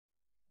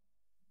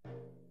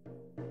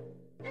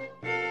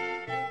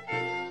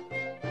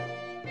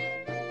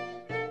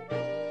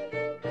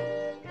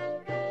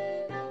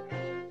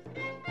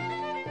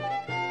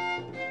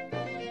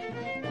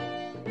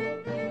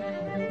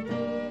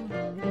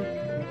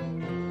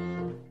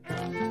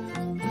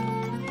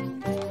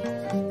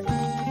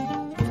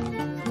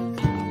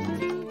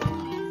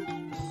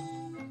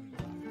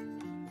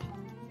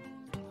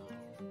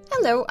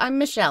Hello, I'm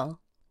Michelle.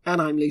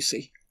 And I'm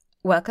Lucy.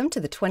 Welcome to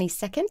the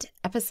 22nd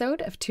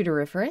episode of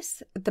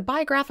Tudoriferous, the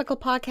biographical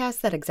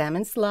podcast that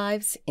examines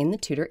lives in the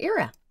Tudor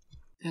era.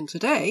 And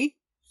today,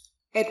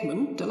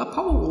 Edmund de la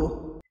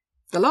Pole.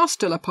 The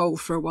last de la Pole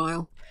for a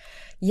while.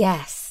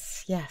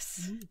 Yes.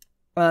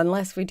 Well,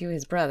 unless we do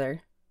his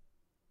brother.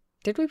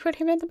 Did we put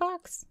him in the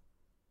box?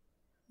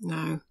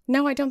 No.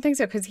 No, I don't think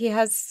so,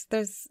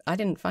 because I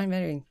didn't find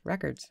any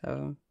records,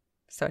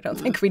 so I don't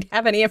think we'd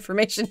have any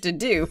information to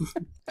do. Okay.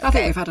 I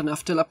think we've had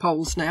enough de la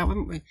Poles now,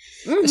 haven't we?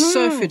 A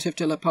surfeit of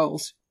de la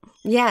Poles.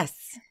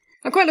 Yes.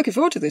 I'm quite looking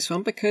forward to this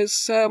one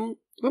because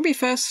when we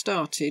first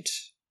started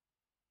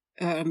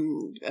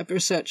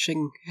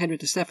researching Henry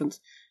VII,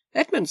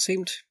 Edmund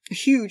seemed a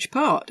huge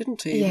part,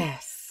 didn't he?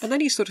 Yes. And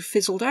then he sort of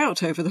fizzled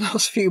out over the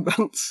last few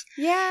months.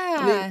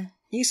 Yeah.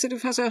 He sort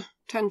of has a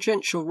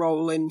tangential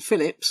role in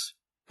Philip's,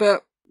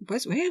 but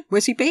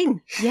where's he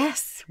been?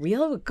 Yes,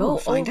 we'll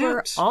go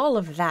over all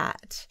of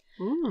that.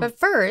 But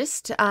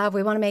first,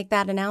 we want to make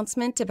that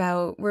announcement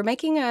about we're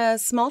making a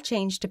small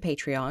change to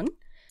Patreon.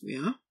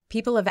 Yeah.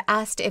 People have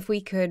asked if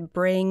we could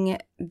bring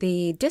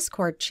the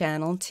Discord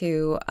channel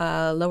to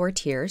a lower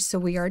tier. So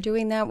we are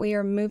doing that. We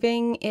are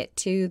moving it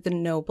to the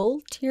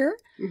Noble tier.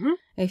 Mm-hmm.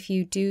 If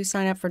you do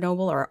sign up for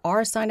Noble or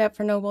are signed up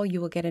for Noble, you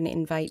will get an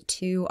invite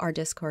to our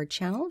Discord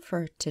channel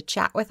to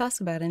chat with us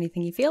about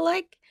anything you feel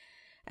like.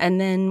 And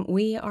then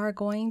we are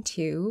going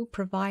to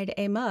provide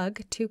a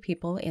mug to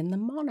people in the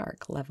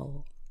Monarch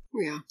level.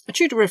 Yeah, a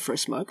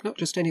Tudoriferous mug, not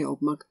just any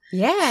old mug.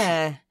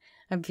 Yeah,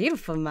 a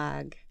beautiful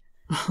mug.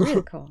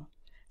 Really cool.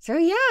 So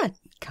yeah,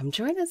 come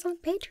join us on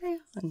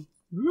Patreon.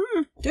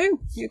 Do.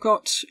 You've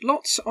got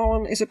lots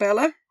on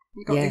Isabella.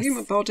 You've got the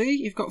human body.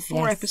 You've got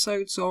 4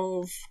 episodes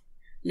of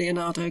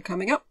Leonardo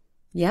coming up.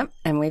 Yep,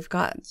 and we've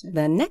got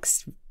the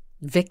next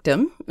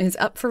victim is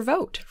up for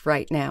vote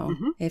right now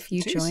if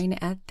you join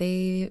at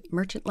the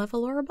merchant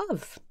level or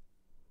above.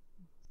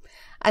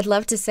 I'd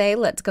love to say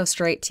let's go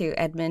straight to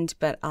Edmund,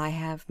 but I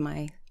have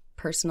my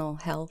personal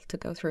hell to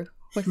go through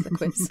with the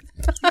quiz.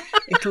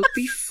 It'll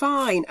be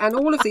fine. And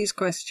all of these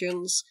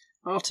questions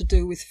are to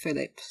do with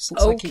Philip.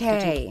 Since I keep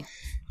getting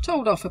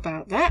told off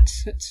about that.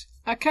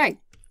 Okay.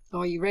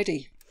 Are you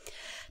ready?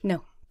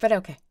 No, but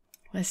okay.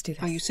 Let's do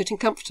this. Are you sitting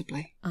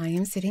comfortably? I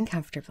am sitting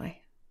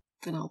comfortably.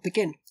 Then I'll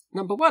begin.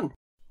 Number 1.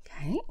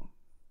 Okay.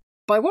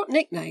 By what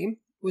nickname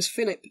was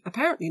Philip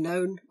apparently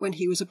known when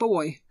he was a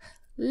boy?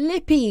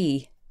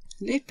 Lippy.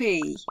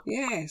 Lippy,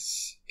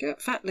 yes.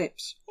 Got fat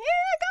lips.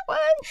 Yeah, I got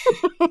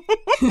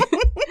one.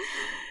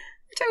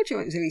 I told you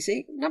it was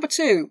easy. Number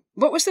 2.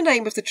 What was the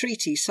name of the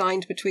treaty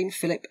signed between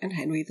Philip and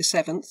Henry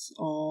VII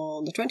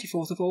on the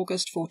 24th of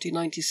August,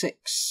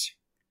 1496?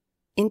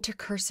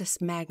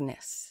 Intercursus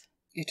Magnus.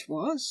 It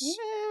was.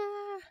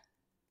 Yeah.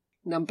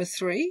 Number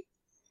 3.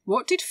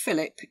 What did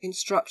Philip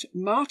instruct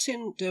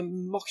Martin de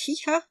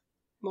Mojica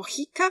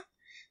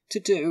to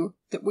do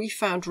that we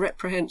found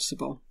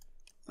reprehensible?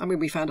 I mean,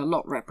 we found a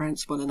lot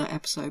reprehensible in that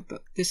episode,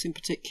 but this in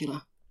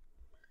particular.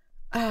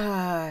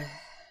 Okay.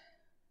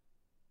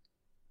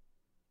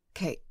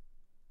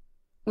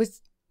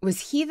 Was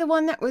he the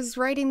one that was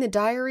writing the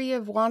diary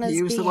of Juana's behavior?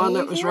 He was the one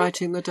that was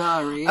writing the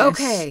diary, yes.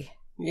 Okay.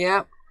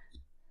 Yeah.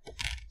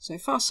 So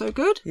far, so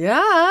good.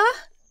 Yeah.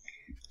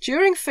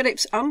 During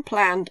Philip's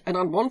unplanned and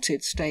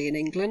unwanted stay in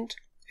England,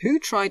 who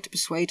tried to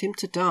persuade him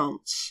to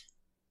dance?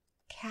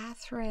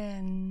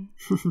 Catherine.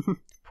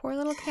 Poor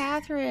little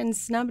Catherine,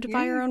 snubbed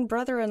by her own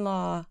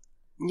brother-in-law.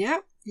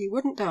 Yeah, he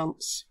wouldn't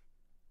dance.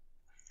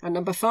 And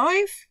number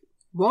 5,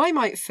 why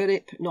might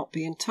Philip not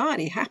be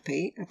entirely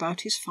happy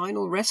about his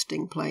final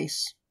resting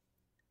place?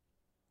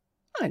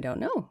 I don't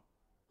know.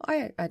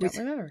 I don't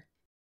remember.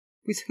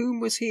 With whom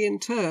was he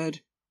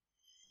interred?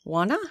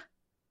 Juana?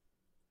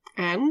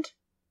 And?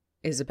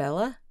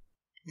 Isabella?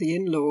 The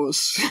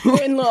in-laws.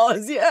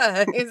 In-laws,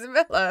 yeah.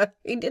 Isabella.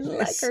 He didn't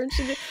like her.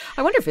 And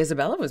I wonder if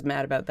Isabella was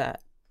mad about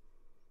that.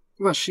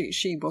 Well,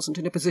 she wasn't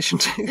in a position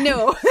to.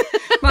 No.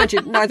 Mind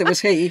you, neither was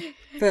he.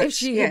 But if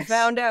she had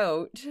found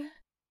out.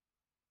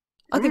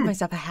 I'll give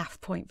myself a half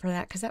point for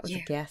that, because that was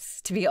a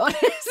guess, to be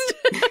honest.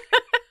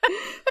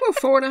 Well,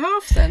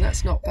 4.5 then.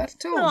 That's not bad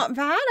at all. Not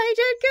bad. I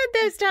did good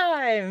this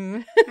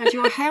time. And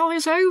your hell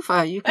is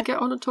over. You can get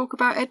on and talk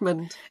about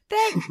Edmund.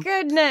 Thank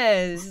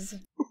goodness.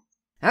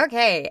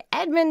 Okay,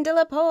 Edmund de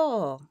la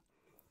Pole.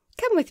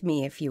 Come with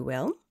me, if you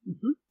will,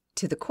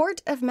 to the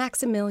court of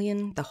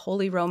Maximilian, the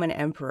Holy Roman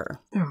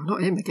Emperor. Oh,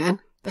 not him again.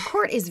 The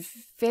court is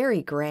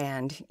very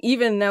grand,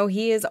 even though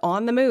he is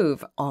on the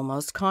move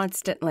almost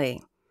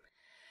constantly.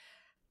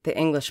 The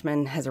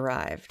Englishman has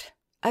arrived,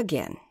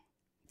 again,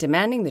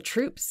 demanding the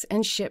troops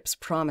and ships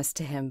promised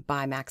to him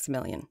by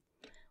Maximilian.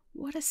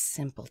 What a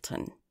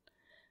simpleton.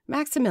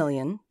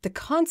 Maximilian, the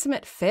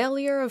consummate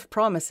failure of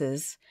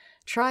promises,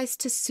 tries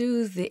to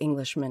soothe the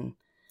Englishman.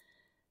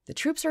 The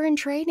troops are in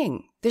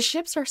training. The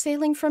ships are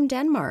sailing from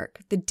Denmark.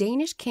 The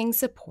Danish king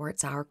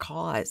supports our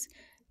cause.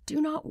 Do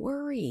not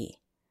worry.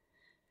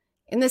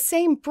 In the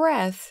same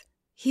breath,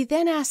 he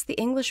then asks the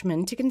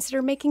Englishman to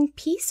consider making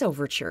peace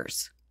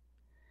overtures.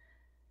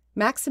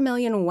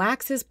 Maximilian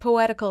waxes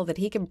poetical that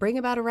he can bring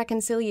about a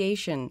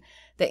reconciliation.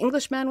 The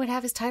Englishman would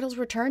have his titles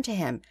returned to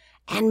him.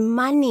 And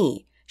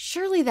money.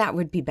 Surely that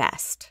would be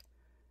best.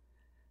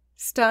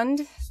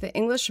 Stunned, the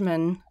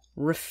Englishman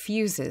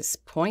refuses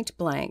point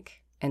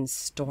blank and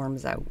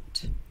storms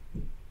out.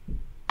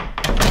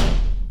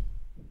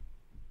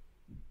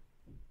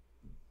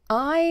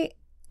 I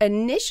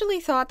initially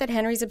thought that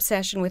Henry's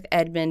obsession with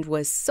Edmund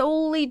was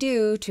solely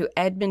due to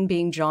Edmund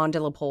being John de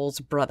la Pole's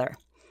brother.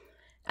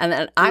 And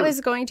that I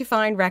was going to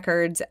find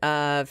records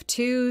of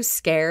two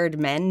scared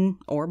men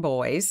or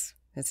boys,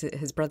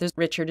 his brother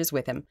Richard is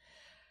with him,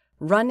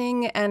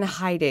 running and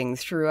hiding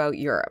throughout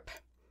Europe.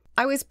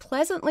 I was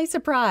pleasantly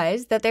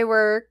surprised that they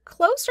were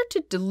closer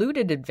to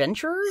deluded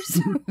adventurers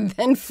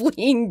than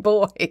fleeing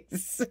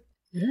boys.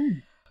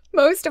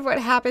 Most of what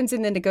happens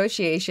in the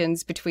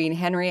negotiations between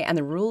Henry and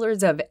the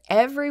rulers of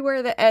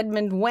everywhere that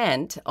Edmund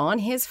went on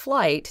his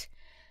flight,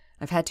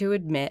 I've had to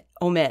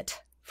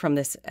omit from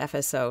this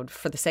episode,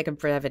 for the sake of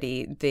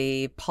brevity,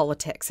 the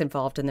politics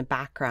involved in the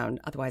background.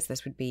 Otherwise,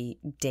 this would be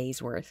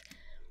days' worth.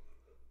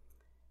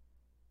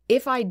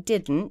 If I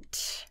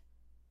didn't,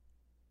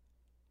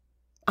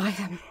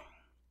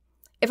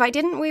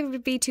 we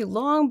would be too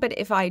long. But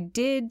if I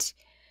did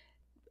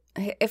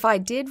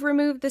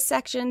remove the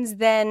sections,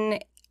 then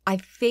I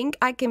think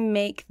I can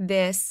make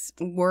this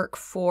work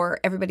for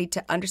everybody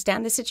to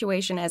understand the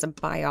situation as a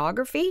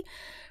biography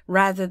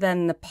rather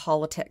than the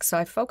politics. So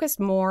I focused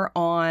more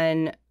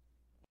on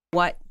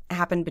what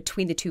happened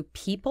between the two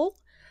people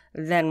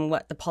than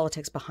what the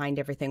politics behind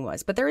everything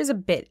was. But there is a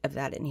bit of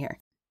that in here.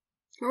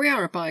 Well, we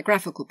are a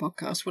biographical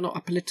podcast. We're not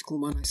a political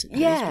one, I suppose.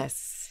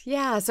 Yes.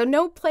 Yeah. So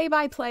no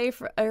play-by-play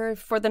for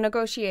the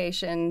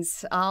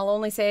negotiations. I'll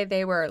only say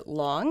they were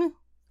long,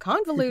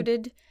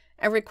 convoluted,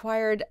 and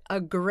required a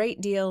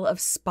great deal of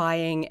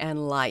spying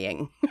and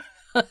lying.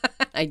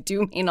 I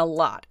do mean a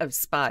lot of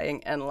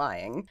spying and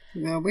lying.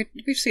 Well,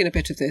 we've seen a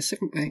bit of this,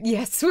 haven't we?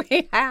 Yes,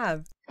 we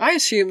have. I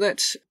assume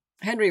that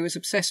Henry was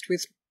obsessed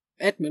with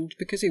Edmund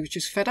because he was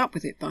just fed up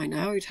with it by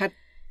now. He'd had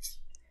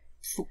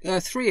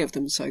 3 of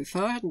them so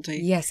far, hadn't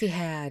he? Yes, he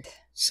had.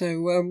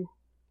 So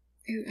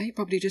he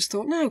probably just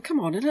thought, no, come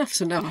on,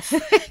 enough's enough.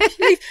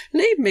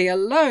 leave me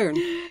alone.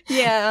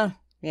 Yeah.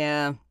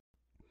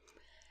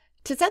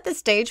 To set the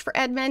stage for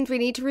Edmund, we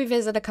need to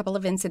revisit a couple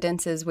of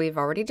incidences we've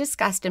already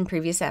discussed in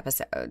previous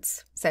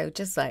episodes. So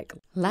just like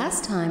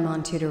last time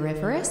on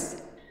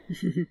Tudoriferous,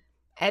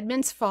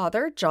 Edmund's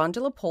father, John de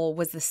la Pole,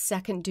 was the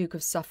 2nd Duke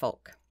of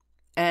Suffolk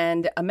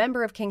and a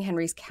member of King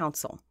Henry's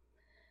council.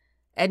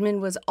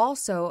 Edmund was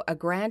also a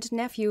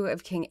grandnephew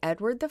of King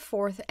Edward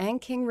IV and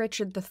King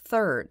Richard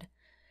III.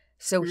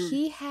 So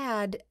he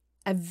had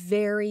a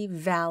very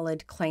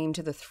valid claim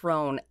to the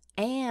throne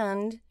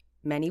and,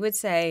 many would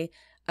say,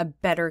 a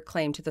better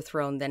claim to the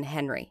throne than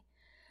Henry.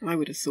 I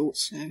would have thought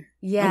so.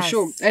 Yes. I'm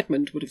sure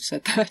Edmund would have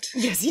said that.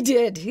 Yes, he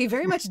did. He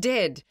very much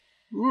did.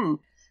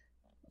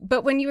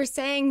 But when you were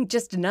saying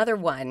just another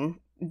one,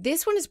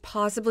 this one is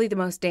possibly the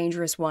most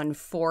dangerous one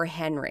for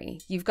Henry.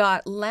 You've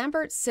got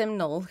Lambert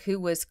Simnel, who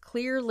was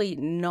clearly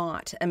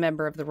not a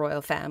member of the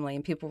royal family,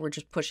 and people were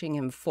just pushing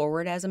him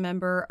forward as a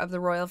member of the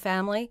royal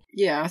family.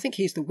 Yeah, I think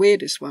he's the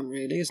weirdest one,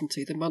 really, isn't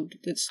he? The one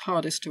that's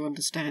hardest to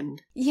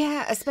understand.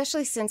 Yeah,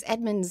 especially since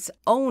Edmund's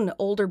own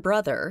older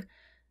brother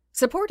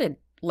supported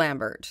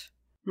Lambert.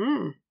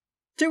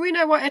 Do we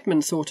know what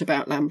Edmund thought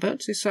about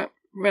Lambert? Is that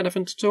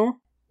relevant at all?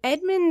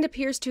 Edmund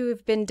appears to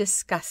have been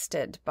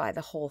disgusted by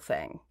the whole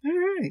thing. All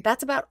right.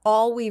 That's about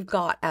all we've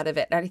got out of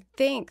it. And I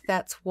think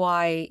that's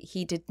why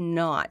he did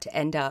not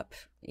end up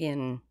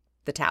in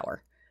the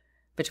Tower.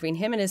 Between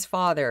him and his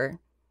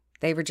father,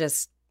 they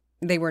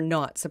were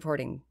not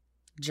supporting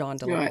John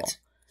de la Pole. Right.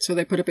 So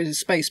they put a bit of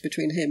space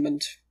between him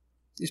and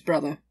his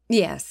brother.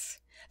 Yes.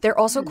 They're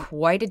also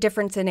quite a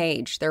difference in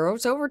age. There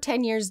was over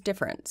 10 years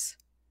difference.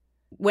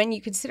 When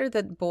you consider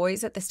that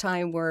boys at this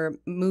time were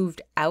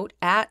moved out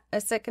at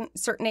a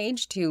certain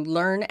age to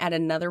learn at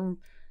another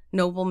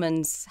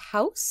nobleman's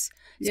house,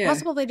 it's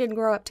possible they didn't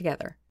grow up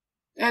together.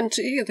 And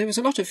there was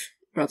a lot of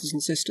brothers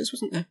and sisters,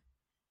 wasn't there?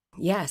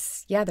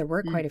 Yes. Yeah, there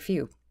were quite a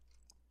few.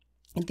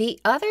 The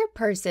other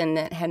person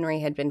that Henry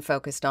had been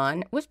focused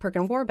on was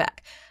Perkin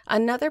Warbeck,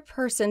 another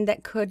person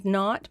that could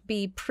not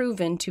be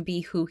proven to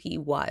be who he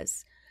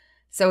was.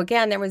 So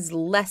again, there was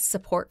less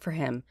support for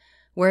him.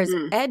 Whereas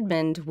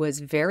Edmund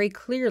was very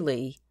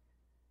clearly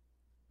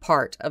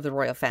part of the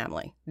royal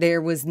family. There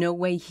was no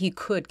way he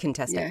could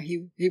contest it. Yeah,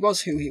 he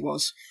was who he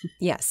was.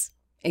 Yes,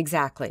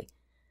 exactly.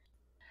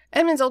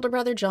 Edmund's older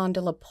brother, John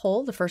de la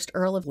Pole, the first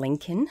Earl of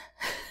Lincoln,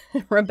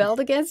 rebelled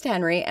against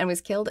Henry and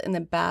was killed in the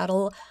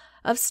Battle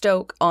of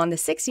Stoke on the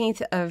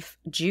 16th of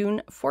June,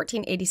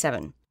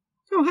 1487.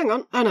 Oh, hang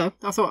on. Oh, no.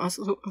 I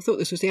thought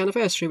this was the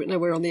anniversary, but no,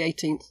 we're on the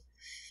 18th.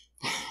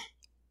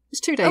 It's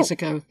 2 days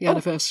ago, the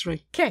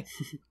anniversary. Okay.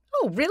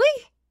 Oh,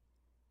 really?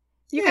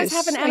 You guys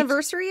have an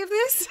anniversary of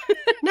this?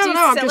 No,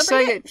 I'm just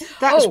saying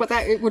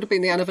it would have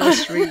been the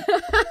anniversary.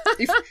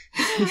 We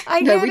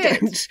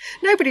don't.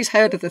 Nobody's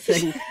heard of the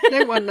thing.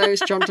 No one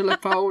knows John de la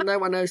Pole. No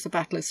one knows the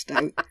Battle of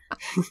Stoke.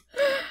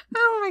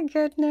 Oh my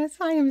goodness,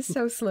 I am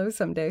so slow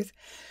some days.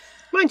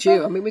 Mind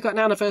you, I mean, we got an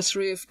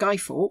anniversary of Guy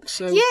Fawkes,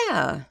 so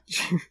yeah,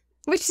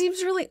 which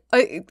seems really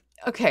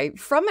okay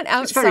from an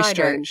outsider. It's very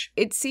strange.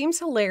 It seems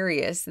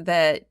hilarious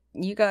that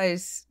you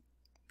guys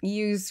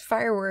use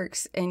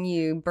fireworks and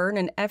you burn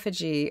an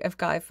effigy of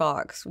Guy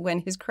Fawkes when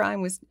his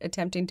crime was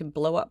attempting to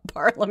blow up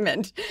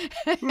Parliament.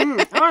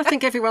 I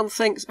think everyone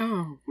thinks,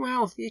 oh,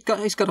 well, he's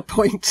got a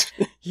point.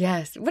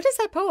 Yes. What is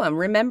that poem?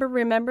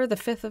 Remember, the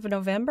 5th of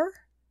November?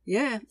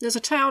 Yeah. There's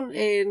a town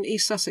in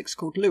East Sussex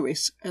called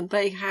Lewes, and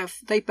they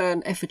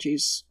burn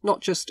effigies,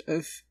 not just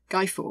of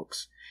Guy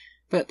Fawkes,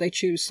 but they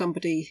choose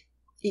somebody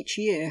each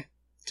year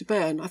to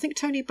burn. I think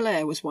Tony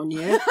Blair was one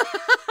year.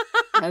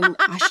 And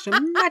I should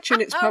imagine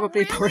it's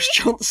probably really? Boris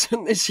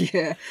Johnson this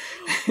year.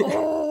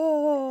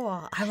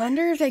 Oh, I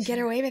wonder if they get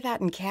away with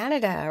that in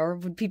Canada, or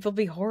would people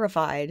be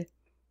horrified?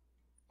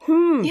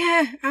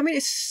 Yeah, I mean,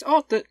 it's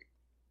odd that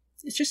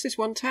it's just this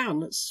one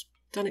town that's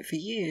done it for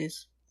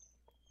years.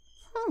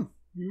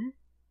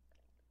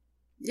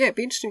 Yeah, it'd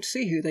be interesting to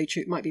see who they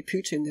choose. Might be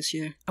Putin this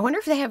year. I wonder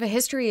if they have a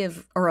history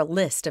of, or a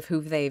list of who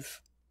they've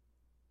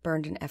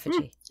burned in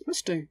effigy.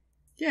 Must do.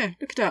 Yeah,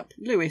 look it up.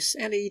 Lewes,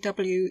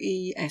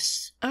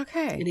 Lewes.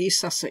 Okay. In East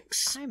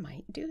Sussex. I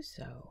might do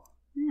so.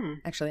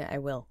 Actually, I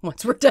will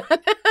once we're done.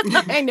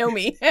 I know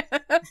me.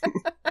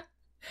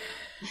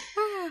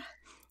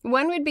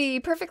 One would be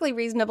perfectly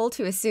reasonable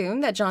to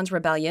assume that John's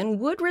rebellion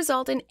would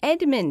result in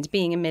Edmund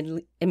being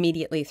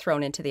immediately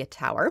thrown into the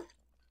tower.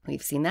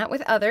 We've seen that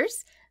with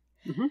others.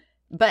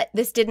 But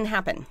this didn't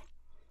happen.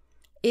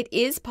 It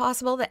is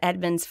possible that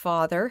Edmund's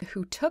father,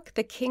 who took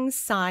the king's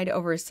side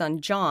over his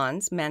son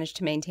John's, managed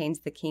to maintain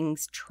the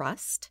king's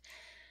trust,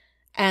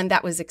 and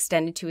that was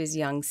extended to his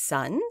young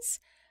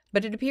sons.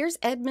 But it appears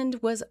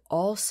Edmund was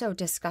also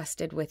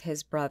disgusted with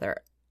his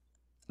brother.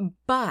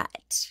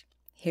 But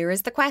here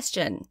is the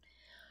question.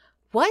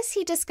 Was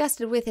he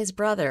disgusted with his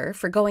brother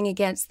for going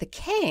against the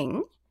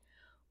king,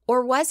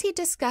 or was he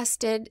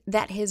disgusted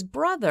that his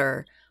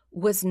brother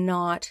was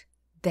not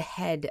the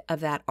head of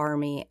that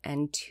army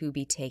and to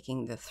be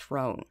taking the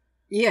throne?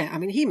 Yeah, I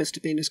mean, he must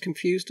have been as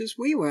confused as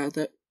we were,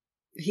 that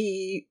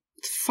he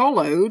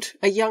followed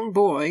a young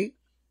boy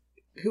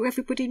who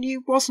everybody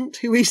knew wasn't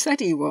who he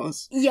said he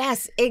was.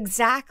 Yes,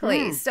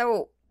 exactly.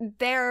 So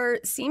there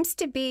seems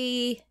to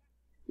be...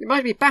 It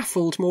might be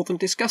baffled more than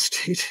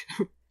disgusted.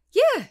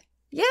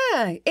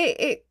 Yeah.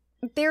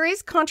 There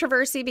is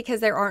controversy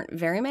because there aren't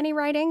very many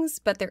writings,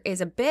 but there is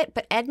a bit.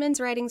 But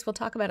Edmund's writings, we'll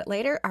talk about it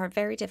later, are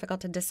very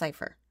difficult to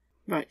decipher.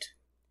 Right.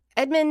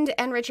 Edmund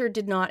and Richard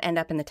did not end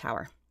up in the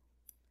tower.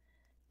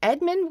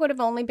 Edmund would have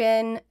only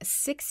been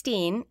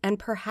 16 and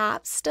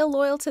perhaps still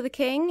loyal to the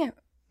king.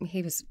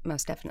 He was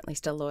most definitely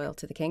still loyal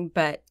to the king,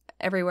 but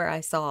everywhere I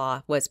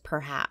saw was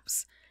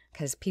perhaps,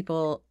 because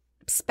people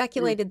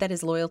speculated that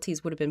his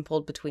loyalties would have been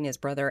pulled between his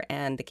brother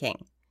and the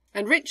king.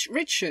 And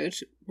Richard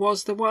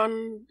was the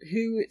one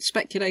who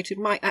speculated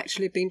might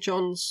actually have been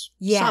John's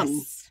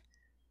son.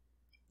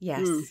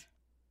 Yes.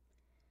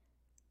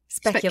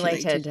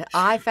 Speculated.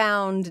 I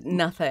found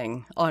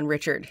nothing on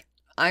Richard.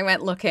 I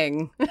went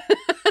looking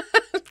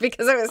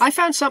because I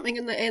found something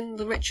in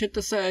the Richard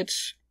III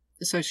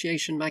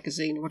Association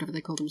magazine, or whatever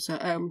they called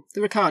themselves,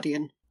 the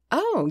Ricardian.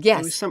 Oh, yes.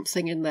 There was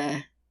something in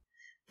there,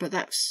 but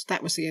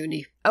that was the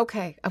only.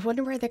 Okay, I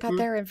wonder where they got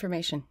their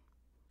information,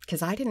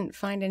 because I didn't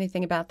find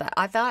anything about that.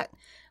 I thought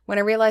when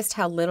I realized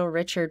how little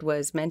Richard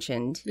was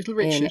mentioned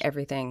in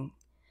everything.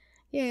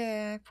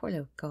 Yeah, poor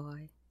little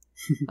guy.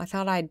 I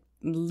thought I'd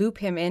loop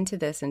him into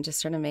this and just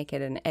sort of make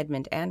it an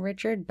Edmund and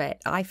Richard,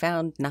 but I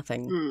found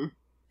nothing.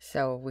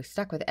 So we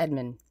stuck with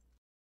Edmund.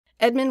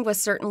 Edmund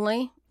was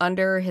certainly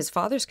under his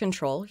father's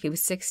control. He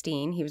was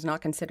 16. He was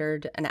not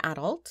considered an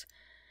adult.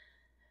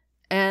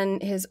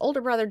 And his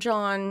older brother,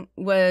 John,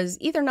 was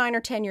either 9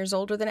 or 10 years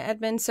older than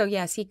Edmund. So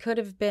yes, he could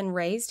have been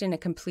raised in a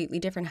completely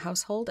different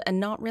household and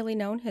not really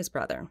known his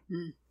brother.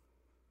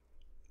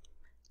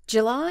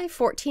 July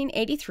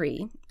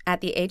 1483,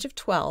 at the age of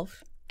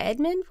 12,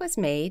 Edmund was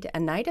made a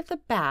Knight of the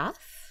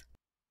Bath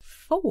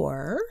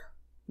for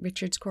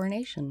Richard's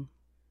coronation.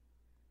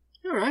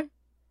 All right.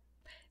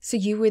 So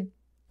you would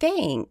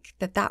think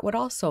that would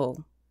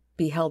also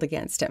be held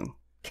against him,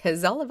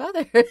 because all of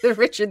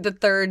Richard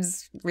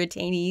III's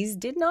retainees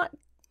did not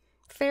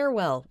fare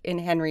well in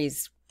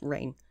Henry's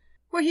reign.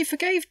 Well, he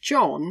forgave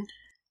John.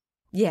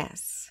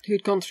 Yes.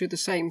 Who'd gone through the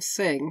same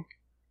thing.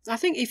 I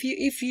think if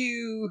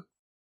you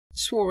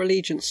swore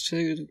allegiance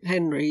to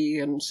Henry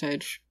and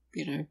said,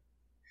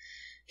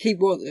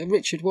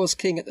 Richard was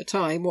king at the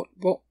time,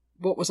 what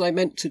was I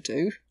meant to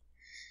do?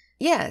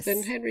 Yes.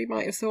 Then Henry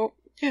might have thought,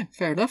 yeah,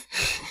 fair enough.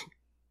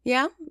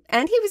 Yeah,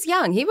 and he was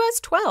young. He was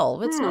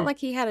 12. It's not like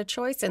he had a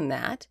choice in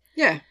that.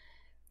 Yeah.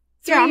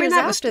 3 years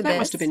that after this.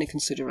 must have been a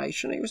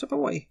consideration. He was a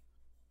boy.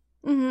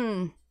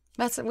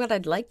 That's what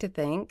I'd like to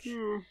think.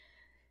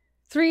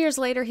 3 years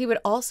later, he would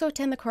also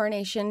attend the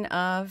coronation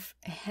of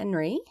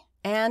Henry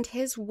and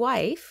his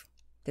wife.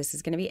 This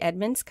is going to be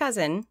Edmund's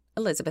cousin,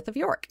 Elizabeth of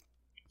York.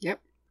 Yep.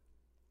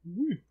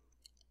 Mm.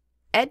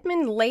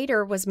 Edmund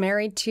later was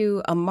married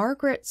to a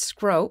Margaret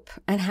Scrope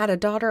and had a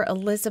daughter,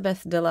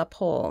 Elizabeth de la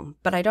Pole,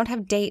 but I don't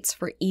have dates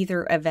for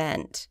either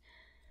event.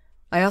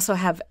 I also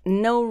have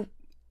no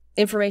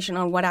information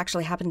on what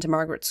actually happened to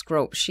Margaret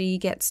Scrope. She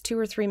gets 2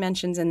 or 3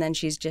 mentions and then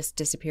she just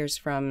disappears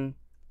from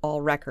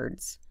all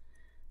records,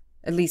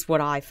 at least what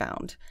I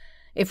found.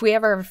 If we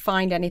ever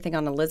find anything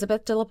on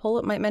Elizabeth de la Pole,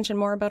 it might mention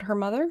more about her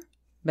mother,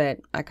 but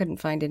I couldn't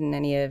find it in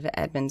any of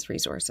Edmund's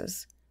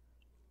resources.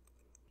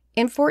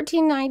 In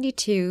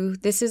 1492,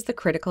 this is the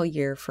critical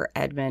year for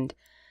Edmund.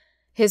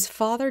 His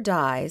father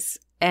dies,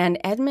 and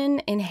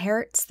Edmund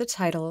inherits the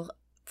title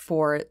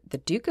for the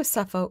Duke of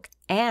Suffolk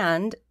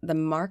and the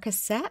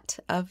Marquessate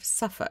of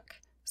Suffolk.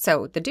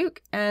 So, the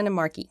Duke and a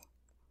Marquis,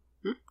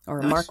 or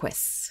a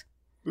Marquis.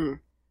 Mm.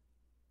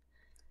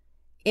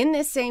 In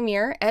this same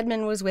year,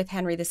 Edmund was with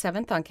Henry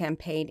VII on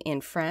campaign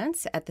in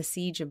France at the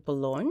Siege of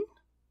Boulogne.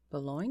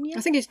 Boulogne?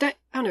 I think his dad...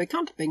 Oh, no, he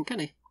can't have been, can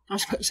he? I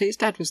was about to say his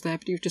dad was there,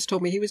 but you've just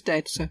told me he was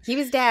dead, so... He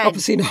was dead.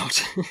 Obviously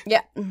not.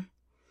 Yeah.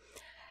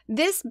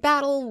 This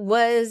battle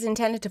was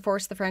intended to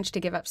force the French to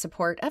give up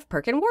support of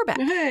Perkin Warbeck.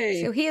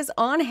 Hey. So he is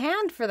on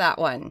hand for that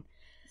one.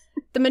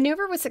 The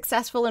maneuver was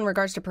successful in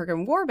regards to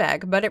Perkin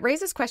Warbeck, but it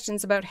raises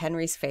questions about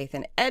Henry's faith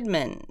in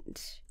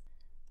Edmund.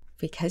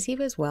 Because he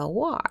was well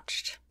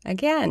watched.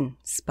 Again,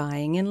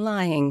 spying and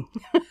lying.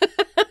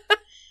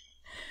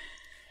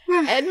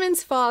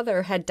 Edmund's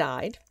father had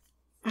died.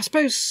 I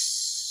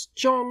suppose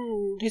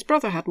John, his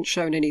brother, hadn't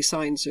shown any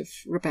signs of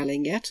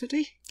rebelling yet, had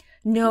he?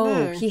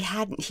 No, he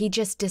hadn't. He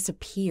just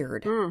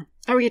disappeared. Mm.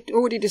 Oh, he had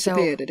already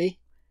disappeared, had he?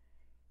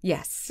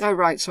 Yes. Oh,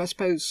 right. So I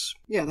suppose,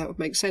 yeah, that would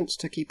make sense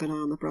to keep an eye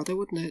on the brother,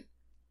 wouldn't it?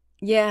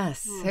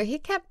 Yes. So he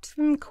kept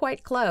him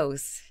quite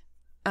close.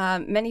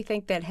 Many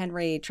think that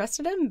Henry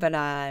trusted him, but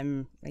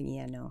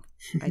no,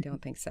 I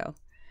don't think so.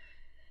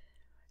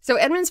 So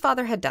Edmund's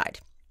father had died,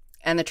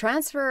 and the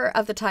transfer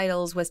of the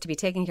titles was to be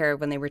taken care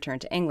of when they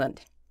returned to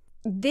England.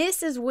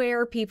 This is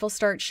where people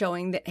start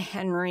showing that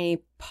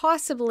Henry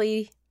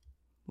possibly,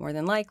 more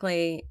than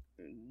likely,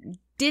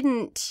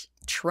 didn't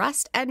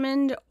trust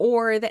Edmund,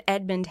 or that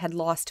Edmund had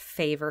lost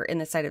favor in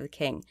the sight of the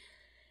king.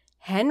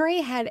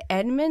 Henry had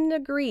Edmund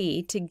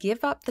agree to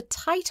give up the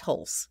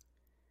titles,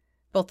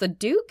 both the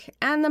Duke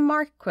and the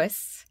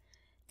Marquis,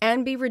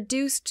 and be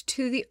reduced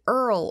to the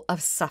Earl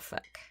of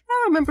Suffolk.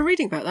 Oh, I remember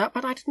reading about that,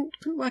 but I couldn't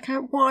work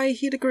out why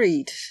he'd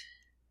agreed.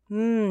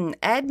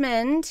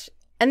 Edmund,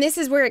 and this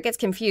is where it gets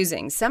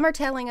confusing. Some are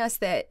telling us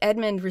that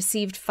Edmund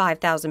received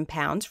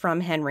 £5,000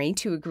 from Henry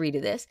to agree to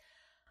this.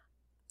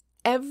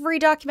 Every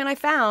document I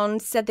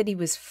found said that he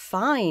was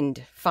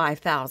fined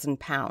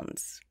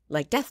 £5,000,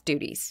 like death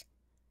duties,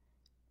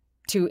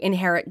 to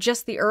inherit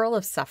just the Earl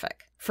of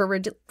Suffolk for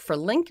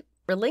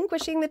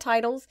relinquishing the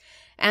titles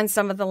and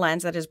some of the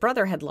lands that his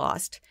brother had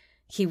lost.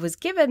 He was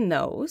given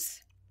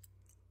those,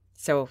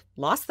 so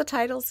lost the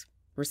titles,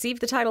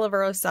 received the title of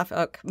Earl of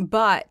Suffolk,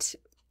 but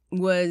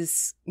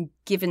was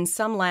given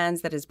some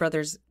lands that his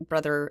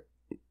brother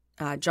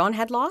John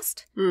had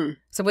lost.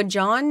 So when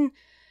John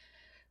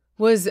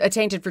was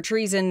attainted for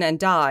treason and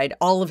died,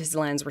 all of his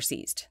lands were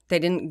seized. They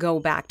didn't go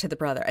back to the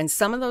brother. And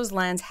some of those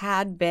lands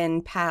had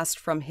been passed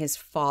from his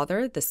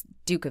father. The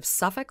Duke of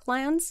Suffolk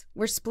lands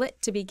were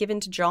split to be given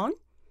to John.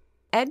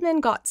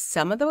 Edmund got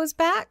some of those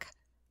back,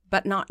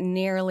 but not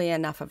nearly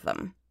enough of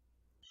them.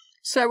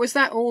 So was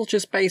that all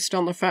just based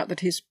on the fact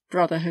that his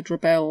brother had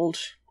rebelled,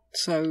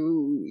 so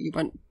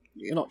you're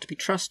not to be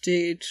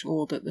trusted,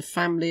 or that the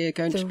family are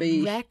going to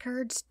be... The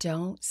records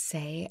don't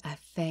say a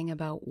thing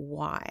about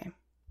why.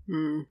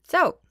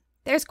 So,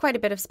 there's quite a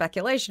bit of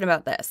speculation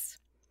about this.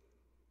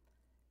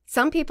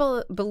 Some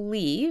people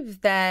believe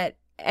that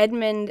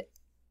Edmund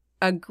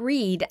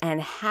agreed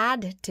and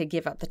had to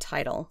give up the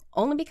title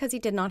only because he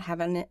did not have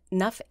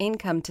enough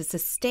income to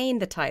sustain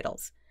the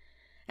titles.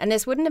 And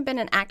this wouldn't have been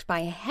an act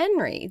by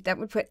Henry that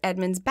would put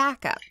Edmund's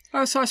back up.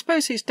 Oh, so I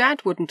suppose his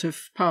dad wouldn't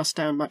have passed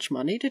down much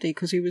money, did he?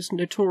 Because he was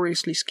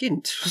notoriously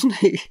skint, wasn't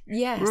he?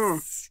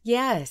 Yes,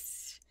 yes.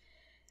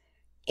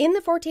 In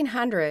the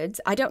 1400s,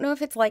 I don't know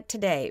if it's like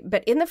today,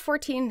 but in the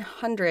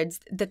 1400s,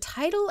 the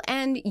title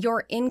and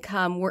your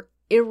income were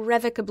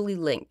irrevocably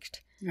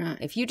linked. Right.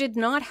 If you did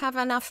not have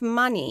enough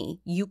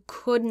money, you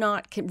could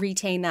not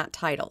retain that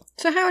title.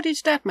 So how did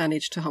his dad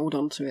manage to hold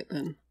on to it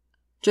then?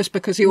 Just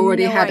because he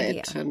already had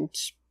it? And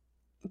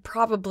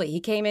probably. He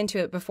came into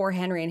it before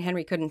Henry, and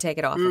Henry couldn't take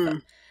it off of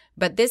him.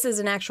 But this is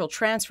an actual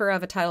transfer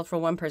of a title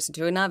from one person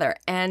to another.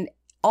 And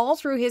all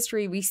through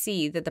history, we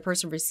see that the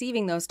person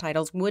receiving those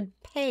titles would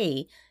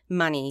pay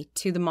money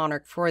to the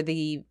monarch for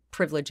the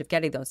privilege of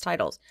getting those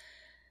titles.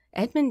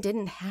 Edmund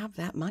didn't have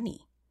that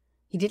money.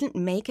 He didn't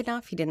make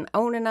enough. He didn't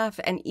own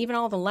enough. And even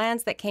all the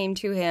lands that came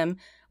to him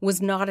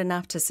was not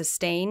enough to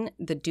sustain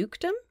the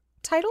dukedom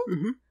title.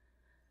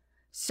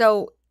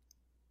 So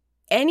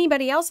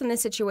anybody else in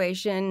this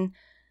situation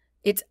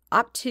It's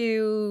up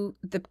to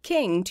the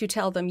king to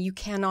tell them you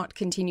cannot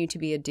continue to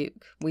be a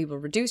duke. We will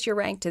reduce your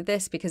rank to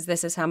this because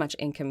this is how much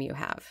income you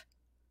have.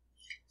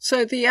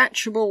 So the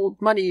actual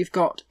money you've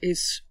got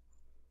is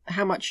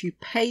how much you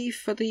pay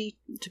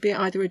to be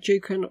either a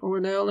duke or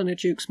an earl, and a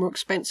duke's more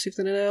expensive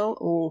than an earl,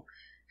 or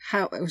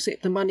how was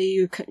it the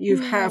money you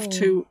have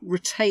to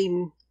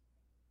retain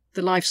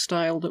the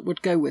lifestyle that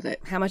would go with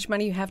it? How much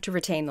money you have to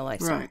retain the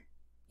lifestyle. Right.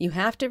 You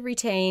have to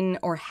retain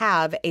or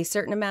have a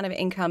certain amount of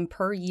income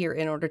per year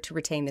in order to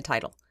retain the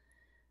title.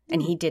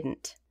 And he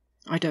didn't.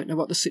 I don't know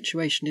what the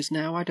situation is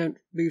now. I don't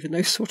move in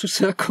those sort of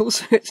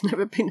circles. It's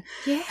never been...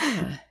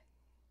 Yeah.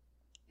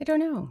 I don't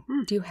know.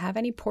 Do you have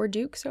any poor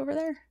dukes over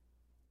there?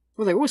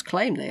 Well, they always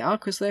claim they are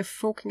because they're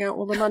forking out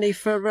all the money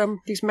for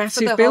these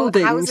massive the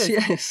buildings. houses.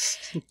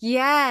 Yes.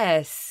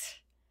 Yes.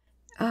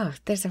 Oh,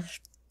 there's a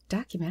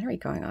documentary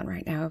going on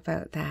right now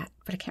about that,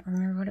 but I can't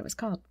remember what it was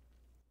called.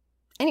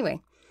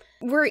 Anyway,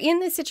 we're in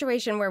this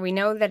situation where we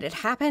know that it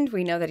happened.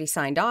 We know that he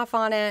signed off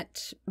on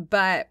it,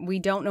 but we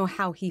don't know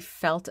how he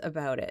felt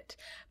about it.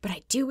 But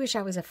I do wish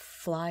I was a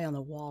fly on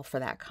the wall for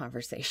that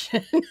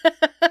conversation.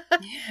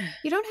 Yeah.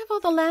 You don't have all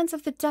the lands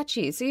of the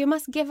duchy, so you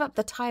must give up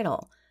the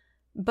title.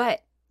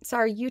 But,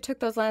 sorry, you took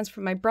those lands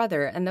from my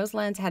brother, and those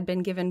lands had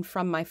been given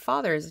from my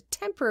father as a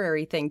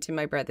temporary thing to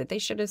my brother. They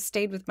should have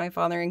stayed with my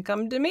father and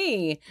come to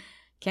me.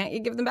 Can't you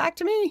give them back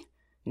to me?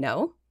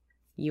 No.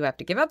 You have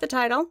to give up the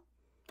title.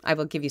 I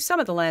will give you some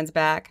of the lands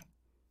back.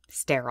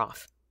 Stare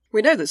off.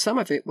 We know that some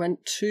of it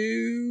went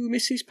to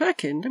Mrs.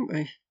 Perkin, didn't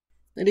we?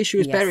 At least she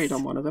was buried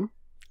on one of them.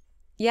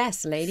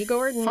 Yes, Lady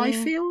Gordon.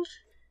 Fifield?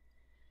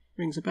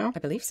 Rings a bell. I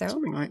believe so.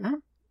 Something like that.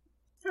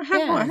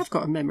 I have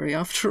got a memory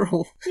after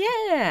all.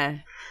 Yeah.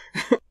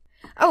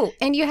 Oh,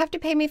 and you have to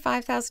pay me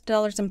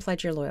 $5,000 and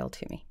pledge your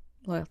loyalty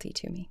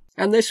to me.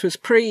 And this was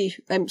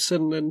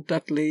pre-Empson and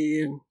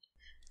Dudley, and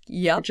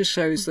it just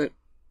shows that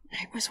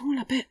it was all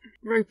a bit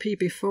ropey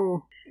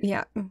before.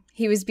 Yeah.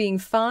 He was being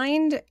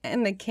fined,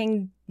 and the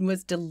king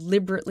was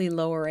deliberately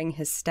lowering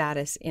his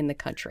status in the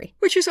country.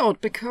 Which is odd,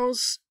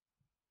 because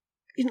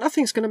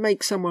nothing's going to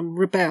make someone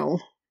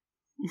rebel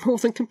more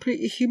than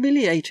completely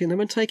humiliating them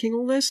and taking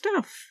all their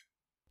stuff.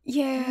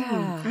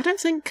 Yeah. I don't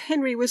think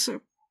Henry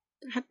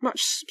had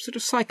much sort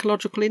of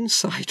psychological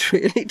insight,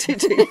 really,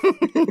 did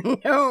he?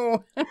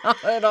 No,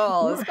 not at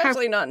all,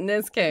 especially not in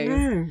this case.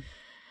 No.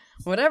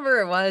 Whatever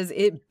it was,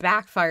 it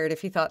backfired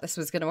if he thought this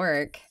was going to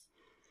work.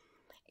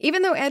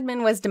 Even though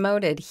Edmund was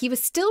demoted, he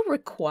was still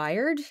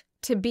required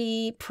to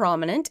be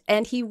prominent,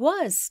 and he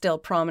was still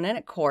prominent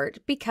at court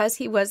because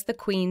he was the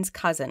Queen's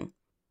cousin.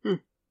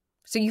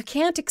 So you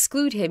can't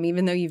exclude him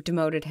even though you've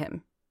demoted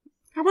him.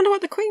 I wonder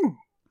what the Queen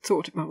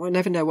thought about. We'll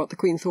never know what the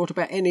Queen thought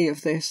about any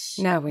of this.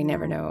 No, we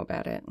never know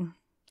about it.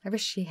 I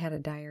wish she had a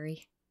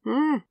diary.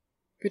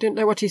 We didn't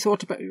know what she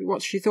thought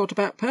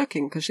about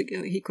Perkin, because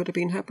he could have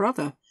been her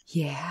brother.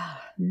 Yeah.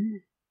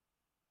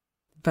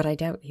 But I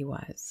doubt he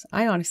was.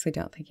 I honestly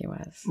don't think he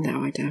was.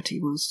 No, I doubt he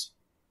was.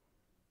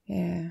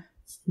 Yeah.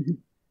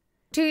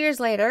 2 years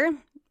later,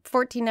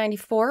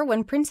 1494,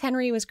 when Prince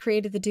Henry was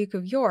created the Duke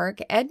of York,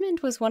 Edmund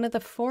was one of the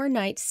 4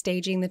 knights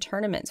staging the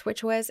tournaments,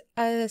 which was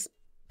a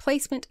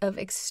placement of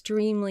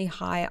extremely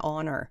high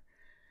honor.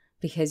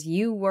 Because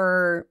you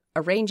were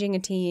arranging a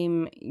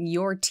team,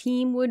 your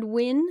team would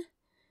win,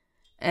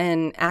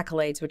 and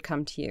accolades would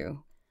come to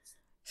you.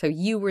 So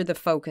you were the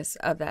focus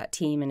of that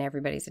team and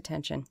everybody's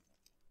attention.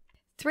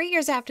 3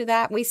 years after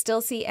that, we still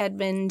see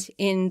Edmund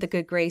in the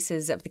good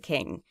graces of the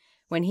king,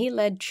 when he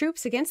led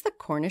troops against the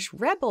Cornish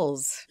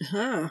rebels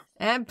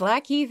at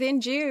Blackheath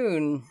in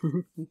June.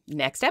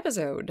 Next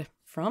episode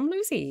from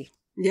Lucy.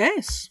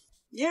 Yes.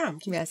 Yeah.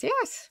 Yes,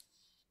 yes.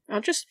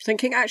 I'm just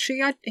thinking,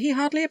 actually, he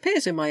hardly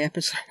appears in my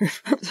episode.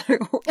 So I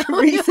ought to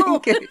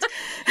rethink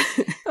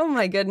it. Oh,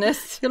 my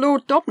goodness. The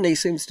Lord Dobney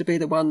seems to be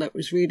the one that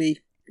was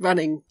really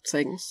running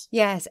things.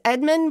 Yes,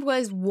 Edmund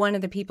was one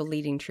of the people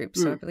leading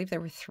troops, so I believe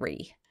there were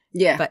 3.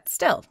 Yeah. But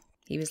still,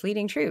 he was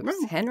leading troops.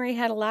 Right. Henry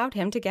had allowed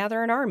him to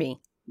gather an army.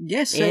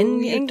 Yes, so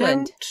in you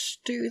England. don't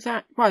do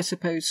that. Well, I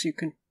suppose you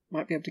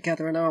might be able to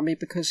gather an army,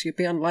 because you'd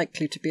be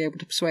unlikely to be able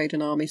to persuade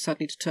an army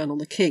suddenly to turn on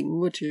the king,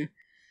 would you?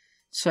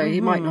 So he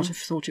might not have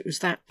thought it was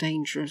that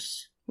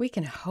dangerous. We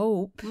can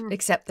hope,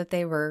 except that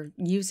they were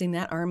using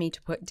that army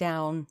to put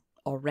down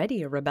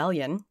already a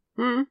rebellion.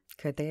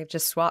 Could they have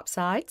just swapped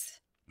sides?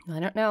 I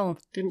don't know.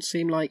 Didn't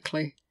seem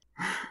likely.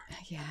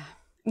 Yeah.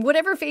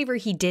 Whatever favor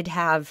he did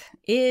have,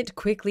 it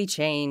quickly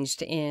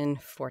changed in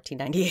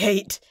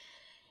 1498.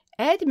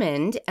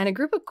 Edmund and a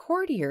group of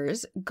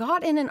courtiers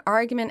got in an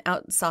argument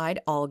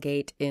outside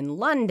Aldgate in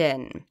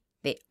London.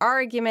 The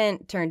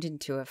argument turned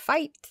into a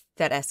fight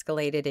that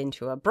escalated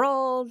into a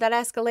brawl that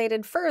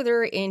escalated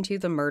further into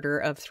the murder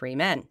of 3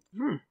 men.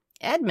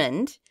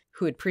 Edmund,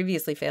 who had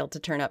previously failed to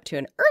turn up to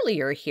an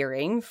earlier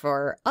hearing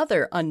for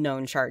other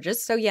unknown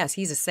charges, so yes,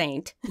 he's a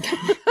saint,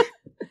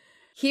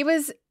 he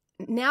was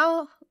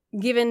now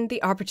given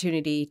the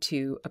opportunity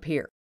to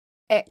appear.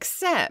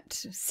 Except,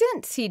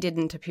 since he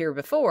didn't appear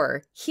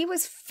before, he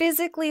was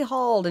physically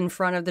hauled in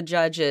front of the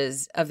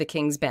judges of the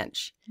King's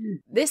Bench.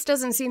 This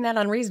doesn't seem that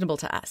unreasonable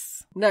to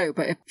us. No,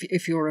 but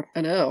if you're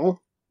an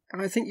earl,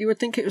 I think you would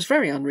think it was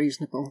very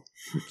unreasonable.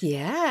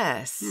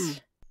 Yes.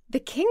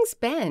 The King's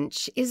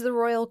Bench is the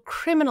Royal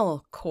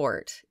Criminal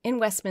Court in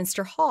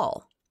Westminster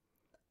Hall,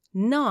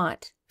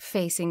 not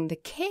facing the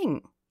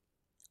King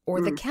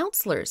or the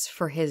councillors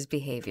for his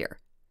behaviour,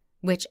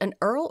 which an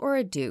earl or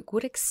a duke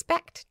would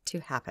expect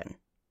to happen.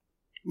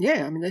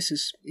 Yeah, I mean,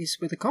 he's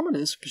with the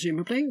commoners,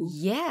 presumably.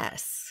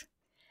 Yes.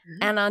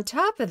 And on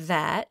top of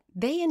that,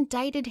 they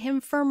indicted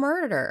him for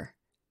murder.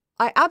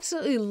 I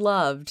absolutely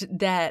loved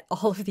that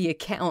all of the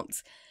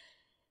accounts,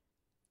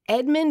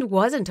 Edmund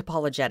wasn't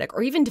apologetic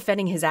or even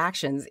defending his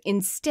actions.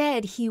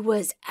 Instead, he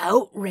was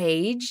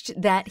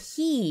outraged that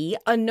he,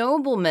 a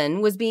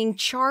nobleman, was being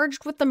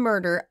charged with the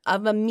murder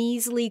of a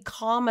measly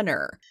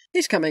commoner.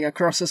 He's coming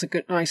across as a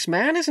good, nice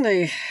man, isn't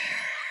he?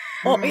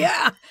 Oh,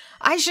 yeah.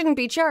 I shouldn't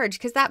be charged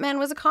because that man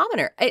was a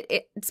commoner.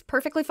 It's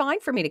perfectly fine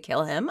for me to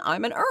kill him.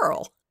 I'm an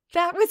earl.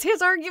 That was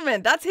his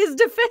argument. That's his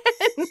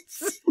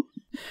defense.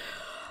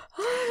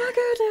 Oh, my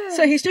goodness.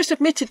 So he's just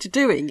admitted to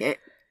doing it?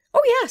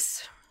 Oh,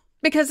 yes.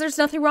 Because there's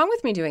nothing wrong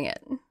with me doing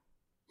it.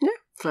 Yeah,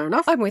 fair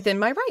enough. I'm within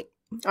my right.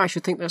 I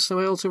should think there's some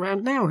earls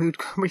around now who'd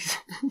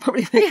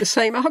probably make the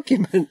same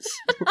arguments.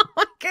 Oh,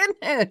 my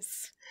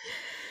goodness.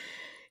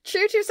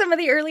 True to some of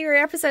the earlier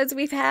episodes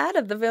we've had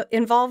of the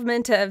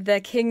involvement of the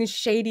King's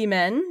shady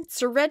men,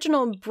 Sir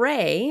Reginald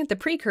Bray, the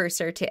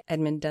precursor to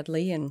Edmund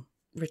Dudley and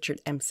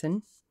Richard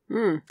Empson,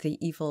 the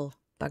evil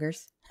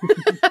buggers.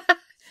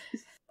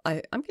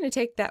 I'm going to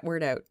take that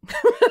word out.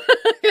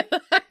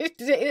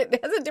 It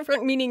has a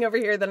different meaning over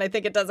here than I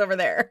think it does over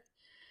there.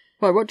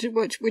 Well,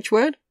 which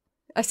word?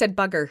 I said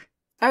bugger.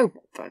 Oh,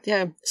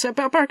 yeah. So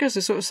bugger's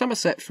a sort of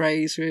Somerset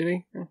phrase,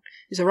 really.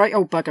 He's a right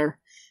old bugger.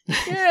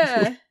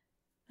 Yeah.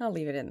 I'll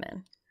leave it in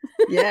then.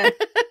 Yeah.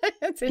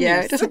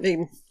 Yeah, it doesn't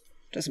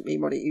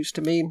mean what it used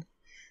to mean.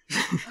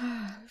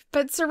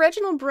 But Sir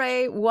Reginald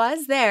Bray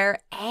was there,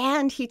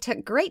 and he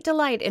took great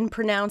delight in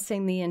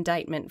pronouncing the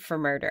indictment for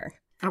murder.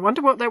 I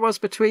wonder what there was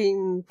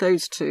between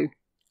those two.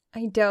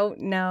 I don't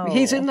know.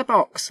 He's in the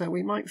box, so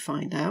we might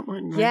find out,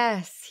 mightn't we?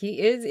 Yes, he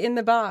is in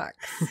the box.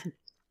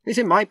 He's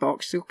in my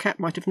box. Your cat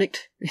might have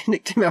nicked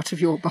him out of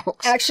your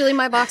box. Actually,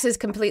 my box is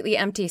completely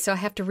empty, so I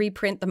have to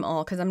reprint them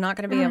all because I'm not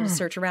going to be able to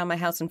search around my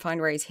house and find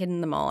where he's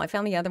hidden them all. I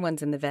found the other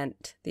ones in the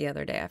vent the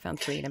other day. I found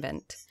 3 in a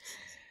vent.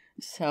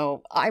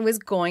 So I was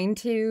going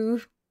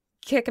to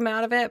kick him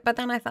out of it, but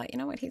then I thought, you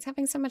know what? He's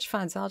having so much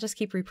fun, so I'll just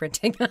keep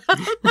reprinting them.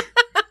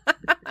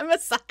 I'm a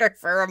sucker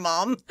for a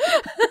mom.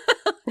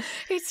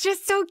 It's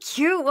just so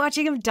cute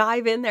watching him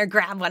dive in there,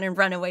 grab one, and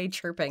run away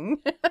chirping.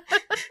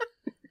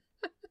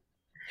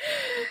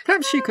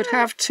 Perhaps you could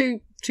have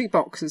two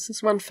boxes.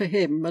 There's one for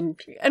him and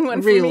one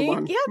a real for me.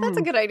 one. Yeah, that's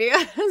a good idea.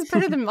 That's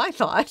better than my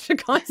thought.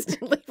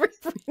 Constantly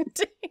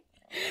reprinting.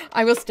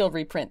 I will still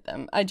reprint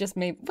them. I'll just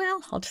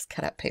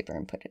cut out paper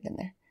and put it in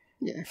there.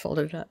 Yeah. Fold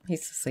it up.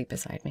 He's asleep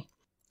beside me.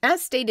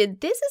 As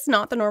stated, this is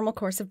not the normal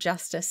course of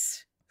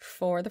justice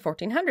for the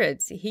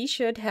 1400s. He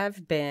should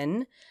have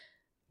been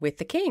with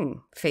the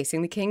king,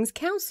 facing the king's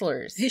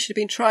councillors. He should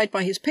have been tried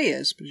by his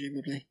peers,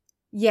 presumably.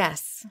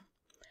 Yes.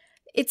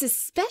 It's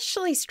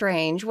especially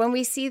strange when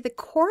we see the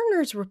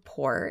coroner's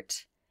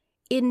report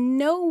in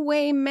no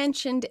way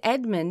mentioned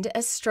Edmund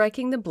as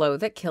striking the blow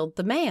that killed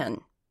the man.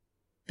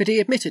 But he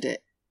admitted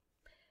it.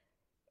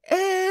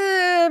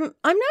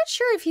 I'm not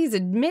sure if he's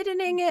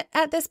admitting it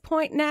at this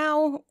point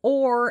now,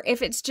 or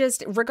if it's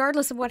just,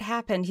 regardless of what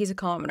happened, he's a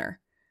commoner.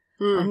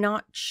 I'm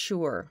not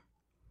sure.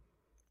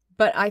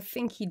 But I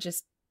think he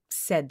just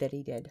said that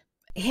he did.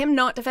 Him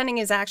not defending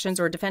his actions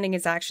or defending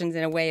his actions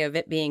in a way of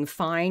it being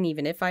fine,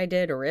 even if I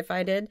did or if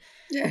I did,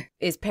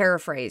 is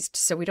paraphrased.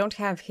 So we don't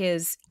have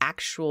his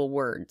actual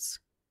words.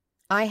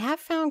 I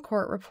have found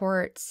court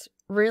reports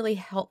really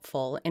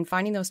helpful in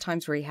finding those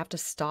times where you have to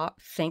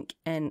stop, think,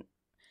 and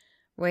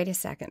wait a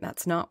second,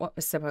 that's not what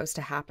was supposed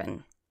to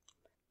happen.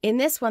 In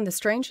this one, the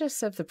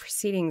strangeness of the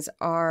proceedings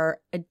are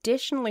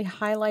additionally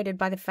highlighted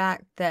by the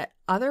fact that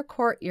other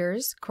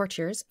courtiers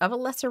of a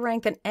lesser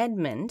rank than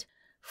Edmund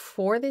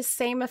for this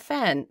same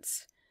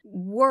offense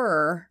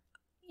were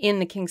in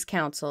the King's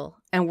Council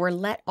and were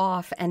let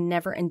off and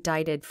never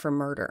indicted for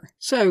murder.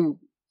 So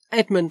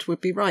Edmund would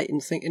be right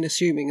in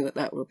assuming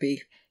that would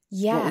be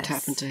what would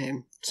happen to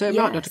him. So he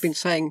might not have been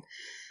saying,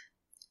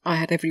 I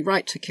had every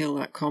right to kill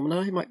that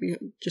commoner. He might be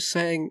just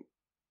saying,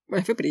 well,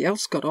 everybody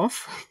else got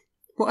off.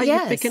 What are you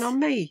picking on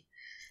me?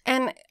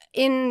 And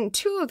in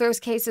 2 of those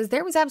cases,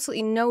 there was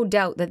absolutely no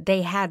doubt that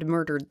they had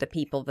murdered the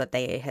people that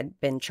they had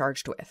been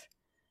charged with.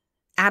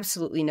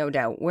 Absolutely no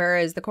doubt.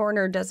 Whereas the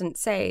coroner doesn't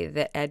say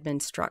that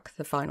Edmund struck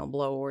the final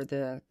blow or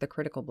the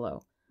critical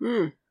blow.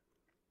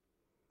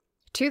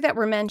 2 that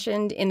were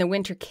mentioned in The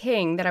Winter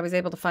King that I was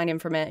able to find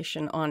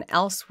information on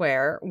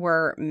elsewhere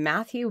were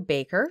Matthew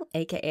Baker,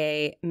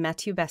 a.k.a.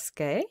 Matthew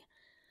Basquet,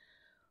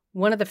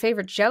 one of the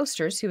favorite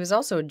jousters who was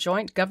also a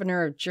joint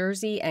governor of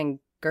Jersey and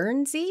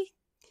Guernsey.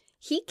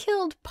 he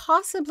killed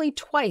possibly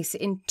twice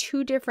in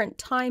 2 different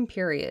time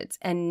periods,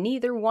 and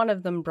neither one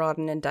of them brought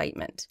an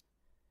indictment.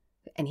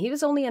 And he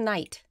was only a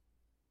knight.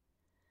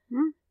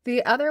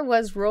 The other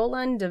was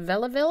Roland de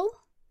Velleville,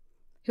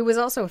 who was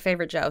also a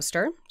favorite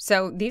jouster.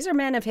 So these are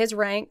men of his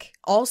rank,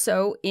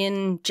 also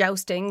in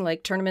jousting,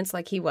 like tournaments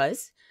like he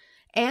was.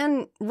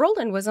 And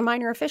Roland was a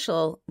minor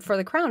official for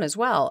the crown as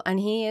well, and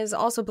he is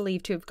also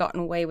believed to have gotten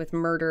away with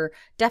murder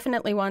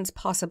definitely once,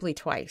 possibly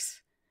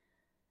twice.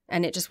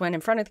 And it just went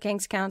in front of the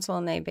King's Council,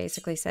 and they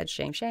basically said,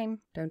 shame, shame,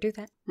 don't do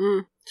that.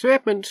 So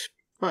Edmund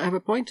might have a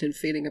point in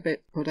feeling a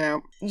bit put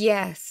out.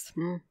 Yes.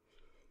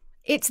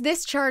 It's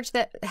this charge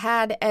that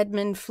had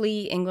Edmund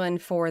flee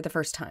England for the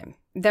first time.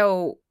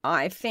 Though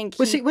I think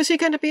Was he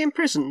going to be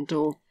imprisoned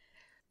or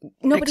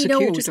nobody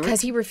executed knows, or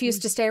because he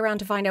refused to stay around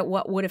to find out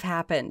what would have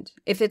happened.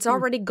 If it's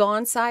already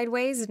gone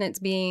sideways and it's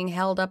being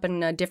held up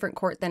in a different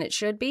court than it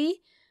should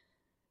be,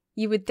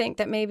 you would think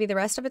that maybe the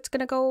rest of it's going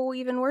to go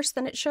even worse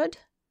than it should.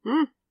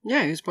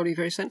 Yeah, he was probably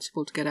very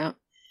sensible to get out.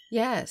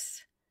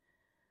 Yes.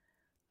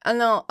 And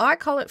though I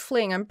call it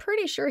fleeing, I'm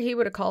pretty sure he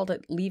would have called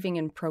it leaving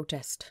in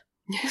protest.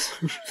 Yes.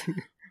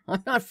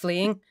 I'm not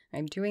fleeing.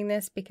 I'm doing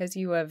this because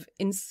you have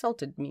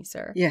insulted me,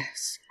 sir.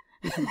 Yes.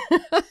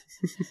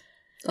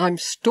 I'm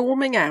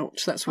storming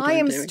out. That's what I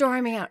am doing.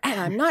 storming out. And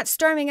I'm not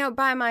storming out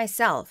by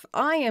myself.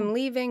 I am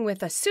leaving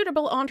with a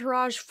suitable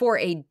entourage for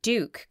a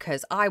duke,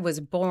 because I was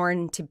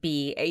born to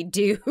be a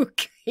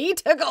duke. He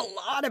took a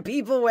lot of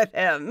people with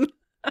him.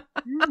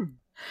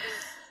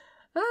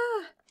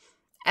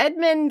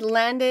 Edmund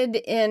landed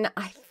in,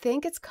 I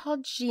think it's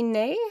called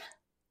Guisnes.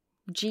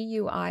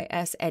 Guisnes.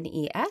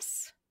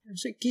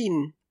 Is it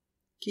Guisnes?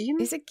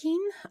 Guisnes? Is it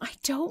Guisnes? I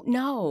don't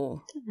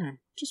know. I don't know.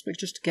 Just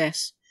a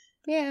guess.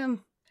 Yeah.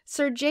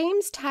 Sir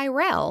James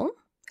Tyrrell,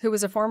 who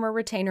was a former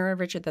retainer of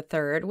Richard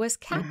III, was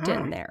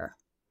captain there.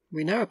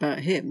 We know about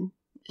him.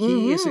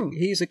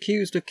 He's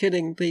accused of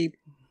killing the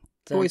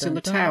boys in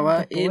the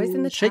tower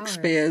in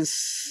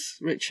Shakespeare's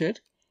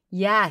Richard.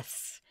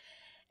 Yes.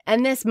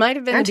 And this might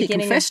have been the beginning of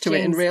And he confessed to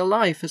it in real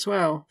life as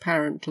well,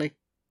 apparently.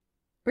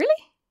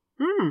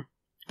 Really?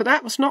 But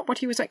that was not what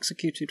he was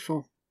executed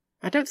for.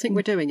 I don't think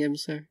we're doing him,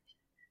 so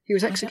he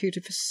was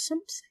executed for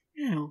something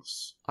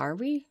else. Are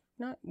we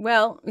not?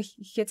 Well,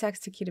 he gets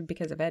executed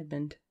because of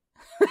Edmund.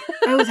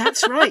 Oh,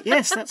 that's right.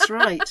 Yes, that's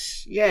right.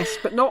 Yes,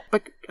 but not...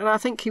 And I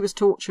think he was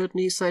tortured, and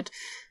he said,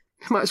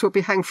 might as well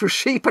be hanged for a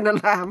sheep and a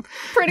lamb.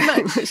 Pretty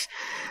much.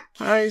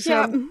 I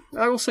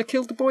also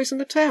killed the boys in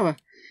the tower.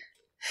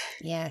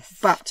 Yes.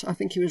 But I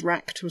think he was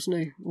racked, wasn't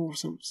he? Or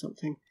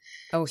something.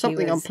 Oh,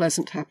 something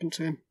unpleasant happened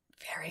to him.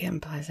 Very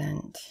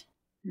unpleasant.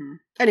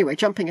 Anyway,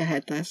 jumping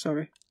ahead there,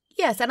 sorry.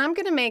 Yes, and I'm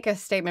going to make a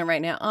statement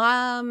right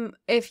now.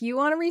 If you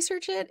want to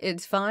research it,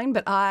 it's fine,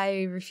 but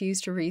I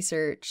refuse to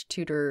research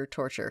Tudor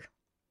torture.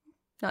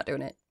 Not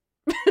doing it.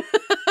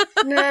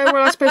 No,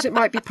 well, I suppose it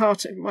might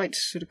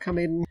sort of come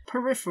in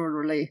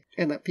peripherally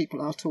in that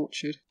people are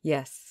tortured.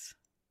 Yes.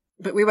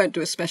 But we won't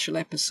do a special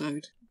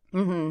episode.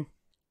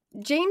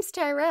 James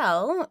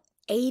Tyrrell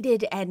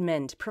aided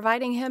Edmund,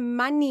 providing him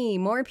money,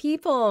 more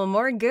people,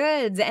 more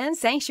goods, and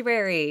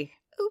sanctuary.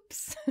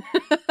 Oops.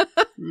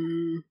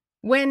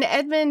 When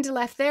Edmund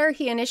left there,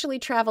 he initially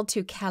traveled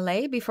to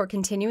Calais before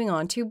continuing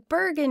on to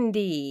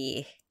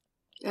Burgundy.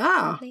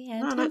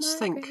 Let's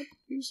think.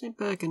 Who's in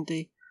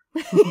Burgundy?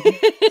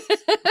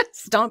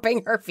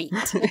 Stomping her feet.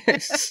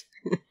 Yes.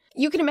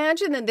 You can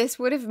imagine that this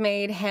would have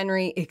made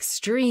Henry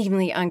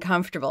extremely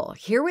uncomfortable.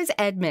 Here was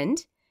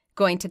Edmund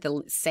going to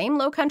the same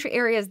Low Country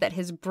areas that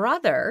his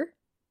brother,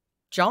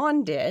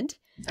 John, did.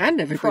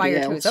 And everybody prior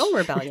else. to his own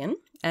rebellion.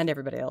 And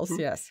everybody else,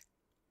 yes.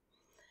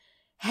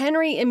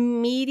 Henry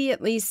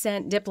immediately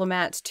sent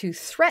diplomats to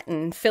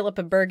threaten Philip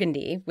of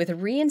Burgundy with a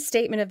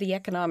reinstatement of the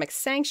economic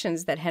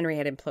sanctions that Henry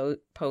had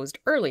imposed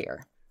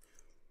earlier.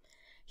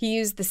 He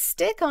used the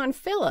stick on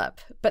Philip,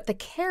 but the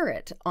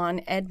carrot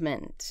on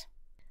Edmund.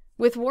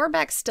 With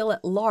Warbeck still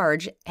at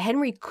large,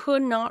 Henry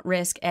could not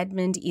risk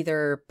Edmund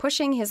either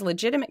pushing his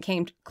legitimate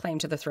claim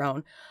to the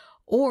throne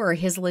or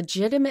his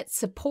legitimate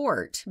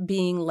support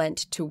being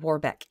lent to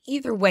Warbeck.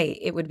 Either way,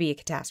 it would be a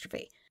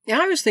catastrophe. Yeah,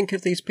 I always think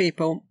of these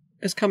people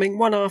as coming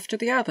one after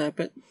the other,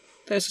 but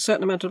there's a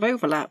certain amount of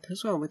overlap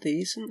as well with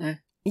these, isn't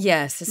there?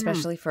 Yes,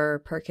 especially for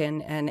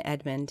Perkin and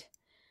Edmund.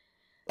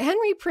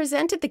 Henry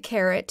presented the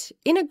carrot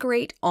in a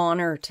great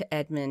honor to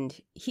Edmund.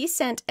 He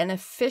sent an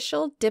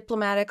official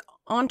diplomatic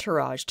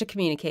entourage to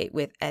communicate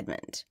with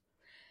Edmund.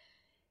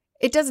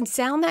 It doesn't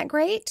sound that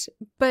great,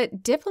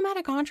 but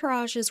diplomatic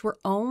entourages were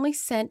only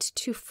sent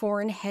to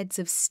foreign heads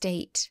of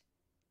state.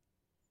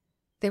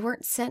 They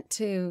weren't sent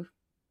to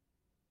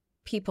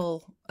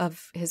people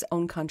of his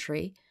own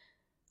country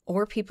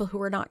or people who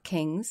were not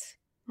kings.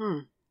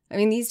 I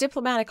mean, these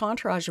diplomatic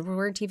entourages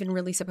weren't even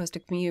really supposed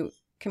to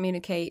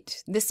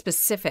communicate, this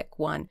specific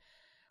one.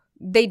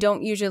 They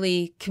don't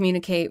usually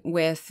communicate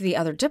with the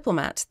other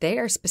diplomats. They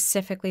are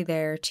specifically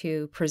there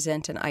to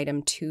present an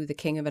item to the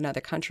king of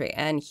another country,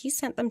 and he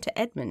sent them to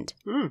Edmund.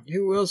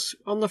 Who was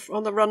on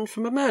the run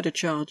from a murder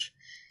charge.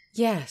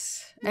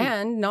 Yes,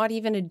 and not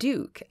even a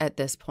duke at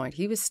this point.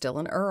 He was still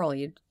an earl.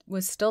 He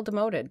was still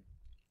demoted.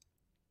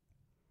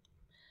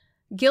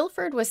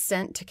 Guilford was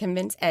sent to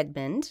convince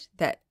Edmund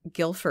that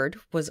Guilford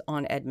was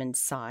on Edmund's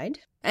side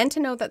and to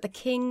know that the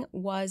king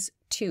was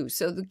too.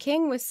 So the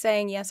king was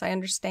saying, yes, I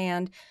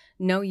understand.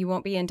 No, you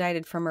won't be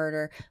indicted for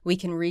murder. We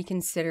can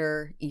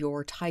reconsider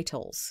your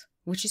titles,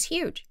 which is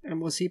huge. And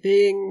was he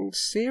being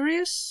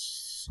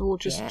serious or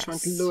just trying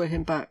to lure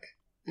him back?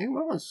 It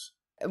was.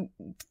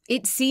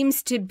 It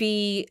seems to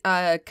be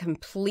a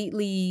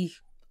completely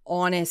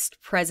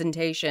honest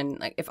presentation.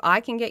 Like, if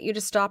I can get you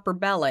to stop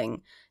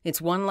rebelling,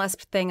 it's one less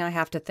thing I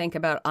have to think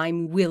about.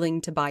 I'm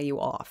willing to buy you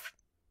off.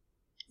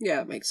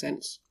 Yeah, it makes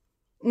sense.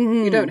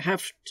 Mm-hmm. You don't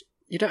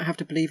have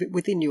to believe it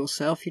within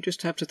yourself. You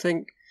just have to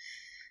think,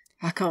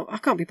 I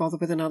can't be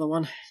bothered with another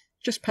one.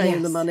 Just pay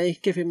him the money,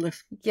 give him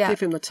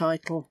the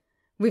title.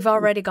 We've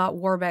already got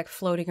Warbeck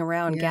floating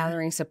around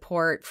gathering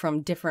support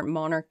from different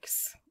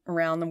monarchs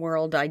around the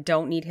world. I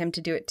don't need him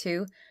to do it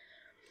too.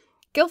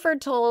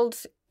 Guilford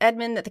told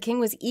Edmund that the king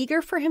was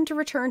eager for him to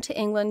return to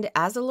England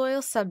as a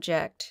loyal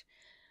subject.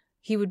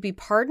 He would be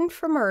pardoned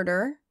for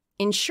murder,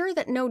 ensure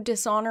that no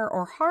dishonor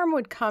or harm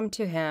would come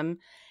to him,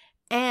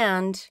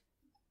 and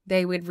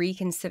they would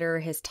reconsider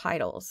his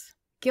titles.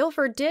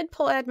 Guilford did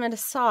pull Edmund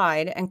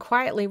aside and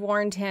quietly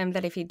warned him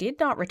that if he did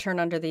not return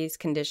under these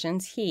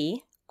conditions,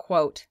 he,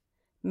 quote,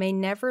 may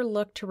never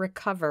look to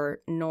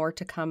recover nor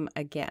to come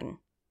again,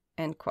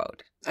 end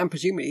quote. And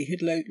presumably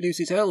he'd lose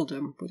his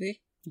earldom, would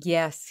he?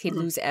 Yes, he'd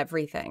lose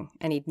everything,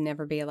 and he'd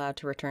never be allowed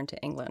to return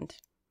to England.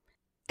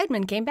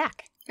 Edmund came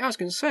back. I was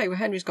going to say, well,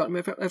 Henry's got him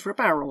over a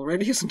barrel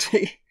already, isn't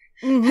he?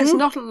 Mm-hmm. There's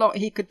not a lot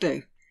he could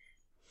do.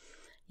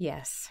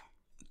 Yes.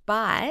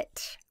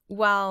 But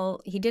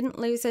while he didn't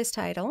lose his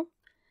title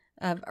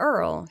of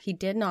Earl, he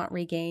did not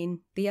regain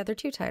the other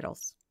two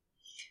titles.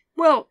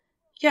 Well,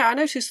 yeah, I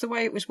noticed the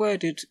way it was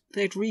worded,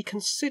 they'd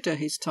reconsider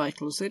his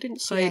titles. They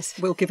didn't say,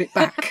 we'll give it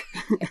back.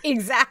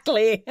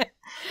 Exactly.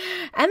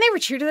 And they were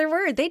true to their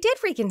word. They did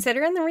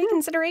reconsider, and the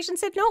reconsideration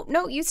said,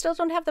 no, you still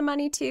don't have the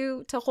money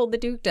to hold the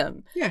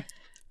dukedom. Yeah.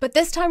 But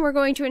this time we're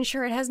going to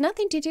ensure it has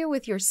nothing to do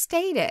with your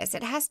status.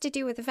 It has to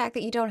do with the fact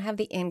that you don't have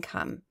the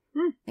income.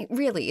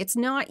 Really, it's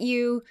not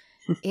you,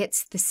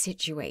 it's the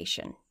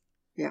situation.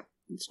 Yeah,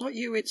 it's not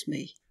you, it's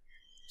me.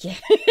 Yeah,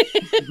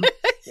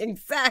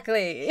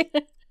 exactly.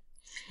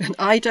 And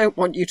I don't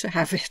want you to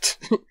have it.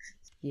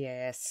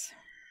 Yes.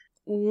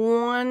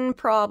 One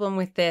problem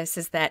with this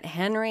is that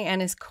Henry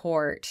and his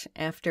court,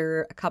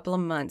 after a couple of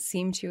months,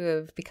 seem to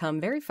have become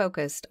very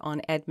focused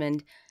on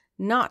Edmund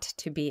not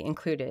to be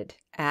included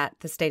at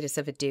the status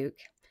of a duke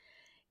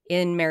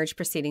in marriage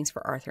proceedings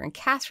for Arthur and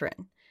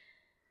Catherine.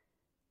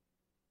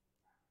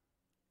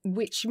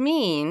 Which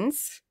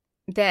means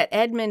that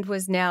Edmund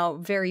was now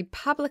very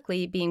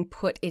publicly being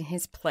put in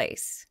his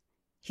place.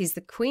 He's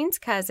the Queen's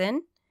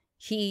cousin.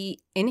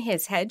 He, in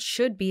his head,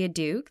 should be a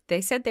duke.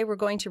 They said they were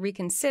going to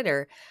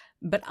reconsider,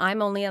 but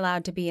I'm only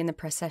allowed to be in the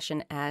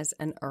procession as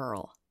an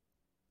earl.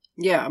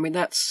 Yeah, I mean,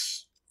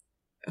 that's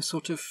a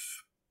sort of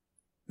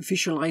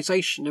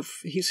visualization of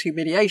his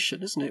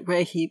humiliation, isn't it?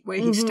 Where he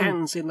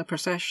stands in the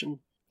procession.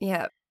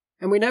 Yeah.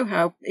 And we know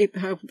how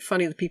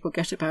funny the people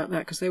get about that,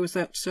 because there was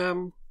that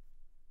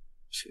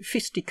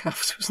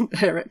fisticuffs, wasn't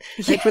there, at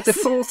Edward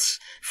IV's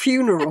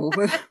funeral,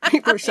 where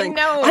people were saying,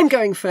 I'm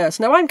going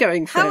first. No, I'm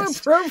going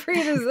first. How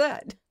appropriate is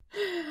that?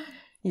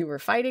 You were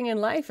fighting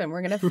in life, and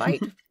we're going to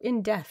fight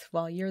in death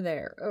while you're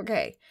there.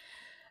 Okay.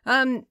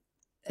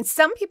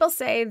 Some people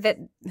say that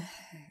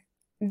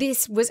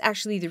this was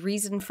actually the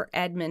reason for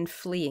Edmund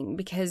fleeing,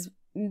 because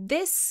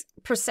this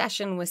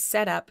procession was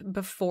set up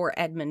before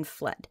Edmund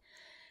fled.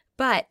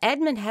 But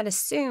Edmund had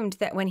assumed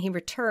that when he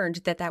returned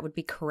that would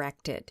be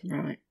corrected.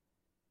 Right.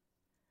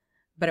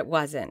 But it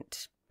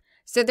wasn't.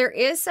 So there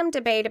is some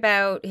debate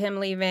about him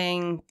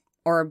leaving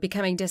or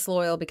becoming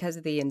disloyal because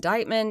of the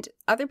indictment.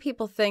 Other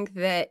people think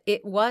that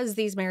it was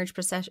these marriage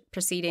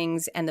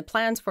proceedings and the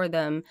plans for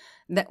them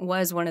that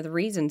was one of the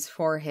reasons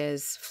for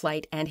his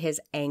flight and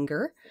his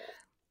anger.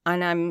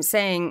 And I'm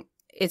saying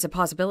it's a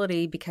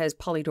possibility because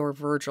Polydore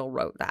Virgil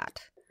wrote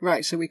that.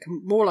 Right, so we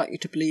can more likely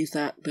to believe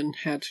that than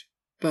had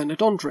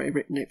Bernard Andre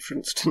written it, for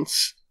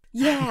instance.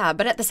 Yeah,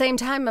 but at the same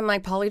time, I'm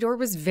like, Polydore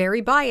was very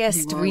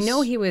biased. We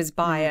know he was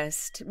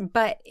biased.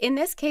 But in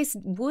this case,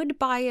 would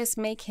bias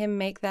make him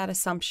make that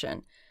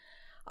assumption?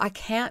 I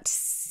can't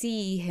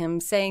see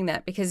him saying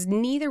that because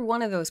neither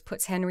one of those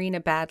puts Henry in a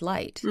bad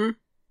light.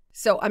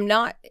 So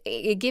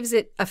it gives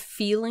it a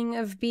feeling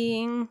of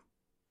being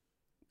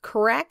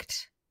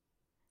correct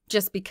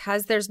just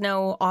because there's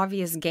no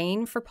obvious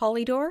gain for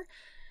Polydore.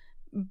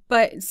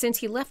 But since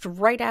he left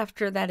right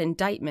after that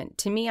indictment,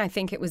 to me, I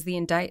think it was the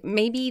indictment.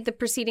 Maybe the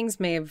proceedings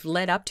may have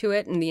led up to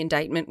it and the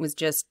indictment was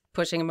just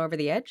pushing him over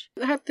the edge.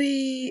 Had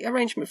the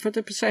arrangement for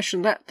the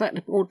procession, that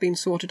had all been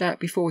sorted out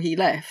before he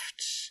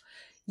left?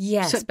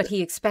 Yes, but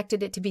he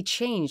expected it to be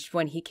changed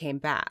when he came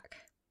back.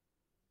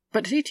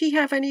 But did he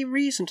have any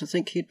reason to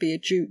think he'd be a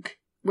duke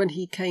when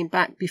he came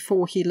back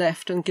before he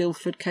left and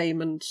Guilford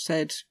came and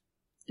said,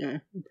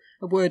 a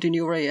word in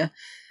your ear?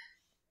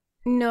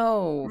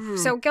 No.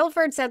 So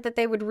Guildford said that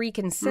they would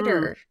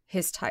reconsider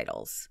his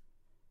titles.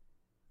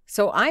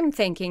 So I'm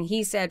thinking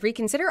he said,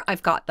 reconsider,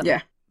 I've got them.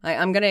 Yeah.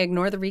 I'm going to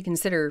ignore the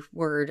reconsider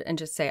word and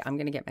just say, I'm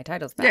going to get my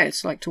titles back. Yeah,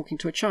 it's like talking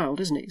to a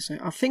child, isn't it? So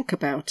I'll think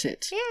about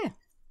it. Yeah.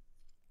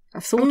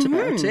 I've thought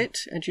about it,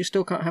 and you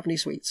still can't have any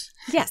sweets.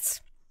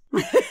 Yes.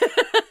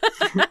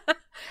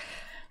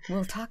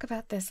 We'll talk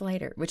about this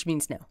later, which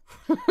means no.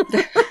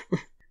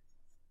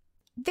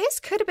 This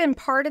could have been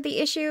part of the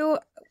issue.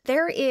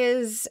 There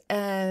is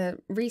a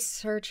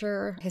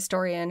researcher,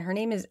 historian. Her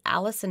name is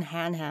Alison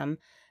Hanham,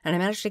 and I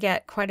managed to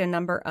get quite a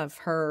number of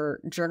her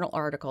journal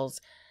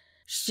articles.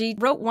 She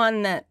wrote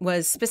one that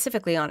was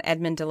specifically on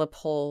Edmund de la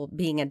Pole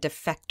being a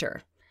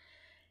defector.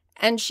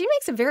 And she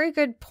makes a very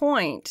good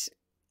point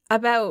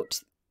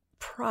about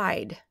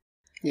pride.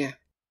 Yeah.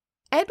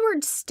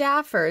 Edward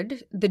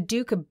Stafford, the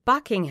Duke of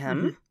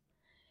Buckingham,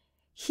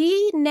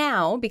 he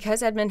now,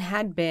 because Edmund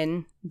had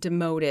been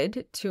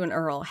demoted to an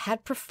earl,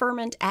 had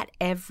preferment at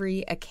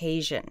every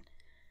occasion.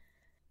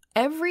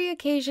 Every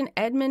occasion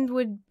Edmund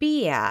would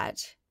be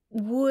at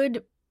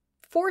would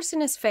force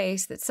in his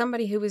face that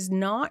somebody who was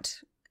not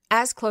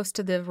as close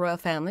to the royal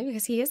family,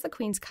 because he is the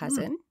Queen's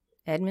cousin,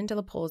 Edmund de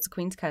la Pole is the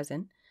Queen's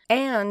cousin,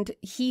 and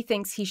he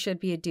thinks he should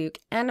be a duke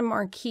and a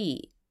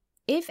marquis.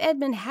 If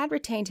Edmund had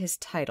retained his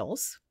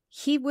titles,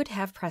 he would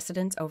have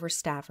precedence over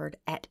Stafford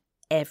at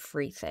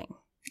everything.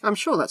 I'm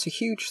sure that's a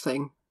huge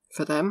thing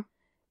for them.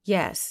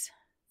 Yes.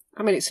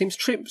 I mean, it seems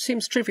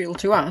trivial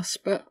to us,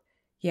 but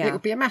Yeah. it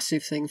would be a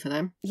massive thing for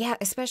them. Yeah,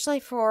 especially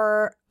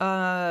for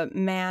a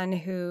man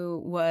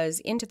who was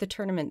into the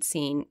tournament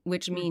scene,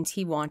 which means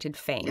he wanted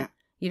fame. Yeah.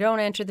 You don't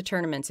enter the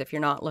tournaments if you're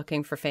not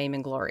looking for fame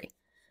and glory.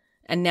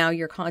 And now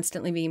you're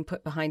constantly being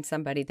put behind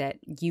somebody that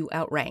you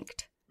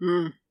outranked.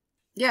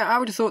 Yeah, I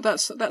would have thought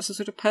that's a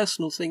sort of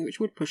personal thing which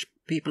would push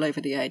people over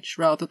the edge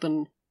rather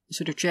than a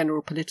sort of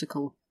general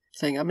political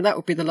thing. I mean, that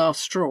would be the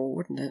last straw,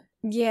 wouldn't it?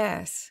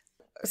 Yes.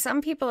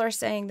 Some people are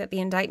saying that the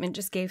indictment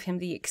just gave him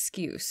the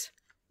excuse.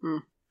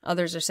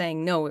 Others are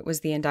saying, no, it was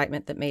the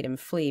indictment that made him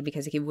flee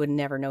because he would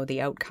never know the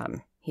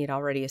outcome. He had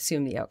already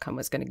assumed the outcome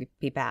was going to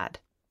be bad.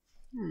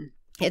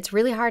 It's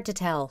really hard to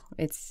tell.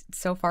 It's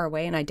so far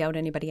away, and I doubt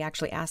anybody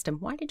actually asked him,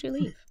 why did you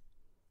leave?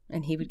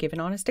 And he would give an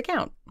honest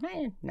account. No,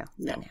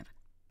 didn't happen.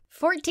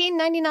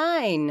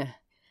 1499.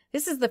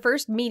 This is the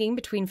first meeting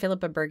between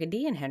Philip of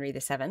Burgundy and Henry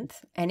VII,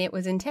 and it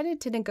was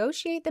intended to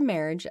negotiate the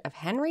marriage of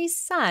Henry's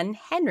son,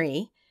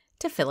 Henry,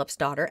 to Philip's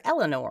daughter,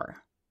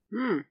 Eleanor.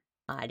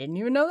 I didn't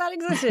even know that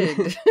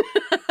existed.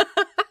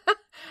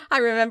 I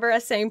remember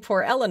us saying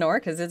poor Eleanor,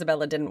 because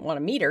Isabella didn't want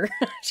to meet her.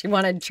 She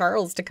wanted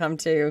Charles to come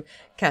to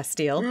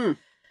Castile.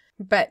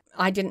 But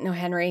I didn't know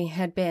Henry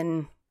had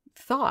been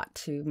thought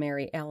to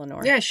marry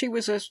Eleanor. Yeah, she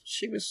was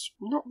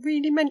not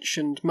really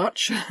mentioned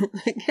much,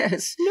 I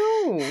guess.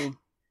 No.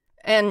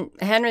 And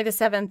Henry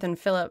VII and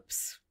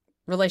Philip's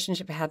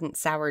relationship hadn't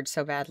soured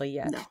so badly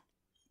yet. No.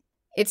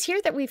 It's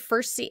here that we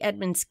first see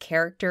Edmund's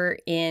character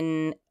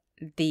in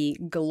the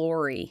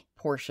glory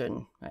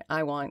portion.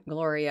 I want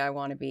glory, I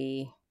want to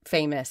be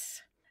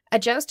famous. A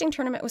jousting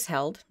tournament was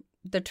held.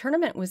 The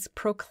tournament was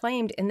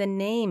proclaimed in the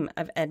name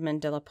of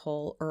Edmund de la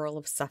Pole, Earl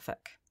of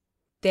Suffolk.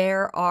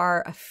 There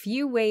are a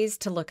few ways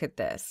to look at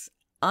this.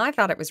 I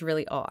thought it was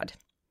really odd.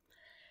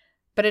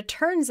 But it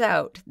turns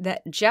out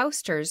that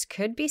jousters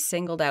could be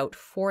singled out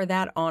for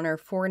that honor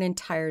for an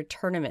entire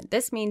tournament.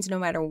 This means no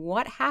matter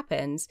what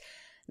happens,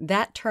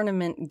 that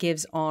tournament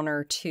gives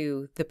honor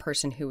to the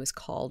person who was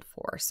called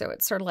for. So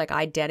it's sort of like,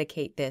 I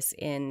dedicate this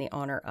in the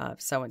honor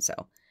of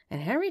so-and-so.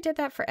 And Henry did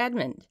that for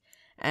Edmund.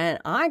 And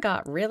I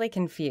got really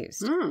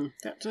confused.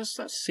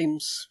 That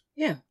seems,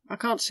 I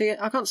can't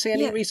see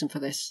any reason for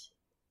this.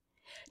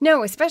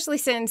 No, especially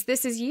since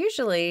this is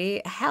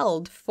usually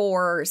held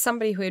for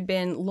somebody who had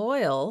been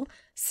loyal,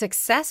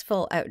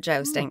 successful out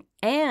jousting,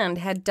 and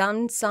had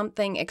done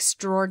something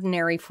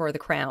extraordinary for the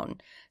crown.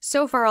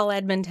 So far, all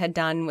Edmund had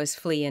done was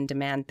flee and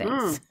demand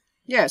things.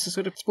 Yeah, it's a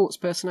sort of sports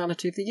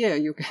personality of the year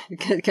you're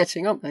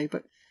getting, aren't they?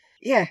 But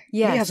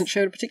he hasn't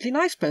shown a particularly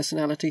nice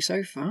personality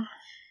so far.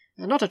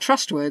 Not a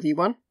trustworthy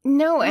one.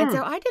 No, and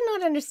so I did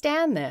not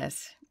understand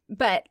this.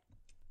 But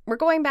we're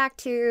going back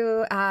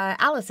to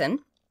Alison.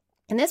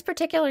 In this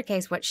particular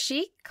case, what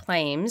she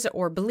claims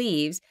or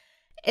believes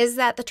is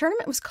that the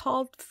tournament was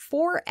called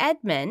for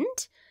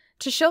Edmund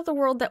to show the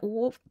world that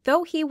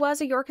though he was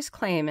a Yorkist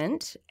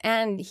claimant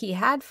and he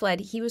had fled,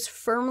 he was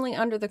firmly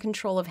under the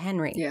control of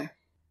Henry. Yeah.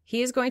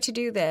 He is going to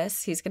do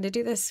this. He's going to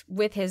do this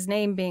with his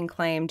name being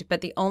claimed.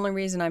 But the only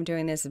reason I'm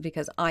doing this is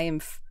because I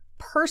am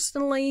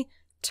personally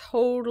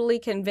totally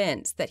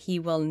convinced that he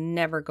will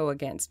never go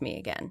against me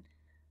again.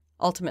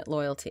 Ultimate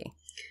loyalty.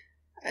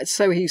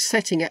 So he's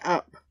setting it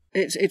up.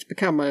 It's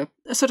become a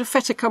sort of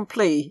fait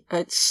accompli.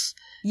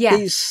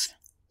 He's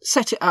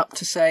set it up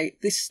to say,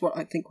 this is what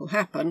I think will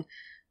happen,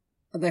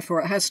 and therefore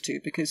it has to,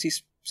 because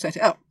he's set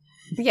it up.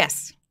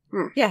 Yes.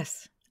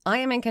 Yes. I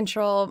am in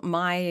control.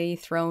 My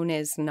throne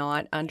is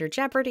not under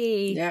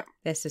jeopardy. Yeah.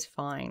 This is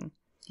fine.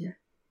 Yeah.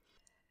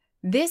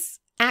 This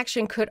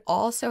action could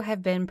also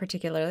have been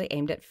particularly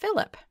aimed at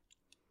Philip.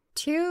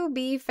 To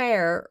be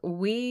fair,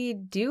 we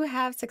do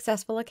have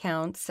successful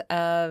accounts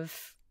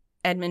of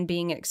Edmund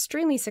being an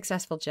extremely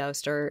successful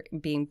jouster,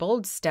 being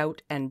bold,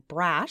 stout, and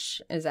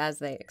brash, as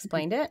they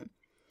explained it.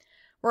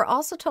 We're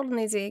also told in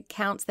these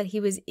accounts that he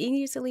was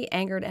easily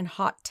angered and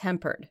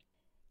hot-tempered.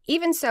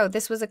 Even so,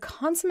 this was a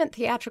consummate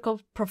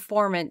theatrical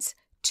performance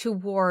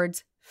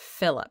towards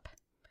Philip.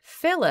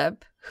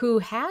 Philip, who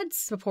had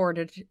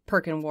supported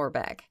Perkin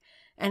Warbeck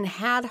and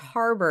had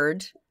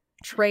harbored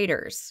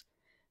traitors,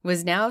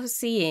 was now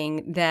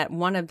seeing that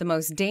one of the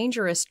most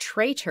dangerous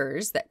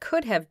traitors that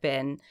could have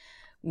been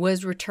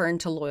was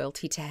returned to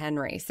loyalty to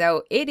Henry.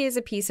 So it is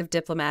a piece of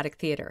diplomatic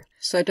theatre.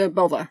 So don't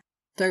bother.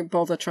 Don't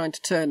bother trying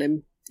to turn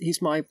him.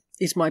 He's my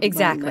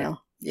exactly. man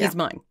now. Yeah. He's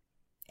mine.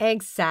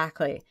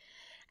 Exactly.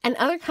 And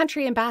other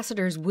country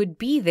ambassadors would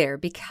be there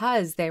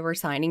because they were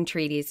signing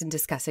treaties and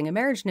discussing a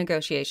marriage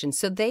negotiation.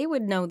 So they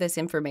would know this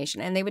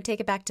information and they would take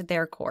it back to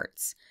their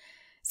courts.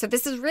 So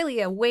this is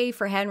really a way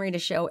for Henry to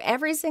show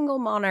every single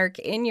monarch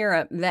in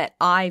Europe that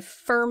I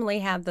firmly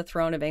have the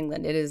throne of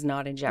England. It is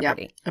not in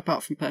jeopardy. Yeah,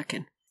 apart from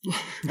Perkin.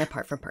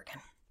 Apart from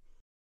Perkin.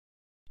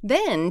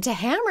 Then, to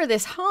hammer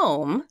this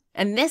home,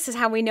 and this is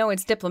how we know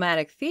it's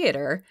diplomatic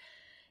theater,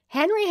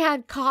 Henry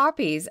had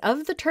copies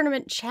of the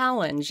tournament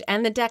challenge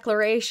and the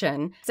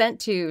declaration sent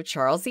to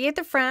Charles VIII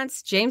of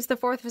France, James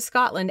IV of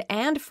Scotland,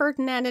 and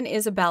Ferdinand and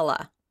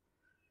Isabella.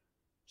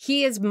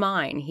 He is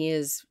mine. He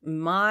is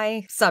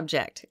my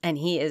subject, and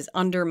he is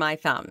under my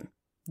thumb.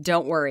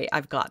 Don't worry,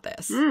 I've got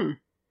this.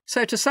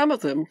 So to some of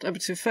them,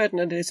 to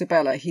Ferdinand and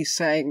Isabella, he's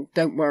saying,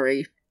 don't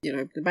worry,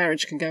 the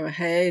marriage can go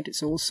ahead,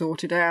 it's all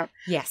sorted out.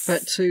 Yes.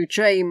 But to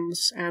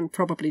James and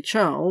probably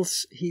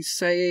Charles, he's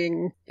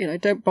saying,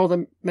 don't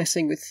bother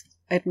messing with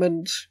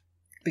Edmund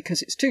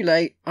because it's too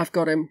late, I've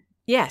got him.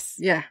 Yes.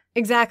 Yeah.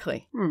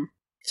 Exactly.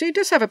 So he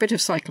does have a bit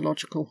of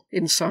psychological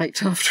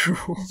insight after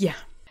all. Yeah.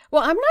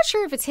 Well, I'm not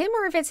sure if it's him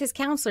or if it's his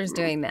counselors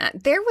doing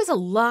that. There was a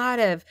lot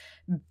of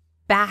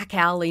back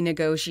alley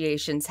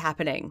negotiations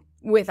happening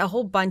with a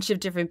whole bunch of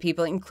different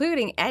people,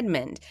 including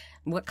Edmund,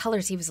 what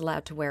colors he was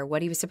allowed to wear,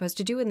 what he was supposed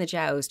to do in the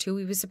joust, who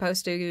he was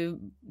supposed to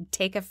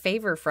take a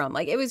favor from.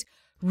 Like, it was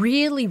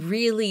really,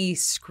 really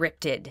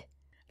scripted.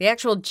 The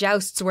actual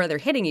jousts where they're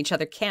hitting each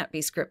other can't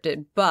be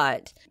scripted,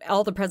 but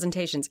all the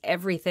presentations,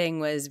 everything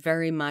was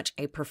very much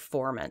a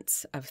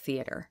performance of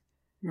theater.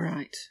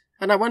 Right.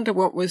 And I wonder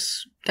what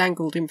was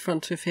dangled in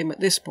front of him at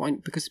this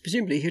point, because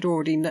presumably he'd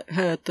already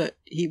heard that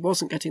he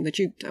wasn't getting the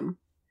dukedom.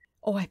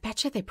 Oh, I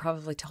bet you they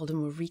probably told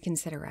him we'll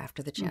reconsider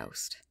after the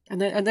joust. And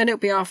then it'll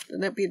be after,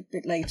 and it'll be a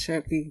bit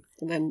later,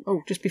 and then,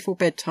 just before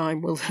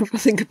bedtime, we'll have a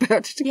think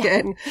about it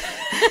again.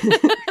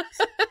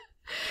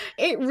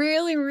 It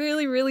really,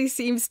 really, really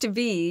seems to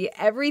be.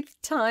 Every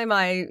time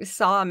I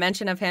saw a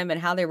mention of him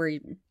and how they were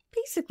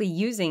basically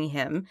using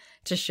him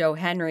to show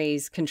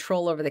Henry's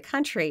control over the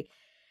country,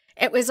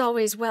 it was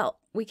always, well,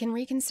 we can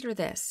reconsider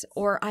this,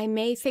 or I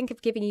may think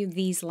of giving you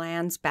these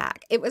lands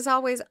back. It was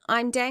always,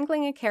 I'm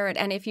dangling a carrot,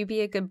 and if you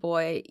be a good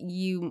boy,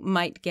 you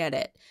might get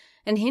it.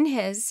 And in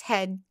his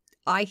head,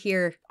 I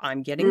hear,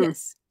 I'm getting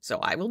this, so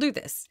I will do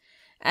this.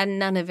 And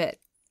none of it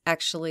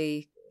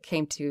actually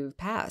came to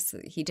pass.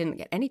 He didn't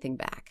get anything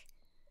back.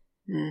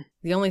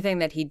 The only thing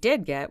that he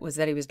did get was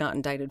that he was not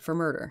indicted for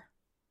murder.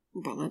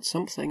 Well, that's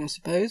something, I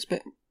suppose,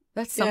 but...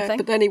 That's something. Yeah,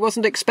 but then he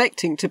wasn't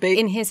expecting to be...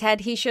 In his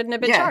head, he shouldn't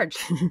have been charged.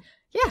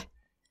 Yeah.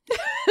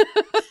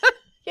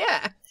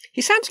 Yeah.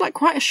 He sounds like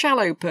quite a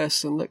shallow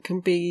person that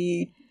can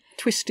be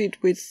twisted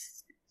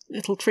with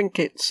little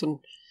trinkets, and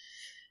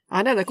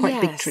I know they're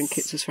quite big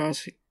trinkets as far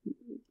as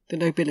the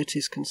nobility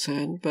is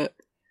concerned, but...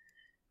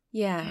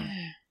 Yeah.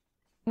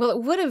 Well,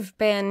 it would have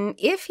been,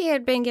 if he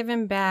had been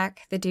given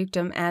back the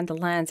dukedom and the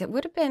lands, it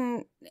would have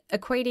been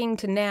equating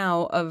to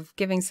now of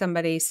giving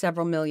somebody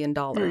several $1 million.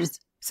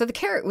 So the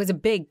carrot was a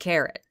big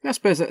carrot. I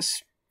suppose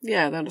that's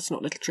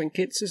not little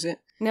trinkets, is it?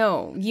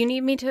 No. You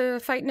need me to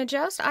fight in a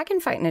joust? I can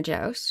fight in a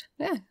joust.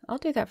 Yeah, I'll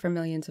do that for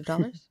millions of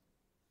dollars.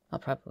 I'll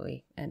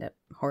probably end up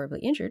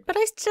horribly injured, but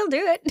I still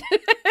do it.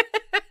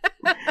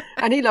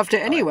 And he loved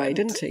it anyway,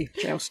 didn't he?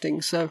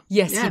 Jousting, so...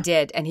 Yes, he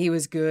did, and he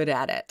was good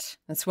at it.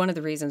 That's one of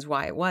the reasons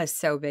why it was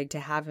so big to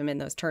have him in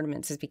those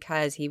tournaments, is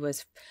because he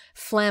was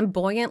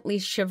flamboyantly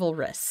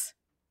chivalrous.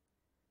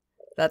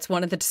 That's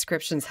one of the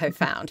descriptions I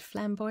found.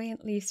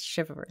 Flamboyantly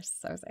chivalrous.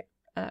 I was like,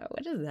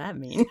 what does that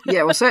mean?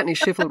 Yeah, well, certainly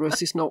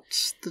chivalrous is not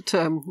the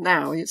term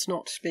now. It's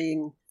not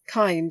being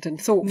kind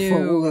and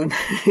thoughtful. No.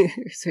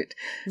 Is it?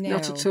 No.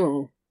 Not at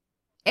all.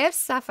 If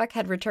Suffolk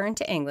had returned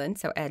to England,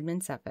 so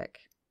Edmund Suffolk,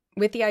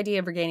 with the idea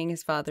of regaining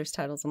his father's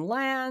titles and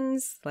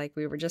lands, like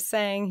we were just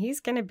saying, he's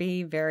going to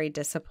be very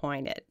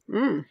disappointed.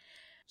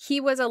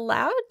 He was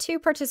allowed to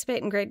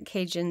participate in great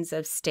occasions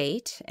of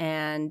state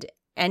and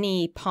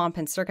any pomp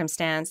and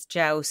circumstance,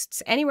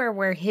 jousts, anywhere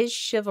where his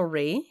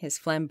chivalry, his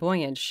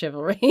flamboyant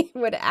chivalry,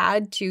 would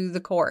add to the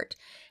court.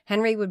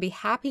 Henry would be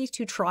happy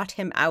to trot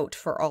him out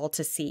for all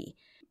to see.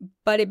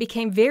 But it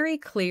became very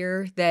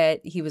clear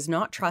that he was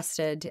not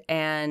trusted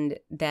and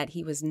that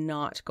he was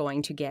not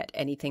going to get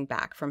anything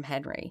back from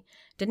Henry,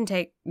 Didn't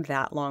take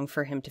that long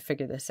for him to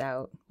figure this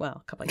out.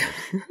 Well, a couple of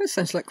years. That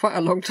sounds like quite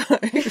a long time.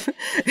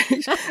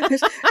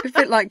 It's a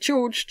bit like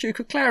George,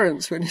 Duke of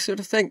Clarence, when he sort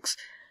of thinks,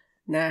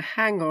 now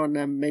hang on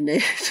a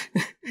minute.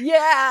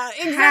 Yeah,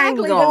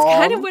 exactly. That's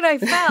kind of what I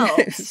felt.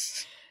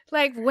 Yes.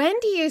 Like, when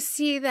do you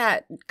see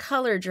that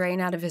color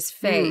drain out of his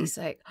face?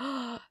 Like,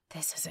 oh,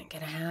 this isn't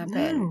going to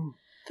happen. No,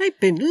 they've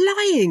been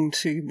lying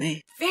to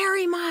me.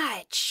 Very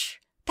much.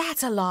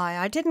 That's a lie.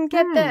 I didn't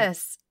get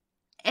this.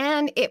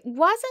 And it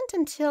wasn't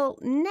until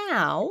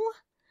now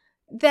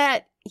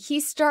that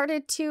he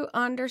started to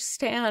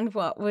understand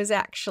what was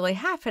actually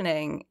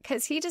happening,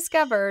 because he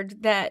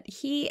discovered that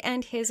he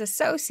and his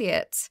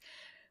associates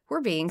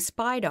were being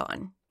spied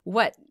on.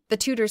 What the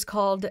Tudors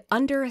called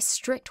under a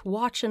strict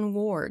watch and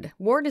ward.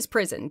 Ward is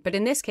prison, but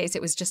in this case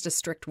it was just a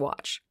strict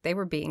watch. They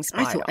were being spied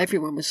on. I thought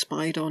everyone was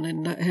spied on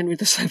in Henry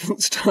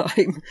VII's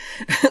time.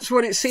 That's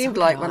what it seemed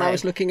like when I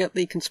was looking at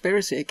the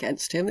conspiracy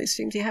against him. It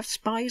seemed to have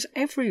spies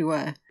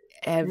everywhere.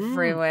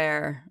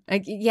 Everywhere.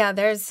 Yeah,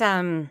 there's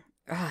the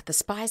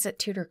spies at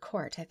Tudor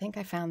court. I think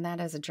I found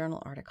that as a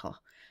journal article.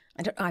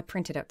 I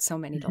printed out so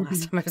many the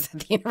last time I was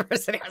at the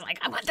university. I was like,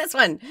 I want this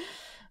one.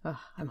 Oh,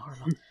 I'm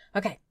horrible.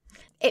 Okay.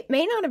 It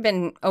may not have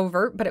been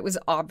overt, but it was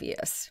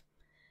obvious.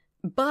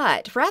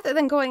 But rather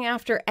than going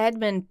after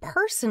Edmund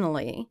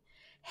personally,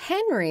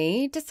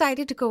 Henry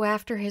decided to go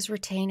after his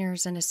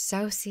retainers and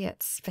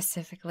associates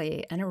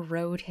specifically and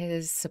erode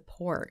his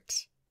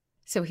support.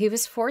 So he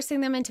was forcing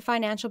them into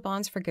financial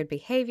bonds for good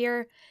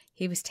behavior.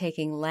 He was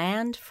taking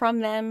land from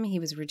them. He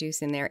was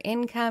reducing their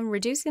income,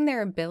 reducing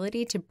their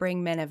ability to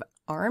bring men of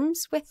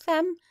arms with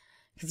them,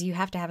 because you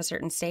have to have a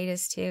certain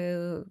status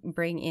to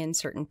bring in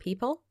certain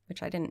people,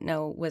 which I didn't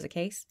know was a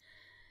case.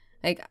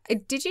 Like,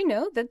 did you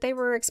know that they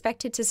were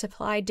expected to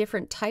supply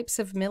different types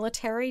of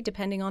military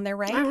depending on their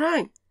rank? Oh,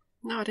 right.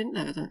 No, I didn't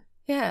know that.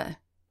 Yeah.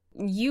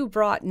 You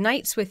brought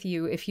knights with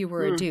you if you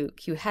were a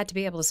duke. You had to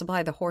be able to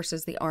supply the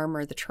horses, the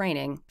armor, the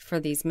training for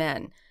these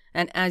men.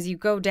 And as you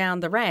go down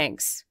the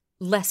ranks,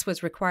 less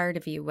was required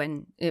of you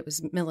when it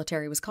was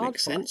military was called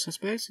Makes for. sense, I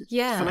suppose.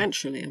 Yeah.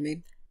 Financially, I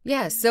mean.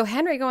 Yes, so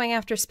Henry going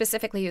after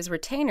specifically his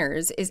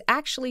retainers is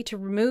actually to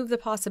remove the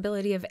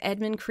possibility of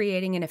Edmund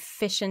creating an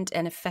efficient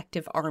and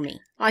effective army.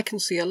 I can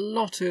see a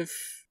lot of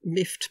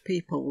miffed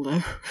people,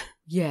 though.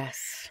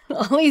 Yes.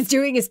 All he's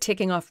doing is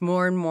ticking off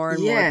more and more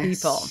and more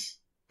people.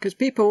 Because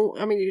people,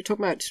 I mean, you're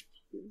talking about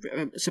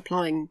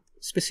supplying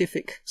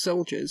specific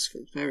soldiers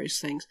for various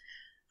things.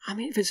 I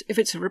mean, if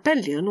it's a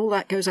rebellion, all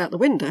that goes out the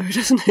window,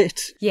 doesn't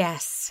it?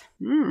 Yes.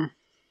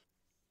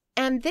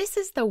 And this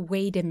is the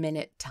wait a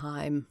minute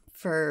time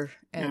for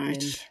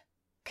Edmund.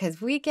 Because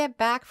we get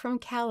back from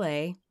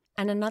Calais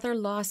and another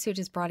lawsuit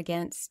is brought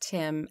against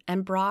him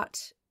and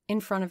brought in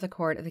front of the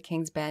court of the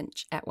King's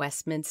Bench at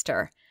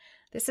Westminster.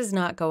 This is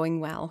not going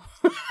well.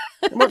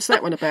 What's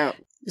that one about?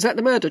 Is that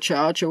the murder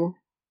charge or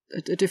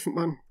a different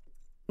one?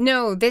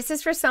 No, this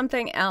is for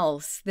something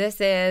else.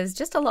 This is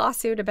just a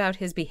lawsuit about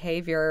his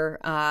behavior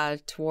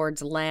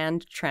towards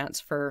land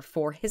transfer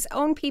for his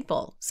own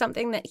people,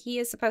 something that he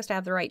is supposed to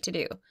have the right to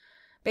do.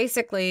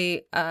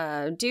 Basically,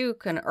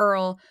 Duke and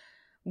Earl,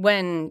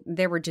 when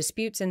there were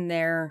disputes in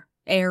their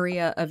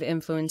area of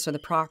influence or the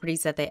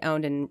properties that they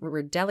owned and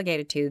were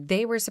delegated to,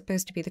 they were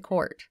supposed to be the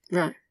court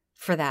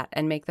for that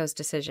and make those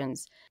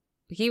decisions.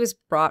 He was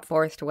brought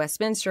forth to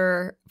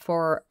Westminster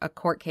for a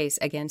court case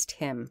against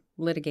him,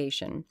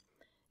 litigation.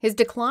 His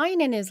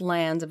decline in his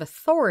lands of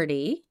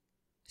authority,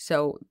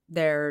 so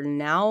they're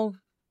now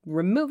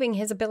removing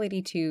his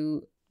ability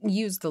to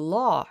use the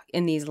law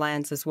in these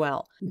lands as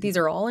well. These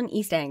are all in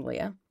East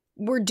Anglia.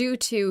 Were due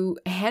to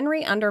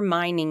Henry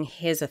undermining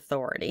his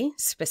authority,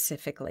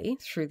 specifically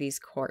through these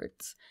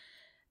courts,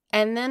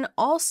 and then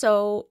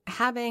also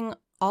having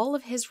all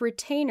of his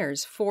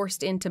retainers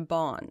forced into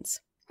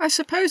bonds. I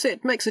suppose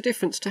it makes a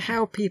difference to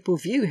how people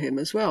view him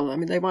as well. I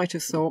mean, they might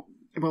have thought,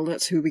 well,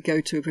 that's who we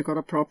go to if we've got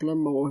a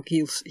problem, or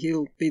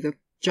he'll be the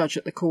judge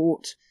at the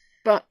court.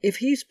 But if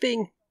he's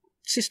being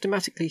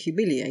systematically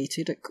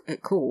humiliated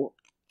at court,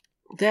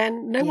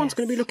 then no one's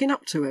going to be looking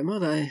up to him, are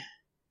they?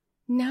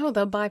 No,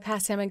 they'll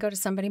bypass him and go to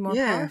somebody more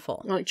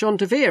powerful. Like John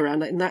de Vere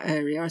in that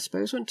area, I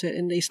suppose, wasn't it,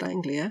 in East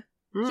Anglia?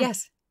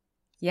 Yes.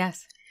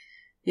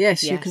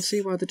 Yes, you can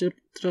see why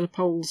the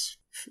Poles...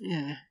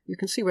 Yeah, you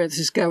can see where this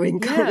is going,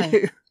 can't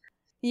you?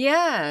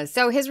 Yeah,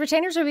 so his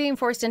retainers are being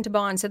forced into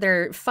bonds, so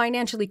they're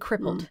financially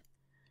crippled.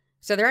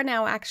 So they're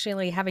now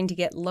actually having to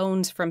get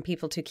loans from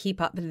people to keep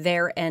up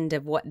their end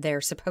of what they're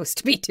supposed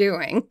to be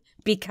doing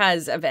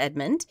because of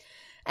Edmund.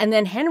 And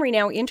then Henry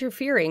now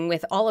interfering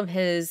with all of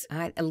his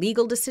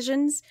legal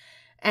decisions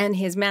and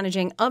his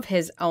managing of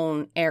his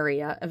own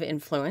area of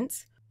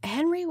influence.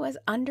 Henry was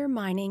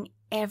undermining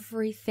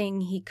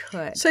everything he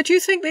could. So do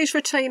you think these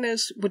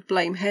retainers would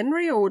blame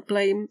Henry or would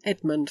blame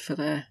Edmund for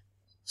their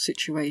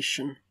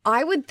situation?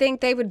 I would think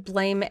they would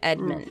blame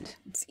Edmund.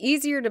 It's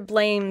easier to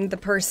blame the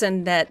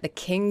person that the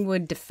king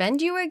would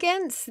defend you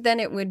against than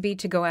it would be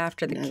to go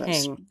after the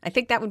king. I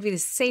think that would be the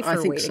safer way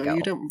to go. I think so.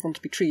 You don't want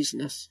to be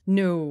treasonous.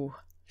 No.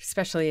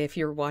 especially if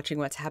you're watching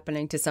what's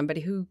happening to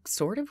somebody who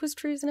sort of was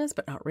treasonous,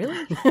 but not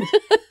really.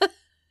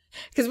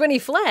 Because when he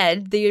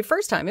fled the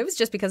first time, it was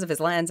just because of his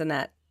lands and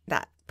that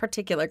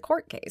particular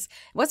court case.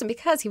 It wasn't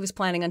because he was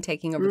planning on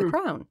taking over the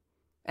crown.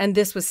 And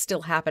this was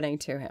still happening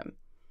to him.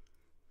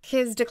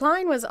 His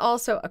decline was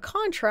also a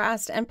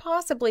contrast and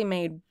possibly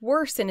made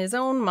worse in his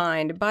own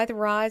mind by the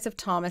rise of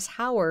Thomas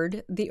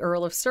Howard, the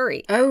Earl of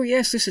Surrey. Oh,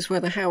 yes, this is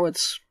where the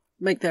Howards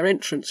make their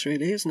entrance,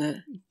 really, isn't it?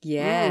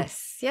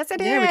 Yes. Yes,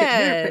 it is. Yeah, we get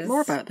to hear a bit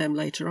more about them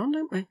later on,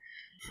 don't we?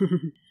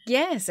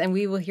 Yes, and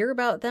we will hear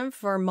about them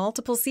for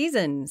multiple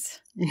seasons.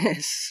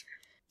 Yes.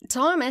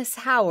 Thomas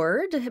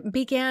Howard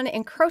began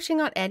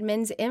encroaching on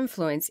Edmund's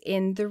influence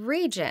in the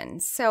region.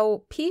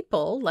 So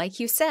people,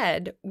 like you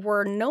said,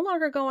 were no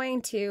longer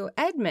going to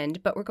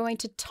Edmund, but were going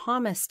to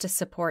Thomas to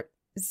sort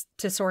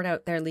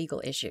out their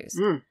legal issues.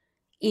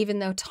 Even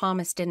though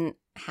Thomas didn't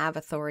have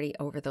authority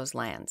over those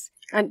lands.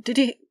 And did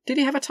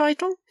he have a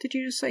title? Did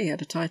you say he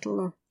had a title?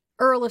 Or?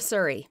 Earl of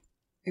Surrey.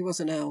 He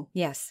was an Earl.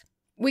 Yes.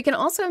 We can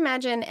also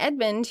imagine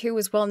Edmund, who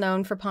was well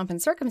known for pomp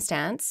and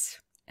circumstance,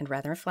 and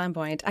rather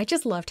flamboyant. I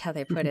just loved how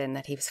they put in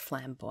that he was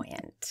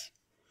flamboyant.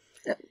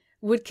 Yep.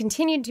 Would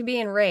continue to be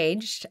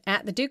enraged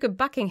at the Duke of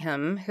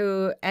Buckingham,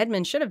 who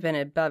Edmund should have been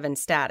above in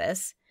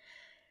status,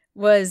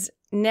 was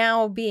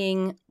now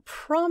being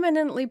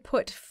prominently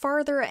put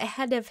farther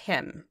ahead of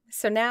him.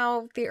 So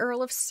now the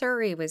Earl of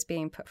Surrey was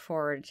being put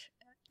forward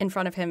in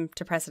front of him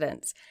to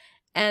precedence.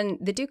 And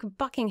the Duke of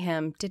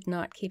Buckingham did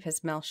not keep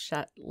his mouth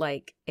shut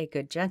like a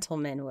good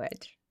gentleman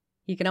would.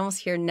 You can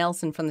almost hear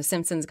Nelson from The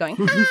Simpsons going,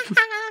 ha,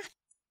 ha.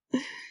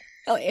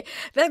 Oh,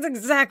 that's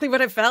exactly what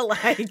it felt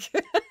like.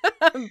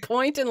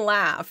 Point and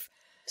laugh.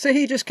 So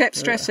he just kept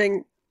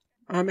stressing,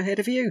 I'm ahead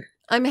of you.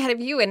 I'm ahead of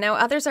you, and now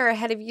others are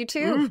ahead of you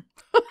too.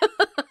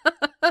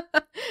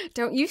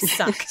 Don't you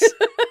suck?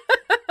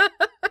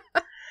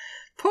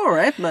 Poor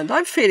Edmund.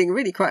 I'm feeling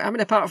really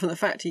apart from the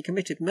fact he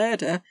committed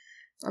murder,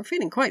 I'm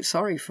feeling quite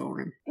sorry for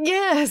him.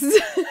 Yes,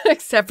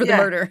 except for the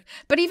murder.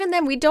 But even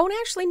then, we don't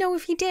actually know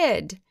if he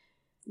did.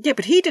 Yeah,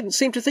 but he didn't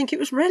seem to think it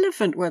was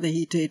relevant whether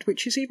he did,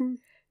 which is even,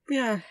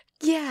 Yeah.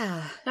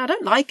 Now, I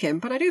don't like him,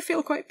 but I do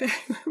feel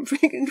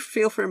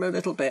feel for him a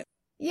little bit.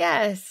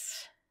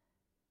 Yes.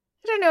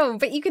 I don't know,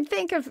 but you could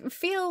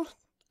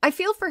I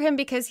feel for him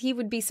because he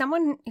would be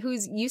someone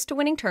who's used to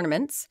winning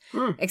tournaments,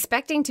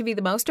 expecting to be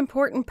the most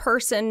important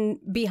person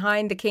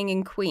behind the king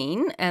and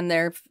queen and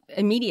their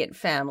immediate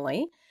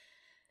family,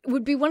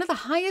 would be one of the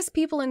highest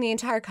people in the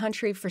entire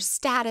country for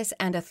status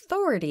and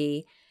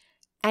authority,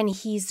 and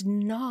he's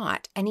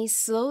not. And he's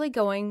slowly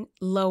going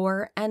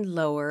lower and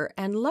lower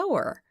and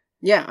lower.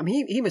 Yeah, I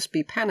mean, he must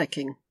be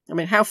panicking. I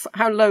mean,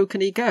 how low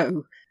can he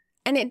go?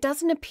 And it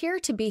doesn't appear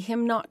to be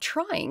him not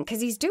trying,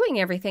 because he's doing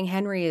everything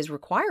Henry is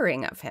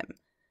requiring of him.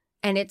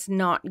 And it's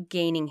not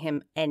gaining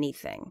him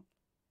anything.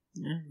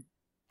 Mm.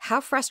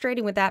 How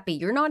frustrating would that be?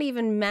 You're not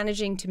even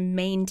managing to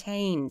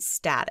maintain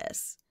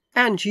status.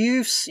 And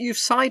you've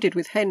sided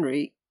with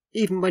Henry,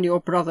 even when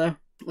your brother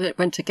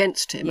went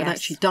against him and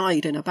actually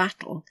died in a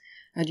battle.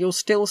 And you're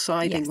still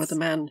siding with the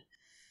man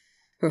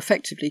who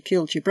effectively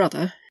killed your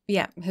brother.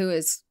 Yeah, who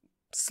is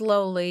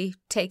slowly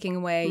taking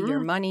away your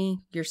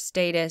money, your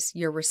status,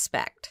 your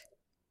respect.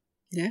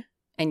 Yeah.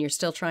 And you're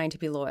still trying to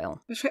be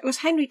loyal. Was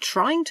Henry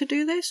trying to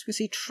do this? Was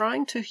he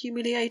trying to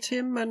humiliate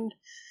him? And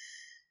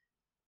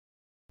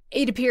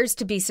it appears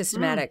to be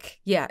systematic.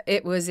 Yeah,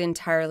 it was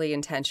entirely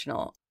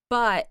intentional.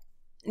 But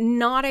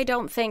not, I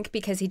don't think,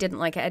 because he didn't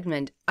like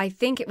Edmund. I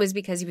think it was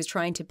because he was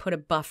trying to put a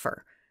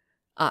buffer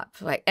up.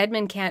 Like,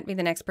 Edmund can't be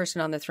the next person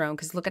on the throne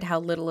because look at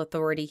how little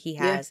authority he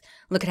has. Yeah.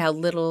 Look at how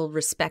little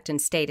respect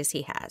and status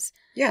he has.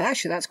 Yeah,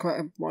 actually, that's quite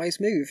a wise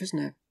move, isn't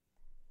it?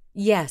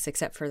 Yes,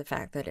 except for the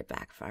fact that it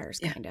backfires,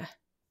 kind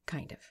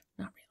of,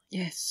 not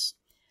really. Yes.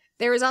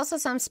 There is also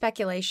some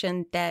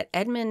speculation that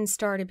Edmund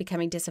started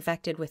becoming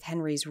disaffected with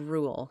Henry's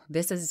rule.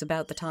 This is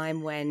about the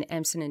time when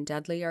Empson and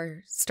Dudley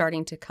are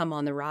starting to come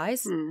on the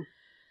rise.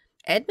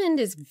 Edmund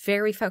is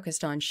very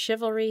focused on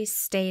chivalry,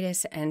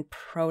 status, and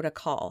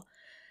protocol.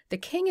 The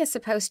king is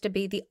supposed to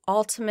be the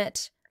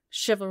ultimate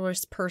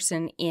chivalrous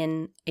person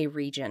in a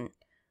region.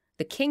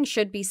 The king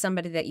should be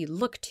somebody that you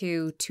look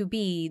to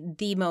be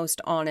the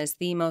most honest,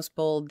 the most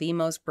bold, the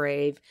most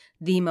brave,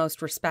 the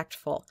most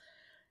respectful.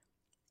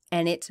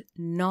 And it's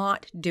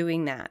not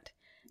doing that.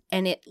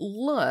 And it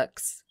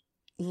looks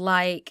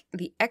like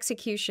the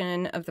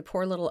execution of the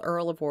poor little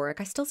Earl of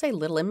Warwick. I still say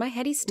little. In my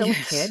head, he's still a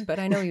kid, but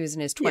I know he was in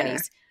his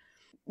 20s.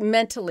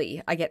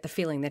 Mentally, I get the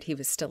feeling that he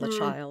was still a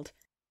child.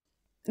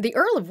 The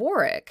Earl of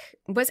Warwick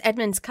was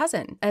Edmund's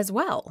cousin as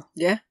well.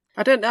 Yeah.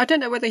 I don't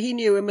know whether he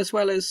knew him as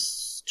well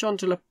as John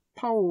de la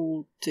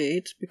Pole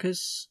did,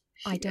 because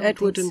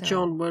Edward and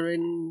John were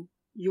in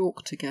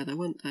York together,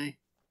 weren't they?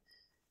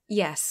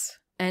 Yes.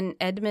 And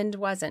Edmund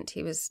wasn't.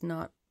 He was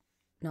not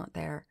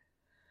there.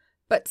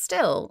 But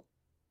still,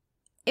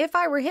 if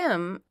I were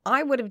him,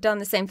 I would have done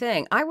the same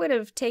thing. I would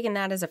have taken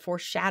that as a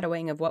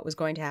foreshadowing of what was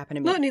going to happen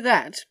to me. Not only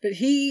that, but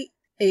he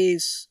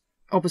is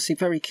obviously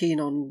very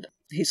keen on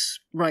his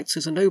rights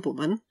as a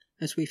nobleman,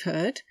 as we've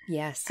heard.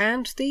 Yes.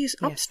 And these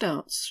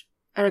upstarts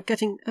are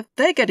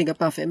they're getting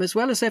above him as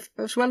well as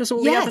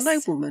all the other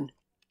noblemen.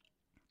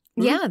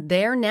 Yeah,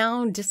 they're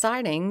now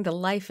deciding the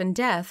life and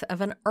death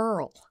of an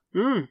earl.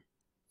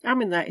 I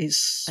mean, that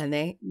is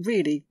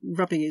really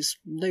rubbing his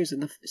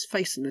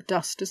face in the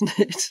dust, isn't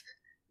it?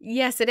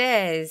 Yes, it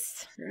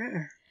is.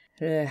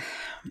 Yeah.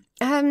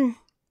 I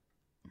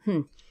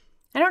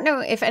don't know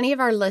if any of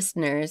our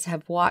listeners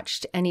have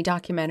watched any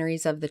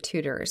documentaries of the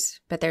Tudors,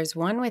 but there's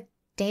one with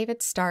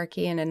David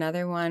Starkey and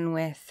another one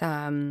with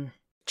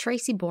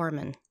Tracy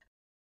Borman.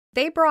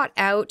 They brought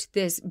out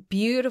this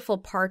beautiful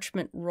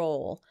parchment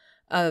roll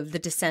of the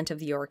descent of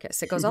the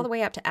Yorkists. It goes all the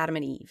way up to Adam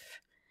and Eve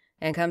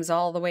and comes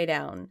all the way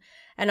down.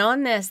 And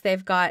on this,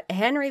 they've got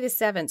Henry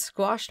VII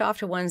squashed off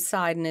to one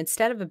side, and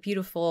instead of a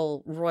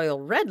beautiful royal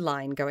red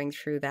line going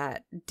through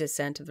that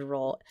descent of the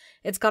roll,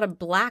 it's got a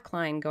black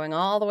line going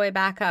all the way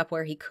back up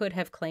where he could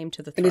have claimed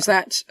to the throne. And is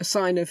that a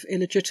sign of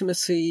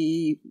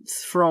illegitimacy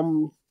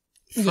from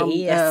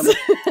yes.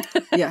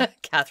 Yeah.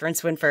 Catherine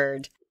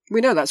Swynford. We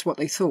know that's what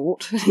they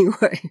thought,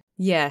 anyway.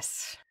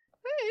 Yes.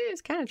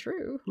 It's kind of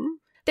true.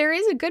 There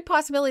is a good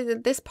possibility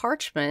that this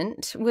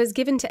parchment was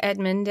given to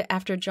Edmund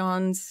after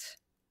John's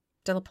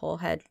de la Pole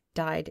had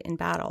died in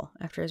battle,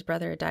 after his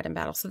brother had died in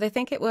battle. So they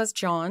think it was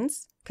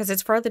John's, because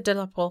it's for the de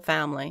la Pole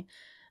family,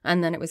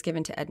 and then it was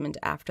given to Edmund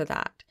after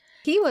that.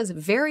 He was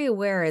very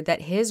aware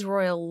that his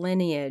royal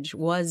lineage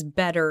was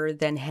better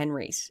than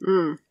Henry's.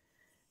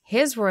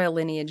 His royal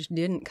lineage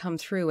didn't come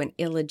through an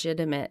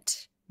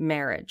illegitimate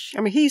marriage.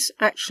 I mean, he's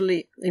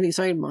actually, in his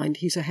own mind,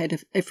 he's ahead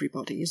of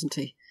everybody, isn't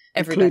he?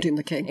 Everybody, including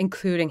the king.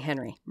 Including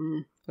Henry,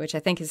 which I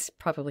think is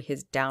probably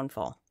his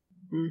downfall.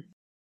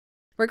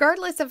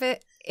 Regardless of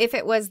if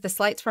it was the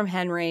slights from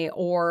Henry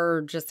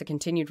or just the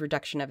continued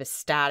reduction of his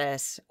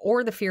status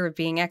or the fear of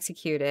being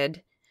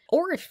executed,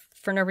 or if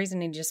for no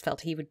reason he just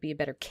felt he would be a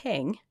better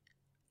king,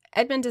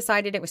 Edmund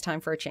decided it was time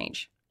for a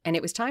change. And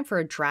it was time for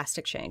a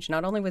drastic change.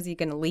 Not only was he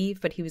going to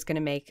leave, but he was going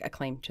to make a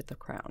claim to the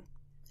crown.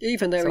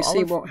 Even though we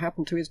see what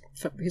happened to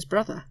his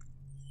brother.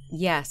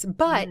 Yes,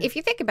 but if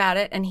you think about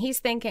it, and he's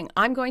thinking,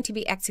 I'm going to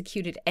be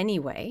executed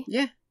anyway.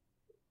 Yeah.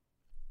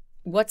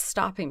 What's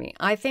stopping me?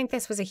 I think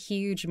this was a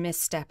huge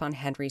misstep on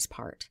Henry's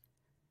part.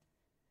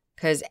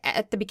 Because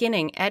at the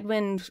beginning,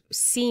 Edmund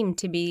seemed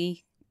to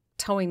be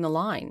towing the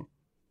line.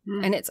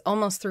 And it's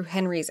almost through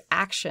Henry's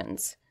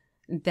actions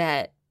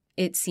that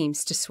it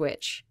seems to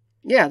switch.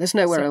 Yeah, there's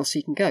nowhere else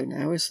he can go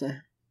now, is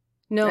there?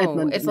 No,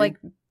 Edmund, it's like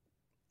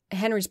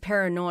Henry's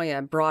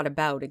paranoia brought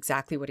about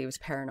exactly what he was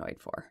paranoid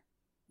for.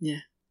 Yeah.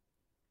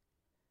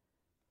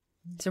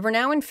 So we're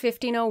now in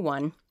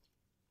 1501.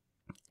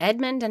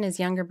 Edmund and his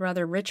younger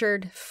brother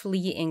Richard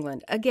flee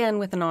England, again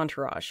with an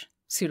entourage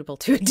suitable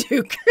to a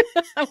duke.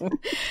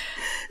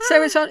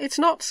 So it's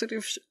not sort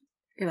of,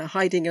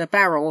 hiding in a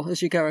barrel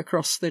as you go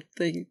across the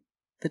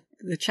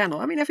channel.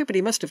 I mean,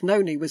 everybody must have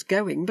known he was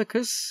going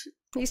because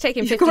he's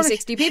taking 50,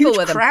 60 people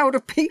with him. A crowd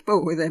of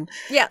people with him.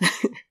 Yeah.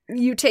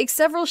 You take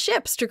several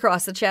ships to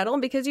cross the channel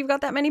because you've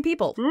got that many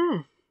people.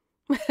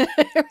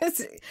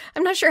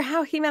 I'm not sure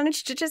how he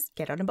managed to just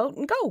get on a boat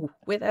and go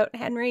without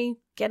Henry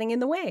getting in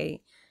the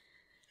way.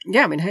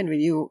 Yeah, I mean, Henry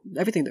knew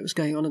everything that was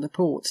going on in the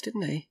ports,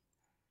 didn't he?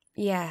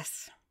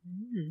 Yes.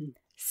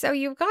 So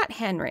you've got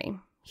Henry.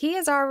 He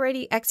has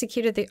already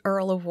executed the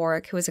Earl of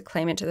Warwick, who was a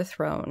claimant to the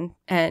throne,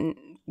 and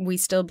we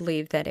still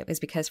believe that it was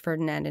because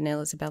Ferdinand and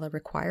Isabella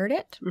required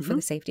it for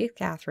the safety of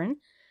Catherine.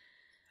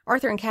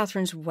 Arthur and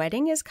Catherine's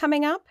wedding is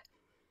coming up,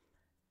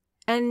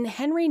 and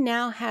Henry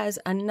now has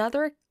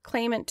another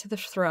claimant to the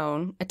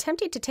throne,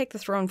 attempting to take the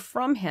throne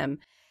from him,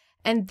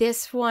 and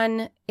this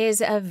one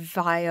is a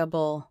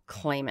viable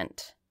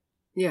claimant.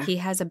 Yeah. He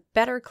has a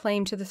better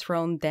claim to the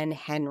throne than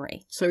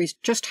Henry. So he's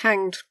just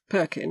hanged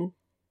Perkin.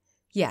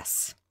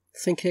 Yes.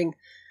 Thinking,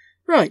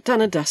 right,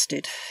 done and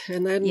dusted.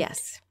 And then...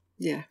 Yes.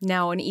 Yeah.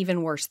 Now an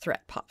even worse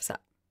threat pops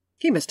up.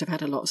 He must have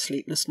had a lot of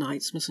sleepless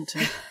nights, mustn't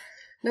he?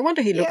 No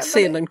wonder he looked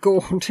thin and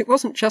gaunt. It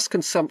wasn't just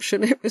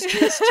consumption, it was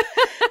just...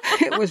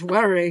 it was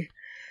worry.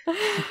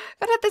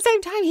 But at the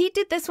same time, he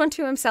did this one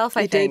to himself,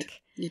 I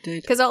think. He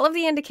did. Because all of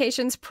the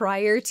indications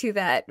prior to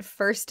that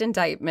first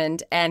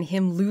indictment and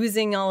him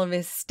losing all of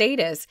his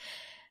status,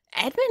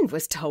 Edmund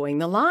was towing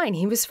the line.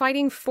 He was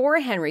fighting for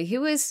Henry. He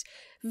was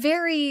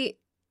very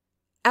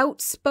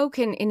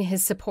outspoken in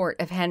his support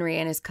of Henry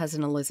and his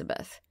cousin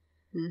Elizabeth.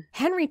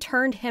 Henry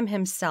turned him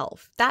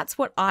himself. That's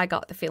what I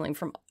got the feeling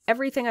from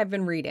everything I've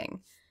been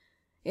reading.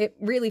 It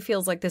really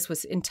feels like this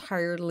was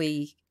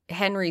entirely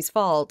Henry's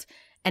fault,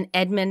 and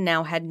Edmund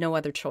now had no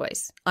other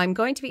choice. I'm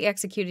going to be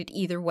executed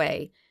either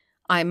way.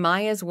 I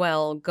might as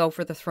well go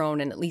for the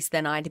throne, and at least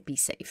then I'd be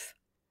safe.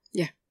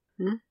 Yeah.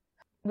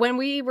 When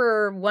we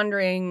were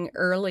wondering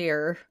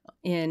earlier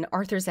in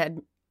Arthur's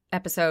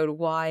episode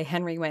why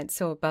Henry went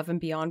so above and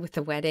beyond with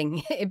the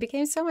wedding, it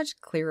became so much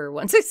clearer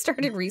once I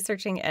started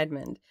researching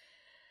Edmund.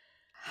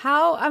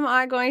 How am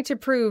I going to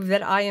prove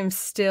that I am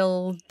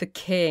still the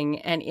king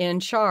and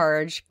in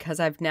charge because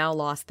I've now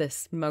lost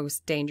this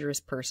most dangerous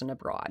person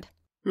abroad?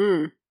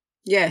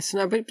 Yes,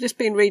 no, but just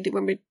been reading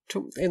when we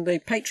talked in the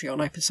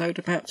Patreon episode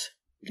about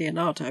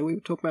Leonardo, we were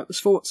talking about the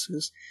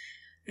Sforzas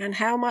and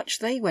how much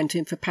they went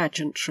in for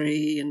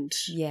pageantry, and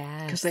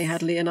because they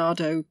had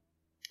Leonardo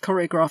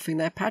choreographing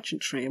their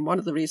pageantry, and one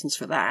of the reasons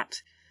for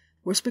that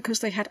was because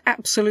they had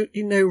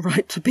absolutely no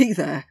right to be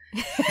there.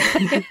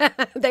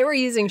 They were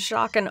using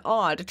shock and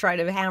awe to try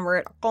to hammer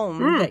it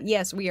home that,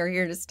 yes, we are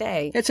here to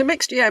stay. It's a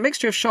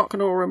mixture of shock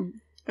and awe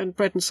and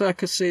bread and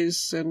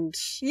circuses and...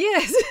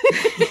 Yes.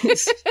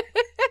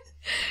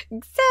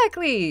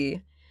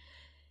 Exactly.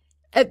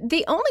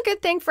 The only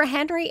good thing for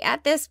Henry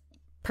at this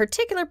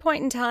particular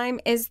point in time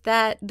is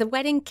that the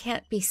wedding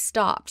can't be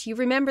stopped. You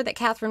remember that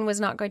Catherine was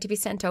not going to be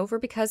sent over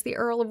because the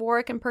Earl of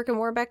Warwick and Perkin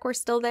Warbeck were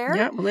still there?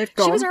 Yeah, well, they've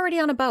gone. She was already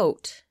on a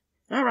boat.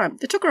 All right.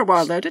 It took her a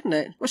while, though, didn't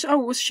it?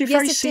 Was she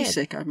very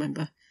seasick, I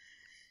remember?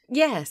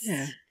 Yes.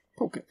 Yeah.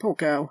 Poor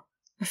girl.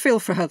 I feel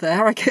for her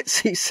there. I get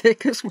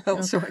seasick as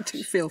well, so I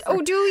do feel for her.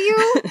 Oh, do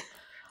you?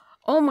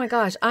 Oh, my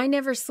gosh. I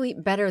never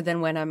sleep better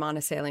than when I'm on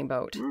a sailing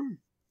boat.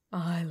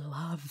 I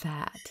love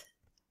that.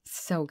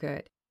 So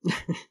good.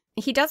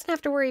 He doesn't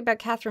have to worry about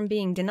Catherine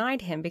being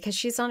denied him because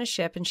she's on a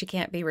ship and she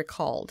can't be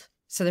recalled.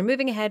 So they're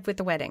moving ahead with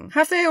the wedding.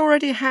 Have they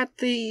already had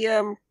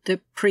the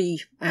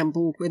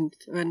preamble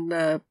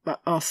when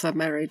Arthur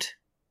married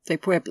de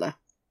Puebla?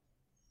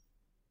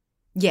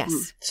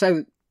 Yes.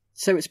 So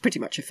it's pretty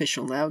much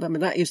official now. I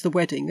mean, that is the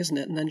wedding, isn't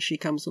it? And then she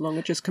comes along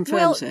and just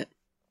confirms it.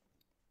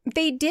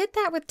 They did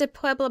that with de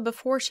Puebla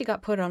before she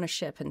got put on a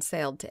ship and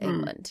sailed to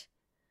England.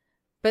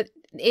 But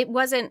it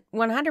wasn't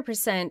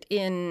 100%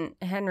 in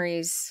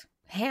Henry's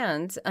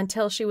hands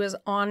until she was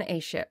on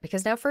a ship,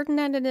 because now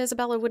Ferdinand and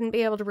Isabella wouldn't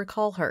be able to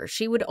recall her.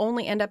 She would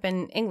only end up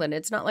in England.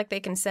 It's not like they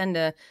can send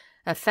a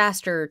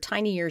faster,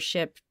 tinier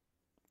ship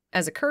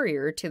as a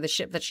courier to the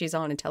ship that she's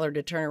on and tell her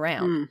to turn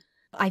around.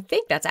 I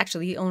think that's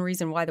actually the only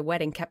reason why the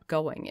wedding kept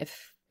going.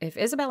 If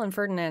Isabella and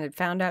Ferdinand had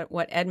found out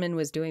what Edmund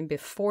was doing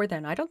before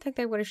then, I don't think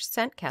they would have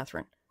sent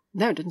Catherine.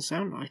 No, it didn't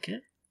sound like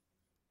it.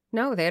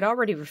 No, they had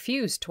already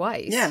refused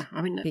twice. Yeah,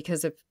 I mean...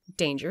 because of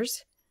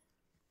dangers.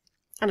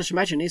 And I just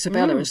imagine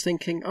Isabella was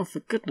thinking, oh,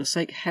 for goodness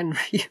sake,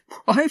 Henry,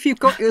 why have you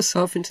got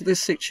yourself into this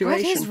situation? What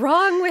is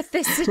wrong with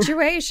this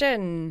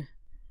situation?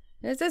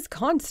 This is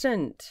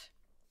constant.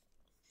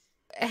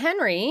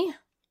 Henry,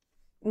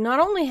 not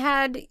only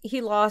had he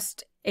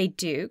lost a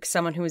duke,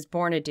 someone who was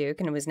born a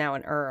duke and who was now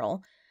an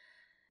earl,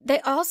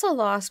 they also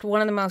lost one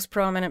of the most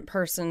prominent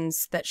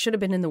persons that should have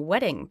been in the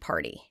wedding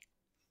party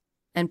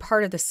and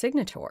part of the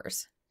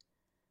signators.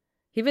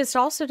 He was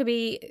also to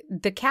be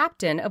the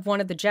captain of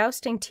one of the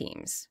jousting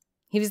teams.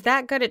 He was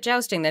that good at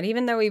jousting that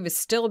even though he was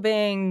still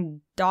being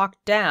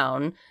docked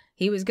down,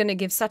 he was going to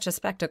give such a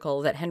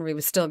spectacle that Henry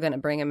was still going to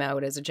bring him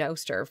out as a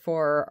jouster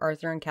for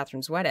Arthur and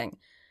Catherine's wedding.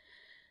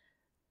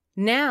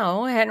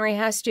 Now, Henry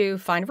has to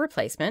find a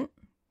replacement,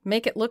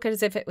 make it look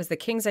as if it was the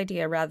king's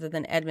idea rather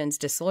than Edmund's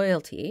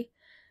disloyalty,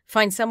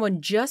 find someone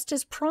just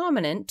as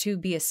prominent to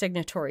be a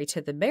signatory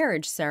to the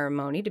marriage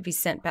ceremony to be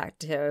sent back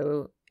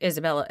to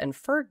Isabella and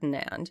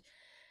Ferdinand,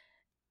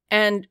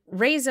 and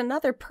raise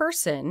another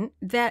person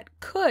that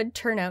could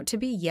turn out to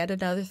be yet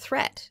another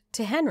threat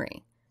to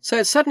Henry. So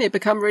it's suddenly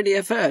become really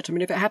overt. I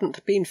mean, if it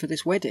hadn't been for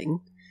this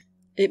wedding,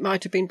 it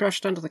might have been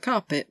brushed under the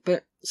carpet,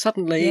 but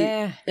suddenly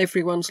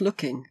everyone's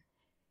looking.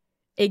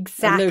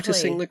 Exactly. And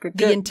noticing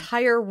the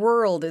entire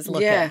world is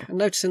looking. Yeah, and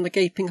noticing the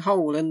gaping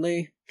hole in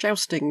the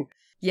jousting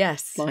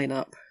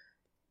lineup.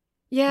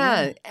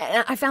 Yeah,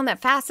 and I found that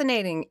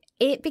fascinating.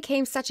 It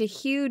became such a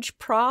huge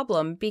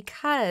problem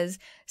because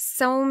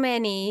so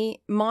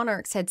many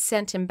monarchs had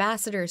sent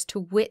ambassadors to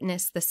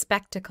witness the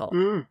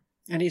spectacle.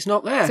 And he's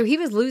not there. So he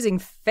was losing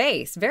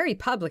face very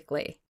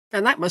publicly.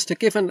 And that must have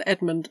given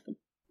Edmund,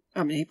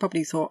 I mean, he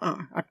probably thought,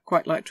 I'd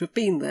quite like to have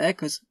been there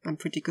because I'm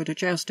pretty good at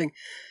jousting.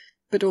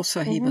 But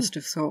also he must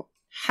have thought,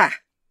 ha!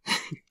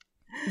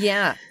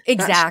 Yeah,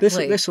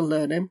 exactly. This will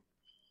learn him.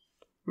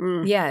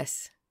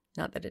 Yes.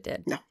 Not that it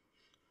did. No.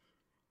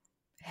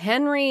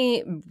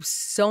 Henry,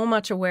 so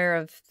much aware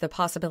of the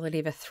possibility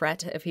of a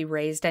threat if he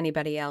raised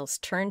anybody else,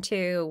 turned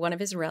to one of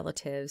his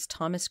relatives,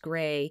 Thomas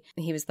Grey.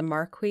 He was the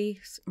Marquis.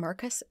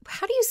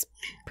 How do you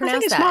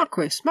pronounce that? I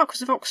think it's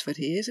Marquis of Oxford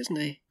he is, isn't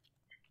he?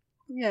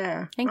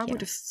 Yeah. I would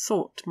have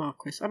thought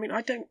Marquis. I mean,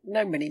 I don't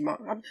know many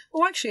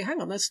actually,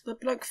 hang on. There's the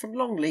bloke from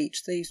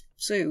Longleat, the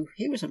zoo.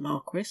 He was a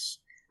Marquis.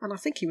 And I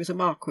think he was a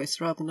Marquis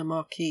rather than a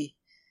Marquis.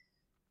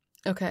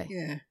 Okay.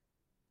 Yeah.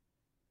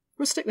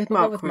 We'll stick with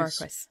Marquis. Marquis. Go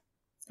with Marquis.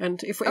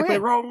 And if we're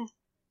wrong,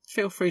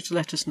 feel free to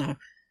let us know.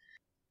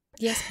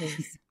 Yes,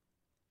 please.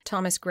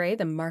 Thomas Grey,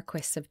 the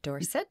Marquis of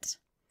Dorset,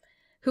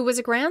 who was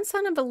a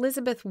grandson of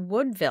Elizabeth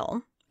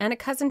Woodville and a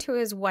cousin to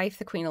his wife,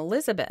 the Queen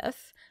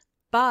Elizabeth,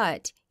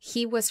 but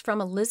he was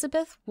from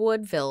Elizabeth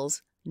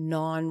Woodville's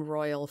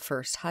non-royal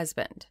first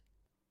husband.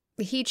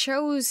 He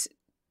chose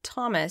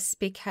Thomas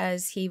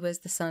because he was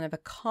the son of a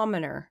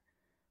commoner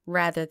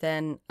rather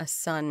than a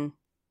son,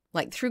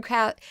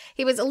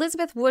 he was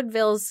Elizabeth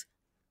Woodville's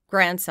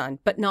grandson,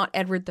 but not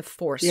Edward the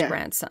Fourth's Yeah.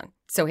 grandson.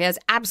 So he has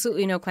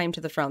absolutely no claim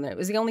to the throne. It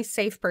was the only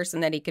safe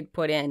person that he could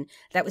put in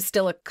that was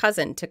still a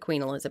cousin to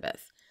Queen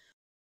Elizabeth.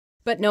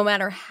 But no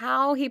matter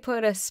how he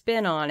put a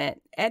spin on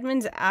it,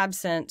 Edmund's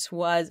absence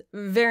was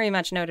very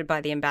much noted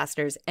by the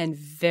ambassadors and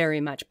very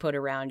much put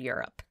around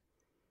Europe.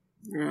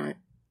 Right.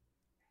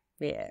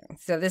 Yeah,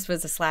 so this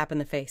was a slap in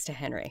the face to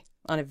Henry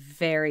on a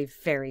very,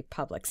 very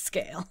public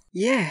scale.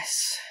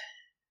 Yes.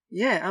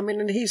 Yeah, I mean,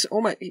 and he's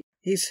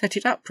set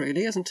it up,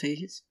 really, hasn't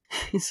he?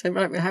 He's said,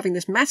 right, we're having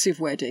this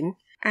massive wedding,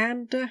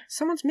 and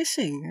someone's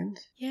missing. And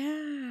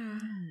Yeah.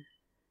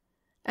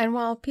 And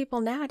while people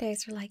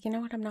nowadays are like, you know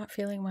what, I'm not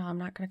feeling well, I'm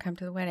not going to come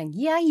to the wedding.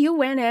 Yeah, you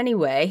went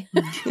anyway.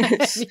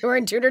 Yes. You were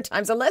in Tudor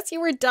times. Unless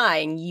you were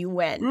dying, you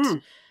went.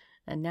 Mm.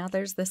 And now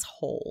there's this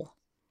hole.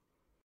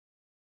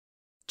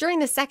 During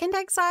the second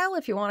exile,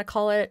 if you want to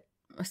call it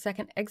a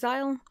second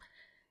exile,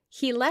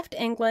 he left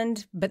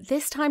England, but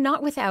this time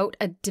not without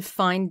a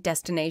defined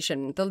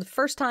destination. The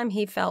first time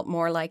he felt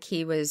more like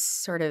he was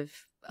sort of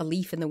a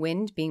leaf in the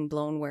wind, being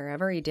blown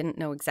wherever. He didn't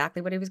know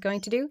exactly what he was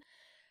going to do.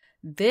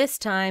 This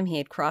time he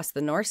had crossed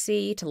the North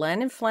Sea to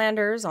land in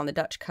Flanders on the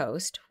Dutch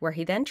coast, where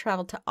he then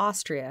traveled to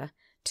Austria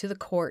to the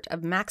court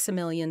of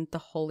Maximilian, the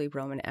Holy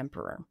Roman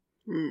Emperor.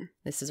 Mm.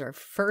 This is our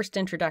first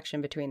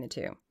introduction between the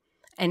two.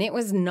 And it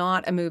was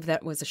not a move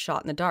that was a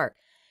shot in the dark.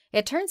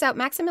 It turns out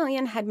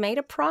Maximilian had made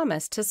a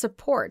promise to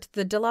support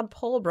the de la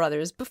Pole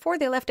brothers before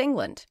they left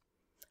England.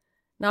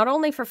 Not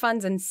only for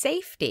funds and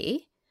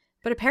safety,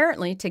 but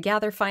apparently to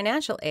gather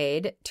financial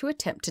aid to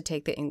attempt to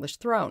take the English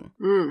throne.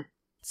 Mm.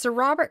 Sir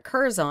Robert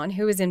Curzon,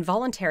 who was in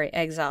voluntary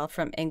exile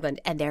from England,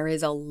 and there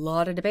is a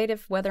lot of debate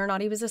of whether or not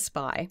he was a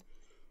spy,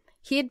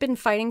 he had been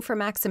fighting for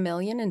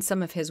Maximilian in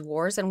some of his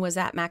wars and was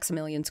at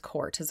Maximilian's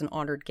court as an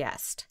honored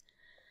guest.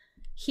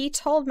 He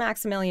told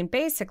Maximilian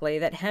basically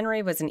that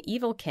Henry was an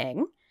evil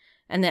king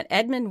and that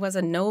Edmund was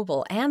a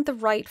noble and the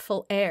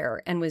rightful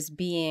heir and was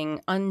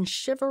being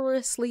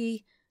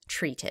unchivalrously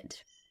treated.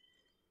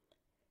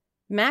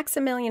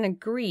 Maximilian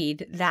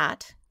agreed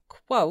that,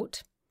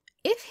 quote,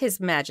 if His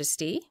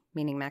Majesty,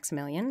 meaning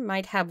Maximilian,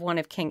 might have one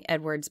of King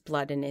Edward's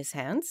blood in his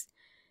hands,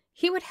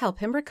 he would help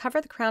him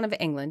recover the crown of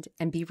England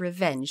and be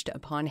revenged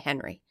upon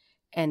Henry,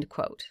 end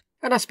quote.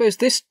 And I suppose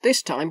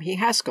this time he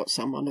has got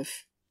someone of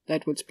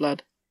Edward's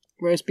blood,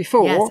 whereas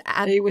before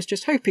he was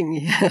just hoping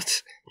he had.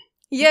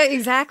 Yeah,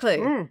 exactly.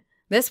 Mm.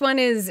 This one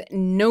is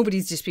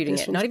nobody's disputing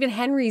it. Not even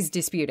Henry's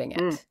disputing it.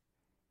 Mm.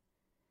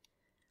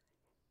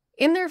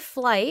 In their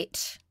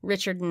flight,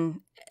 Richard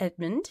and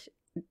Edmund,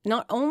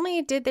 not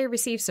only did they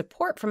receive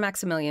support from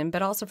Maximilian,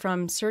 but also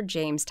from Sir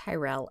James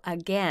Tyrrell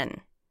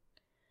again.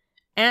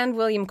 And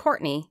William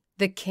Courtenay,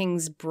 the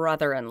king's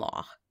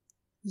brother-in-law.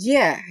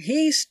 Yeah,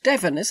 he's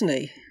Devon, isn't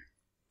he?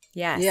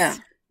 Yes. Yeah.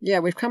 Yeah,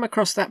 we've come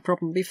across that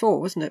problem before,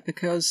 wasn't it?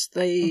 Because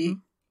they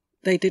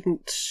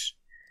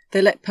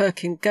let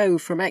Perkin go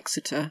from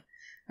Exeter,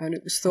 and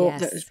it was thought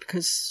that it was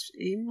because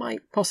he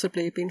might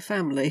possibly have been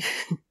family.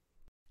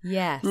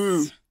 Yes.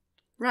 Mm.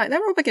 Right, they're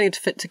all beginning to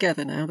fit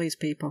together now, these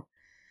people.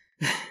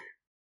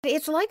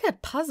 It's like a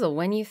puzzle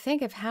when you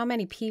think of how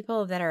many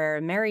people that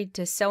are married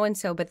to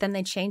so-and-so, but then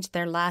they change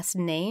their last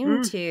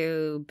name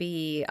to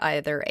be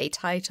either a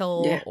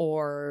title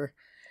or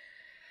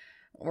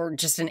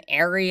just an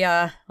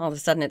area. All of a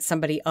sudden it's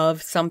somebody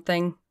of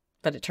something,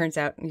 but it turns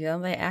out,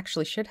 they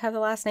actually should have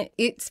the last name.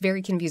 It's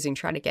very confusing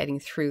trying to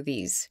getting through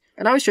these.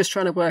 And I was just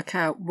trying to work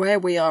out where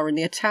we are in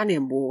the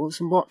Italian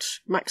wars and what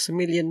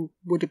Maximilian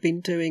would have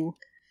been doing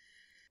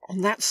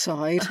on that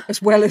side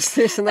as well as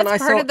this, and then I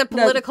thought part of the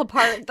political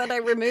part that I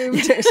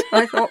removed. Yes,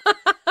 I thought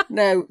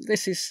no,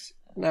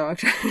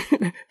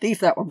 leave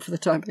that one for the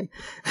time being.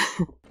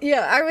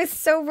 Yeah, I was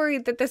so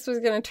worried that this was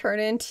going to turn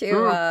into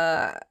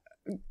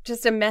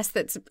just a mess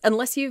that's,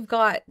 unless you've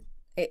got,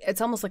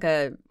 it's almost like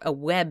a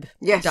web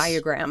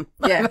diagram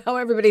of how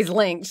everybody's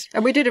linked.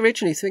 And we did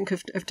originally think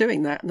of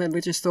doing that, and then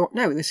we just thought,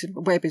 no, this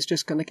web is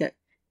just going to get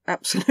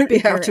absolutely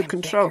bigger out of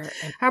control.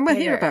 And we'll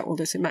hear about all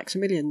this in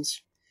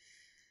Maximilian's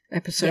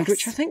episode,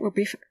 which I think will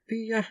be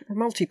a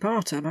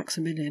multi-parter,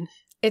 Maximilian.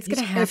 It's going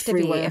to have to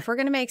be, if we're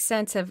going to make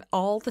sense of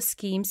all the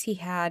schemes he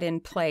had in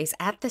place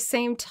at the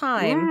same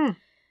time,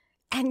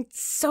 and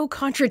so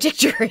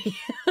contradictory.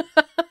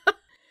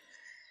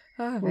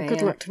 Well,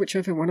 good luck to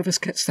whichever one of us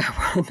gets that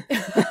one.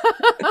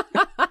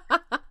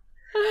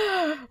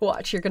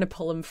 Watch, you're going to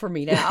pull him for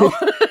me now.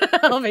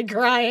 I'll be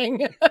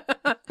crying.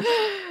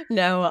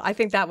 No, I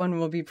think that one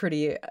will be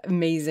pretty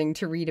amazing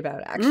to read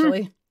about,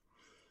 actually.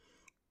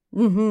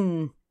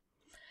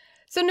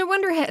 So no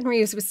wonder Henry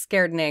was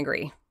scared and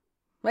angry.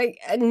 Like,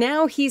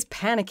 now he's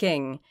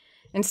panicking.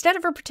 Instead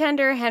of a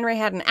pretender, Henry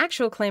had an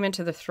actual claimant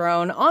to the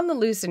throne on the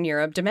loose in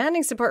Europe,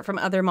 demanding support from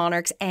other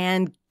monarchs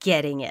and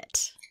getting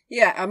it.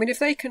 Yeah, I mean, if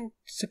they can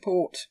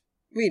support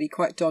really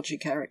quite dodgy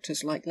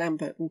characters like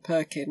Lambert and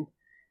Perkin,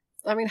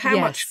 I mean, how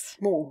much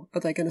more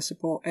are they going to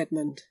support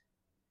Edmund?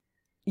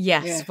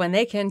 Yes, when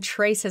they can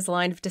trace his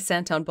line of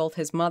descent on both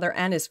his mother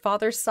and his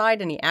father's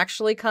side, and he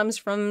actually comes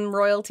from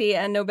royalty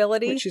and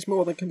nobility. Which is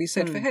more than can be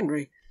said for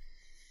Henry.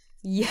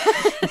 Yeah,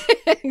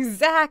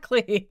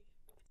 exactly.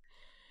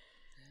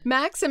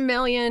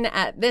 Maximilian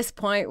at this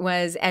point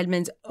was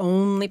Edmund's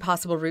only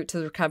possible route to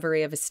the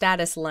recovery of his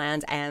status,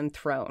 lands, and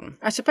throne.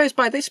 I suppose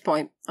by this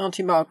point,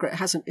 Auntie Margaret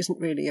isn't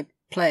really a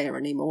player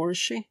anymore, is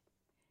she?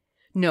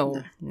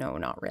 No,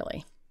 not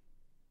really.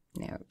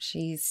 No,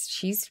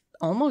 she's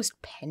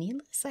almost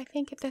penniless, I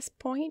think, at this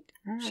point.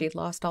 She'd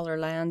lost all her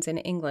lands in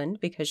England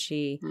because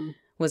she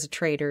was a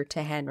traitor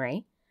to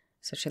Henry.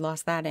 So she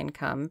lost that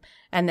income.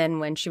 And then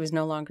when she was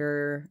no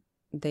longer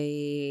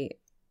the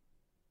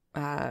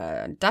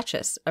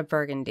Duchess of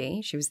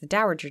Burgundy, she was the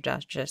Dowager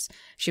Duchess.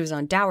 She was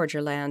on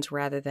Dowager lands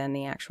rather than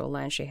the actual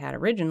land she had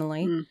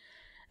originally.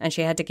 And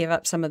she had to give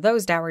up some of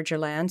those Dowager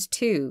lands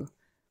to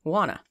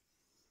Juana.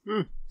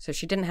 So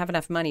she didn't have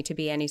enough money to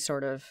be any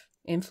sort of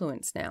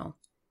influence now.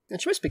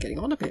 And she must be getting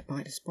on a bit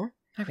by this point.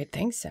 I would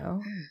think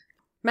so.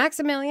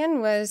 Maximilian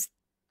was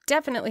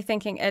definitely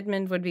thinking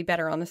Edmund would be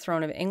better on the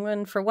throne of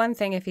England. For one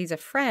thing, if he's a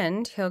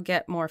friend, he'll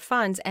get more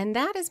funds. And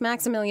that is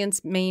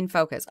Maximilian's main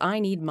focus. I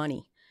need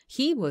money.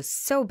 He was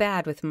so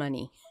bad with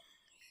money.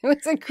 It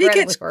was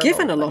incredibly He gets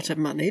given a lot of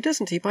money,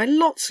 doesn't he, by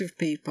lots of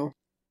people.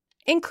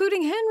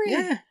 Including Henry.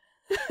 Yeah,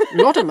 a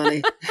lot of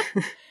money.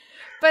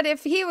 But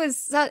if he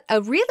was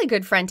a really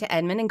good friend to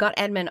Edmund and got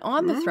Edmund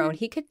on the throne,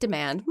 he could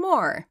demand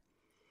more.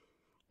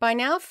 By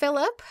now,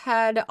 Philip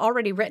had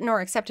already written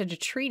or accepted a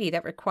treaty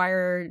that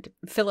required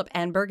Philip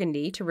and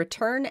Burgundy to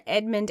return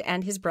Edmund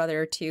and his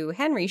brother to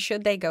Henry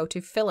should they go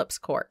to Philip's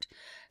court.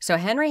 So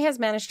Henry has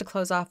managed to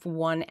close off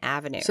one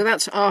avenue. So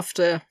that's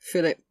after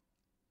Philip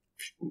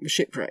was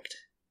shipwrecked?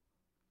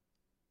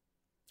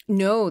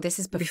 No, this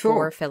is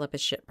before Philip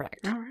is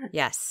shipwrecked. Oh, right.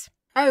 Yes.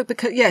 Oh,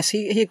 because, yes,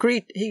 he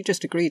agreed. He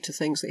just agreed to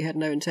things that he had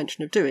no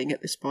intention of doing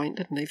at this point,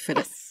 didn't he,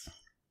 Philip?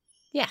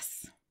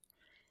 Yes.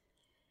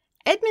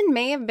 Edmund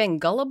may have been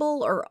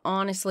gullible or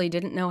honestly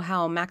didn't know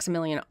how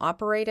Maximilian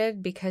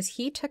operated because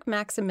he took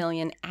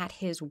Maximilian at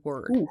his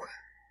word. Ooh,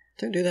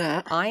 don't do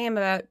that. I am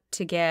about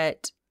to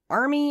get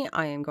army,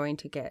 I am going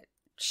to get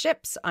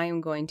ships, I am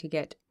going to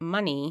get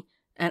money,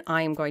 and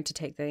I am going to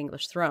take the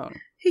English throne.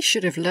 He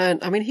should have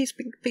learned. I mean, he's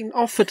been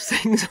offered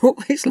things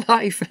all his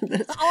life,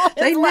 and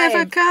they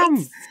never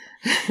come.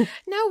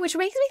 No, which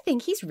makes me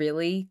think he's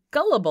really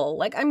gullible.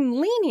 Like, I'm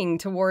leaning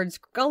towards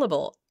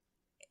gullible.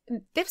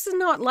 This is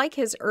not like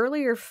his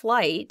earlier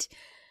flight,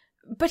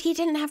 but he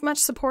didn't have much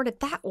support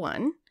at that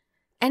one.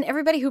 And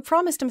everybody who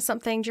promised him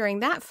something during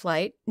that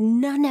flight,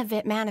 none of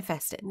it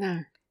manifested.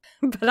 No.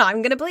 But I'm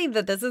going to believe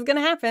that this is going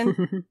to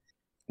happen.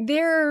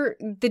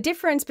 The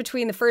difference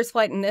between the first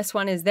flight and this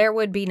one is there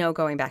would be no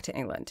going back to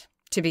England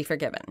to be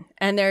forgiven.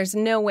 And there's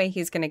no way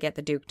he's going to get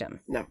the dukedom.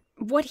 No.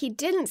 What he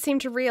didn't seem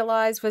to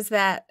realize was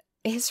that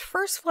his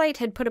first flight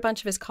had put a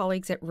bunch of his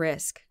colleagues at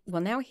risk.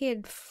 Well, now he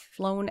had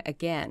flown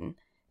again,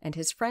 and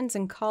his friends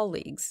and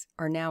colleagues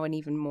are now in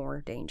even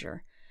more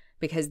danger.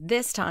 Because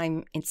this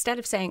time, instead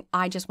of saying,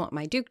 I just want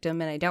my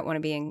dukedom and I don't want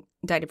to be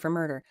indicted for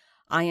murder,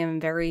 I am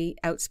very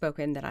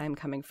outspoken that I am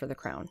coming for the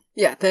crown.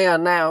 Yeah, they are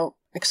now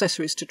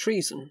accessories to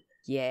treason.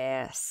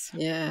 Yes.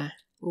 Yeah.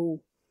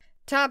 Ooh.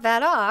 Top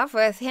that off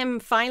with him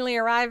finally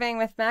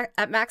arriving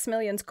at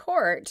Maximilian's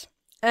court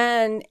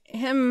and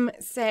him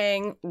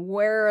saying,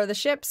 where are the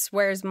ships?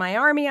 Where's my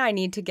army? I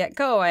need to get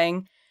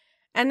going.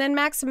 And then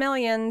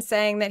Maximilian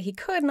saying that he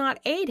could not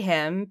aid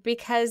him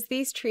because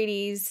these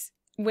treaties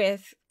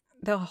with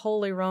the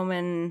Holy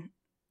Roman...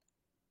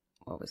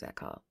 What was that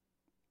called?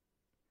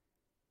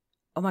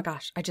 Oh my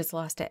gosh, I just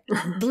lost it.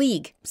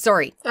 League.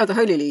 Sorry. Oh, the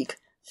Holy League.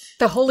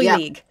 The Holy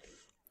League.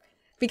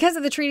 Because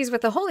of the treaties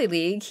with the Holy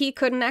League, he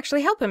couldn't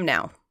actually help him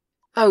now.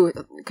 Oh,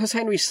 because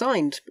Henry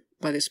signed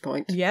by this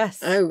point. Yes.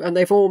 Oh, and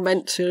they've all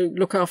meant to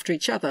look after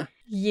each other.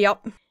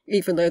 Yep.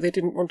 Even though they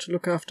didn't want to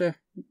look after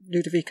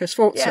Ludovico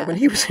Sforza when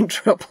he was in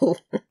trouble.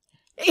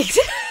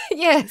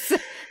 Yes.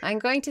 I'm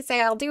going to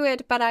say I'll do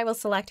it, but I will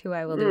select who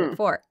I will do it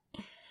for.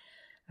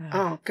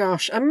 Oh,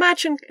 gosh.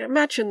 Imagine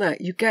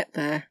that. You get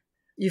there.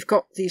 You've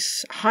got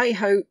these high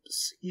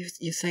hopes.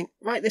 You think,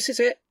 right, this is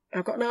it.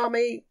 I've got an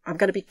army. I'm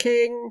going to be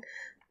king.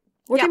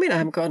 What do you mean I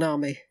haven't got an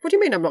army? What do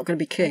you mean I'm not going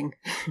to be king?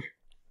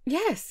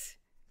 Yes.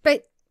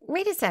 But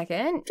wait a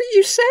second. But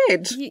you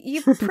said.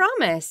 You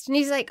promised. And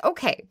he's like,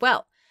 okay,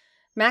 well,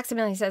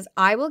 Maximilian says,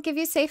 I will give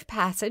you safe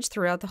passage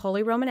throughout the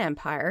Holy Roman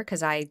Empire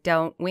because I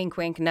don't wink,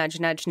 wink, nudge,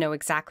 nudge know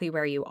exactly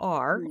where you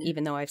are,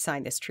 even though I've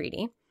signed this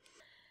treaty.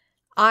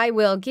 I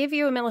will give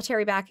you a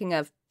military backing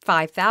of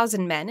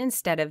 5,000 men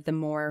instead of the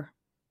more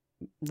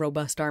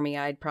robust army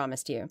I'd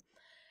promised you.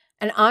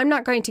 And I'm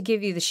not going to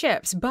give you the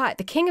ships, but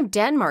the King of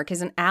Denmark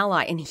is an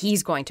ally, and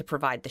he's going to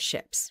provide the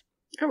ships.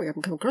 Oh, we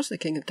haven't come across the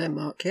King of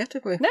Denmark yet,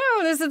 have we? No,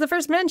 this is the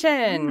first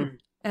mention.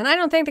 And I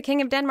don't think the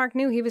King of Denmark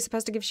knew he was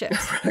supposed to give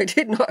ships. I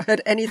did not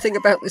heard anything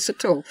about this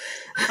at all.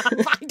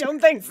 I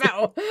don't think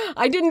so.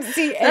 I didn't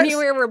see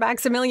anywhere where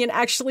Maximilian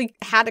actually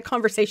had a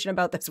conversation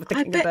about this with the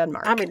King of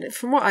Denmark. I mean,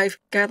 from what I've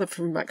gathered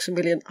from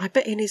Maximilian, I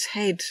bet in his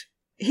head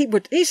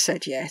he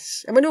said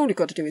yes. I mean, all you've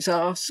got to do is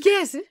ask.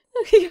 Yes.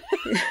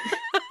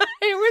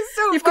 It was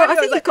so funny. I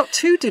think you've got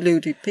two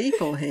deluded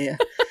people here.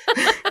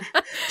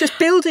 Just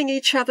building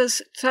each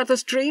other's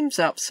dreams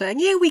up, saying,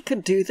 yeah, we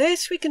can do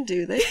this,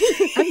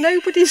 and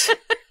nobody's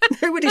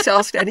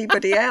asked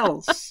anybody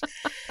else.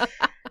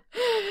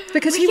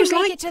 Because we he was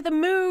can make like it to the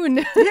moon.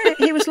 Yeah,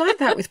 he was like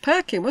that with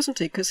Perkin, wasn't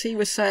he? Because he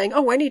was saying,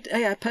 "Oh,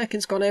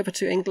 Perkin's gone over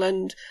to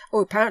England.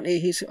 Oh, apparently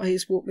he's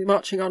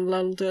marching on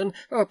London.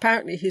 Oh,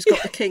 apparently he's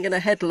got the king in a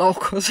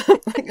headlock or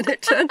something." And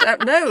it turned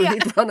out, no,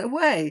 he'd run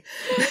away.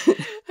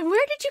 And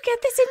where did you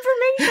get this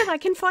information? I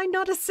can find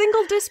not a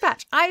single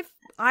dispatch.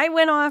 I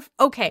went off.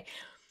 Okay,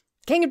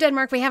 King of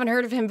Denmark. We haven't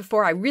heard of him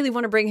before. I really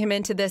want to bring him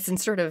into this and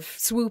sort of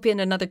swoop in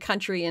another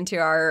country into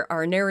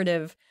our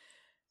narrative.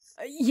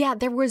 Yeah,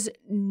 there was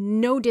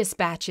no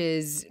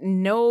dispatches,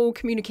 no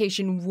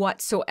communication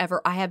whatsoever.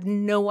 I have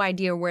no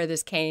idea where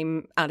this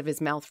came out of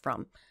his mouth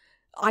from.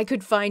 I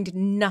could find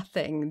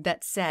nothing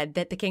that said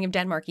that the King of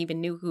Denmark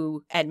even knew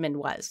who Edmund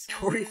was.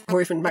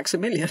 Or even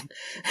Maximilian.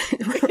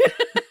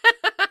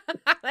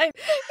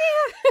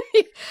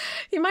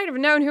 He might have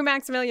known who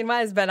Maximilian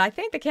was, but I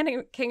think the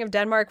King of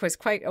Denmark was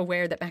quite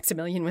aware that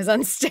Maximilian was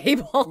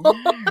unstable.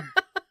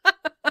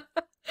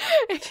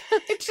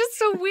 It's just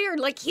so weird.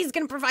 Like, he's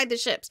going to provide the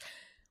ships.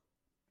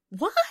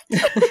 What?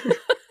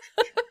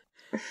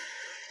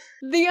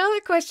 The other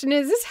question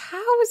is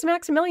how is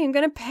Maximilian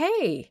going to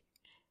pay?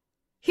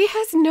 He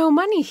has no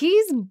money.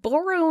 He's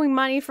borrowing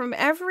money from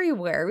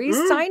everywhere.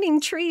 He's signing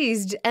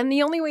treaties. And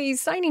the only way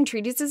he's signing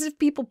treaties is if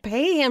people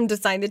pay him to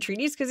sign the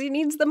treaties because he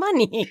needs the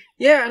money.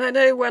 Yeah, and I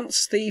know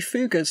once the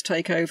Fuggers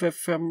take over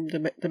from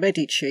the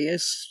Medici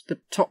as the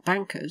top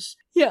bankers,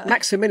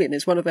 Maximilian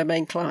is one of their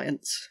main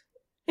clients.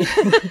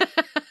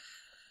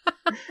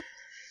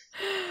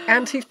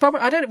 And he's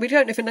probably, we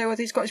don't even know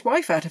whether he's got his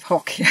wife out of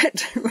Hock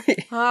yet, do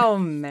we? Oh,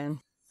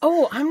 man.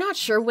 Oh, I'm not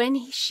sure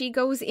when she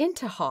goes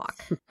into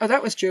Hock. Oh,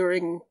 that was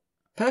during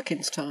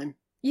Perkin's time.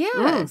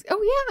 Yeah.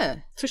 Oh, yeah.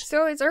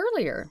 So it's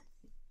earlier.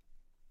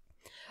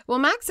 Well,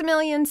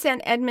 Maximilian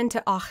sent Edmund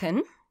to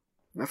Aachen.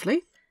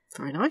 Lovely.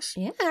 Very nice.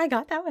 Yeah, I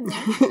got that one.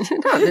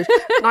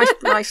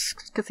 Nice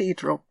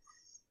cathedral.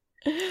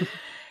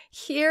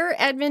 Here,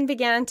 Edmund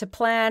began to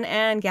plan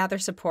and gather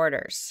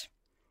supporters.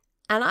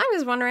 And I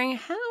was wondering,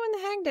 how in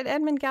the heck did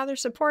Edmund gather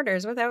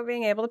supporters without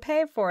being able to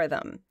pay for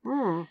them?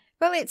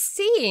 Well, it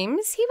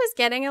seems he was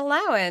getting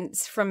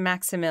allowance from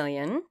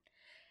Maximilian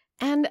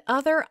and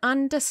other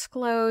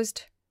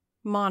undisclosed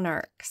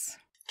monarchs.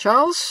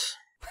 Charles?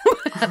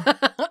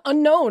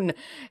 Unknown.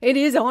 It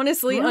is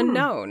honestly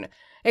unknown.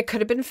 It could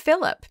have been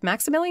Philip.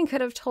 Maximilian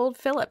could have told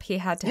Philip he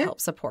had to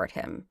help support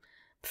him.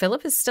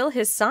 Philip is still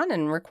his son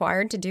and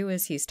required to do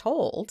as he's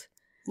told.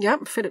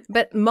 Yep, Philip.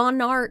 But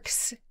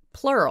monarchs,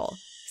 plural.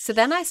 So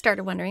then I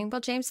started wondering,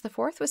 well, James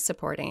IV was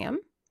supporting him.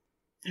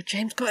 Has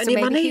James got any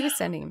money? Maybe he was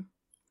sending him.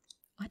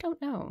 I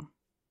don't know.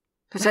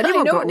 Has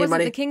anyone got any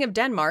money? The King of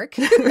Denmark.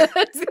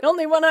 That's the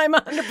only one I'm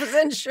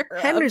 100% sure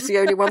of. Henry's the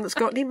only one that's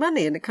got any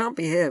money, and it can't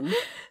be him.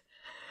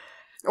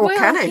 Or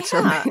can it?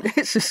 Yeah. I mean,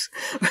 it's just...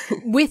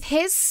 With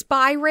his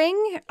spy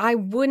ring, I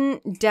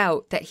wouldn't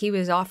doubt that he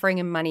was offering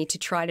him money to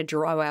try to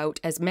draw out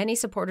as many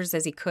supporters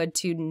as he could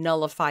to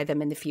nullify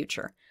them in the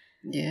future.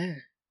 Yeah.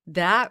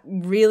 That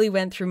really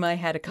went through my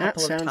head a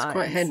couple of times. That sounds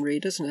quite Henry,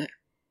 doesn't it?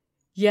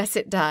 Yes,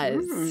 it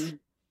does.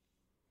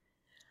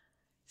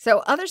 So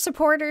other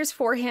supporters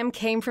for him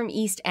came from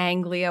East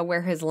Anglia,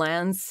 where his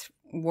lands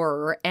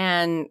were,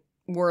 and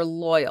were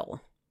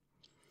loyal.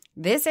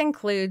 This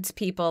includes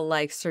people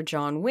like Sir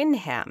John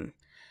Wyndham.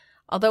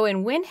 Although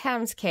in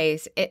Wyndham's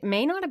case, it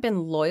may not have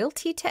been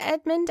loyalty to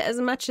Edmund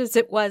as much as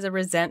it was a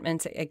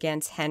resentment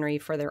against Henry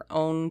for their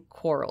own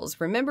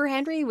quarrels. Remember,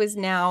 Henry was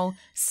now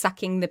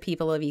sucking the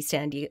people of East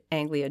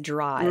Anglia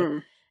dry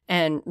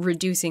and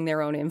reducing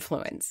their own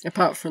influence.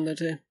 Apart from the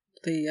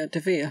De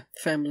Vere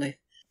family.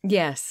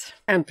 Yes.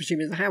 And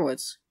presumably the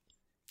Howards.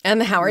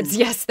 And the Howards,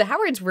 yes. The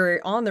Howards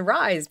were on the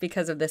rise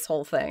because of this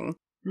whole thing.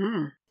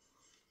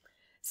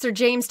 Sir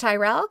James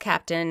Tyrrell,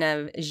 captain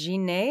of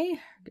Guinness,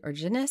 or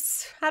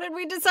Guinness. How did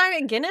we decide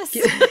it? Guinness?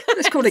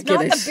 Let's call it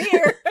Guinness. Not the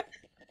beer.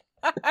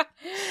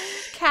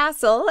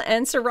 Castle,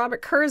 and Sir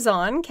Robert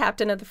Curzon,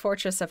 captain of the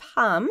fortress of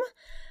Hum,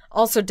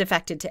 also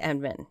defected to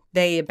Edmund.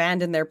 They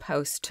abandoned their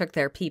post, took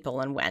their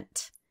people, and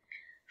went.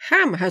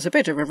 Ham has a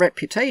bit of a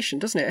reputation,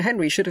 doesn't it?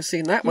 Henry should have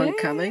seen that one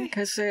coming,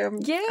 because,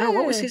 oh,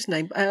 what was his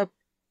name?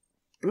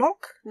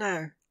 Block?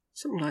 No,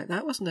 something like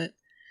that, wasn't it?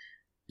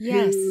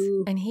 Yes,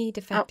 and he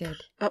defected.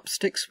 Up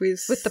sticks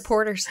with the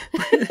porters.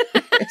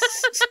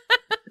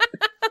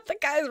 The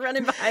guy's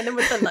running behind him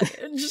with the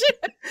luggage.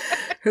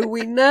 Who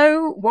we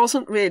know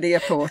wasn't really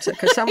a porter,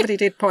 because somebody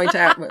did point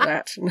out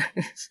that.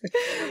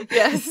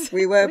 Yes.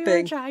 We were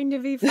trying to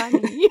be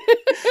funny.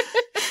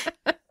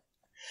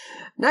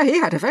 No, he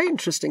had a very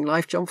interesting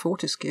life, John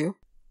Fortescue.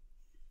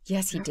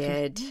 Yes, he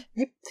did.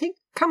 He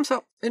comes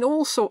up in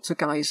all sorts of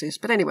guises.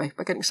 But anyway,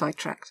 we're getting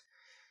sidetracked.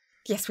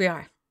 Yes, we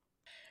are.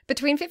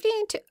 Between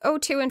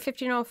 1502 and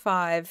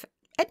 1505,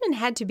 Edmund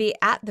had to be,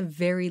 at the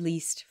very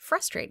least,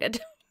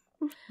 frustrated.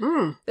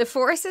 The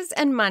forces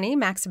and money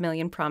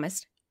Maximilian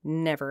promised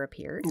never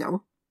appeared.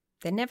 No.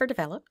 They never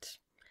developed.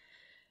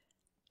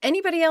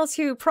 Anybody else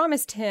who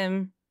promised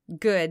him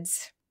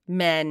goods,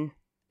 men,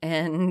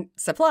 and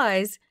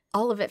supplies,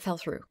 all of it fell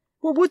through.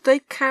 Well, would they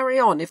carry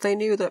on if they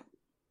knew that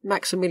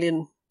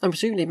Maximilian, and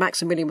presumably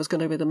Maximilian was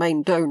going to be the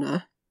main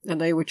donor,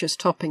 and they were just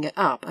topping it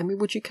up? I mean,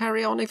 would you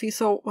carry on if you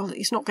thought, well,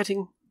 he's not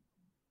getting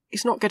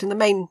the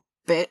main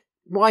bit?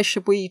 Why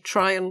should we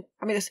try and...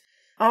 I mean,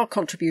 our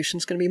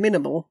contribution's going to be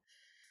minimal,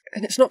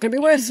 and it's not going to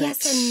be worth it.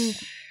 Yes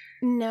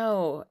and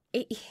no.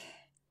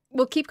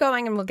 We'll keep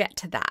going and we'll get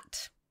to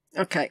that.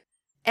 Okay.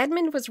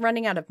 Edmund was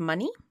running out of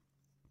money.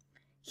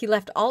 He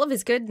left all of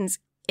his goods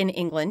in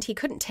England. He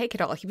couldn't take it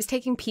all. He was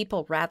taking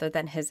people rather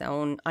than his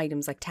own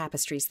items like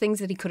tapestries, things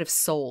that he could have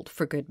sold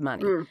for good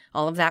money.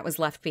 All of that was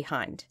left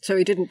behind. So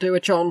he didn't do a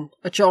John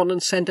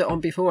and send it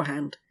on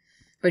beforehand?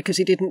 Because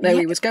he didn't know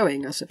he was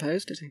going, I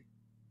suppose, did he?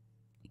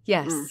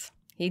 Yes.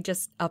 He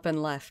just up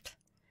and left.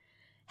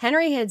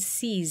 Henry had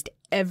seized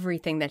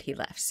everything that he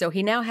left, so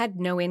he now had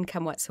no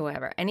income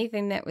whatsoever.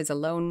 Anything that was a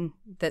loan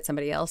that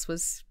somebody else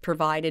was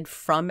provided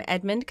from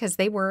Edmund, because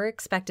they were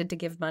expected to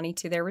give money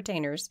to their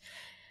retainers,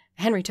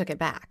 Henry took it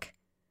back.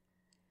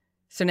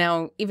 So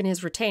now even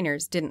his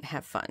retainers didn't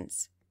have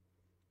funds.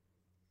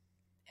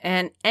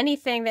 And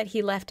anything that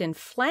he left in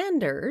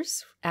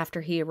Flanders,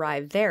 after he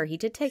arrived there, he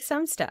did take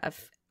some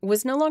stuff,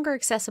 was no longer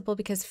accessible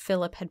because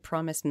Philip had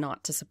promised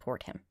not to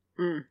support him.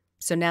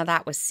 So now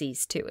that was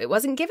seized too. It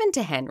wasn't given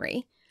to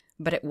Henry,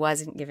 but it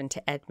wasn't given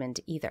to Edmund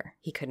either.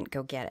 He couldn't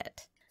go get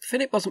it.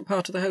 Philip wasn't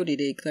part of the Holy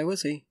League, though,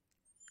 was he?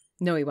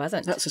 No, he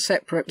wasn't. That's a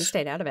separate... He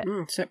stayed out of it.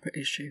 Separate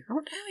issue. I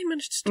wonder how he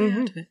managed to stay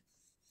out of it.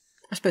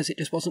 I suppose it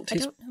just wasn't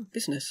his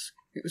business.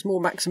 It was more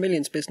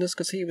Maximilian's business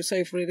because he was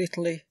so very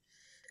little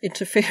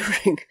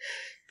interfering.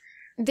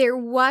 There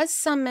was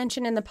some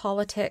mention in the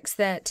politics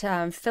that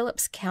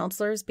Philip's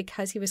counselors,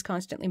 because he was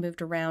constantly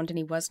moved around and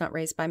he was not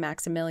raised by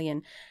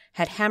Maximilian,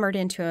 had hammered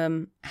into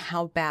him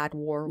how bad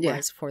war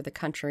was for the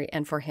country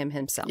and for him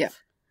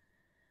himself.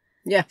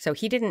 Yeah. So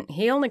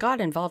he only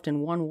got involved in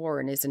one war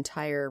in his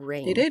entire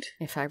reign. He did?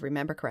 If I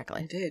remember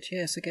correctly. He did,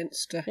 yes,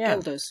 against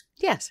elders.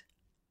 Yes.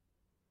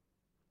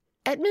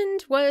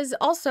 Edmund was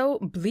also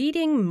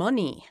bleeding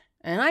money.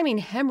 And I mean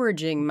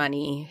hemorrhaging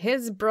money.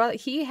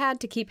 He had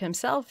to keep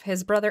himself,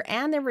 his brother,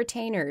 and their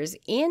retainers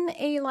in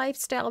a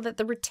lifestyle that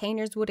the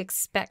retainers would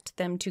expect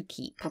them to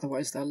keep.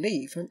 Otherwise they'll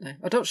leave, won't they?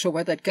 I'm not sure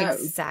where they'd go.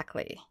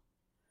 Exactly.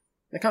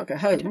 They can't go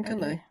home, can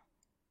they?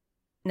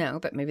 No,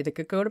 but maybe they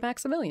could go to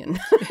Maximilian.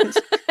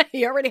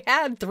 He already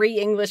had 3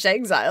 English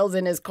exiles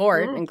in his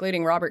court,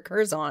 including Robert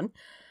Curzon,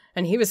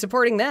 and he was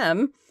supporting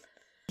them.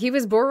 He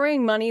was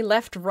borrowing money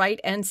left, right,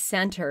 and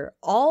center,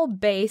 all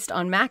based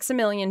on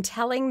Maximilian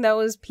telling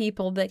those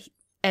people that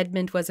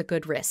Edmund was a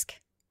good risk.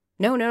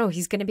 No,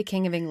 he's going to be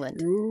King of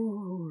England.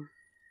 Ooh.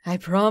 I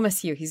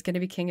promise you, he's going to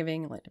be King of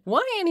England.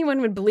 Why anyone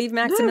would believe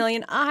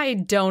Maximilian, I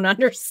don't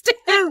understand.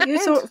 No, you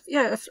thought,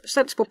 a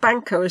sensible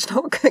banker is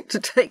not going to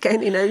take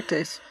any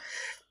notice.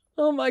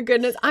 Oh my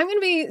goodness. I'm going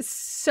to be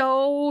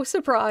so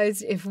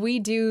surprised if we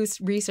do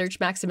research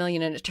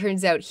Maximilian and it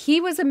turns out he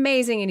was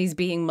amazing and he's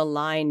being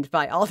maligned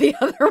by all the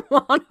other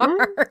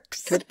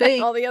monarchs. Could be.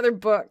 All the other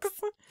books.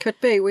 Could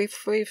be. We've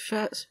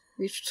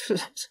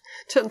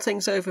turned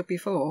things over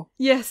before.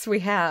 Yes, we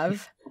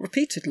have.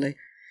 Repeatedly.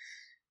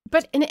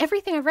 But in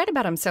everything I've read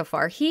about him so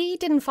far, he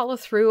didn't follow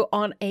through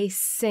on a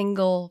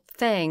single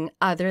thing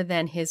other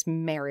than his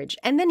marriage.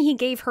 And then he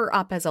gave her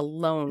up as a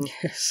loan.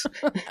 Yes.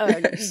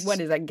 What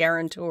is that,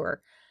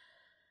 guarantor?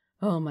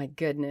 Oh, my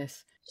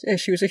goodness. Yeah,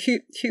 she was a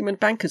human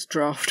banker's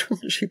draft,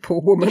 wasn't she, poor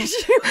woman? Yes,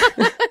 she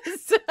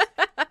was.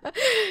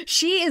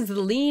 She is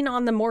lean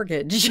on the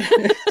mortgage.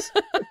 Yes.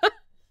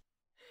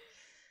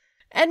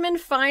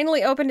 Edmund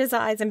finally opened his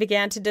eyes and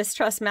began to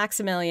distrust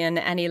Maximilian,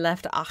 and he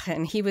left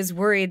Aachen. He was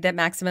worried that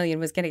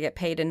Maximilian was going to get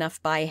paid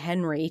enough by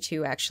Henry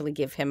to actually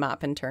give him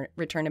up and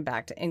return him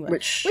back to England,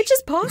 which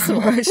is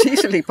possible. It's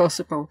easily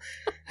possible.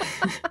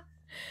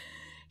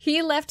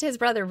 He left his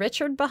brother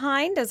Richard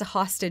behind as a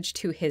hostage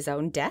to his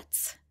own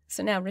debts.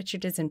 So now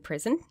Richard is in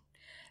prison.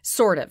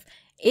 Sort of.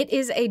 It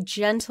is a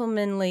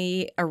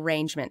gentlemanly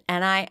arrangement,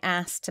 and I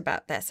asked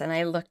about this, and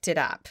I looked it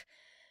up.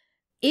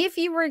 If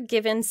you were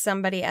given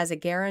somebody as a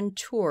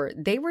guarantor,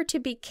 they were to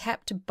be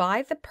kept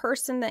by the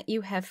person that you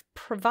have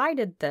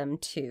provided them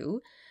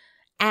to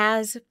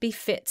as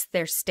befits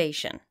their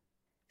station.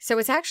 So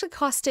it's actually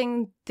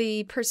costing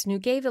the person who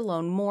gave the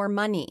loan more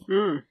money.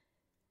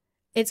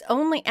 It's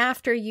only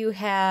after you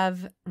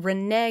have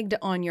reneged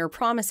on your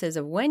promises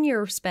of when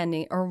you're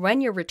spending or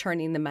when you're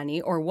returning the money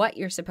or what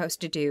you're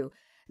supposed to do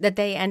that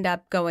they end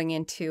up going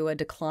into a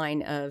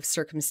decline of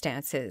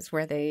circumstances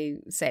where they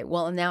say,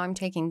 well, now I'm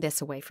taking this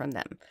away from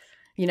them.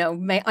 You know,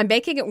 I'm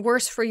making it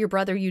worse for your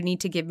brother. You need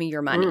to give me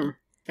your money.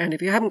 And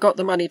if you haven't got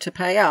the money to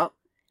pay up,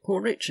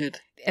 poor Richard.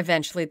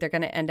 Eventually, they're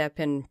going to end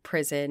up in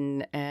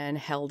prison and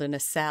held in a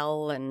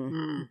cell.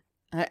 And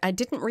I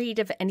didn't read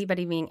of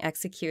anybody being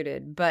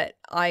executed, but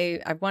I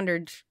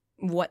wondered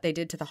what they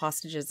did to the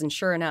hostages. And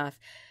sure enough,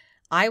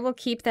 I will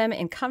keep them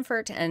in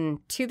comfort and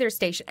to their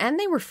station. And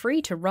they were free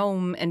to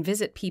roam and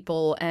visit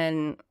people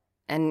and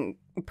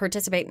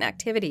participate in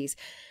activities.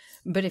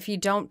 But if you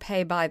don't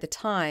pay by the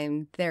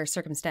time, their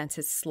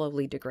circumstances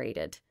slowly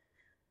degraded.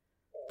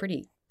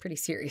 Pretty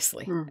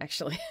seriously,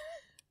 actually.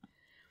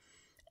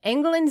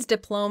 England's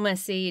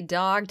diplomacy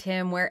dogged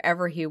him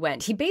wherever he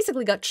went. He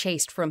basically got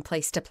chased from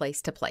place to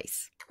place to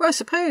place. Well, I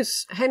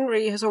suppose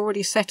Henry has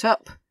already set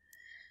up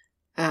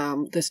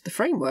the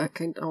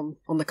framework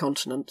on the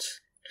continent,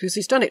 because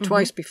he's done it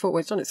twice before.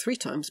 Well, he's done it 3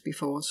 times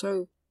before,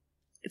 so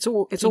it's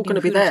all going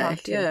to be there.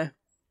 Yeah.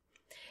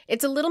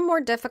 It's a little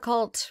more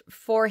difficult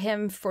for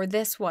him for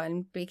this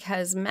one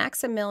because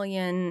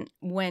Maximilian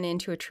went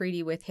into a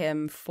treaty with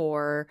him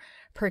for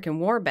Perkin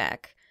and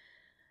Warbeck.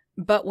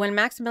 But when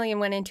Maximilian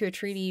went into a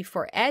treaty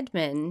for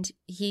Edmund,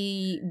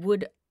 he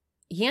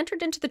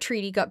entered into the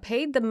treaty, got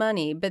paid the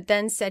money, but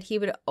then said he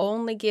would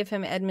only give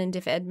him Edmund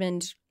if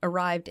Edmund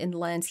arrived in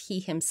lands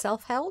he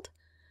himself held.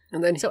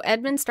 And then so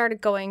Edmund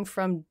started going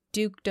from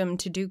dukedom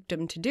to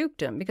dukedom to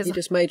dukedom because he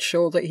just made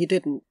sure that he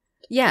didn't.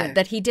 Yeah,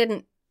 that he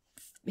didn't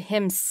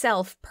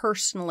himself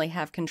personally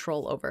have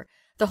control over.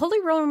 The Holy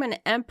Roman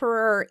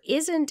Emperor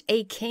isn't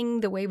a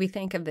king the way we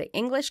think of the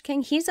English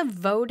king. He's a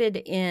voted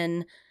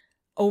in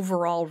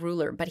overall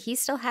ruler, but he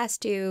still has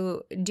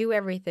to do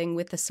everything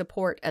with the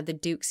support of the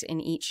dukes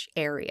in each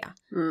area.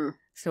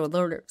 So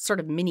sort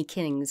of mini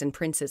kings and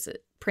princes.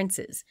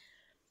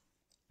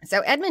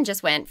 So Edmund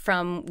just went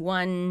from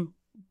one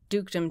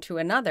dukedom to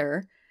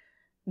another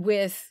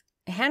with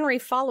Henry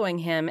following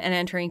him and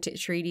entering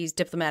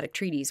diplomatic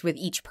treaties with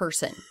each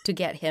person to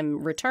get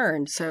him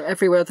returned. So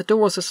everywhere the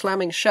doors are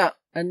slamming shut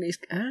and he's...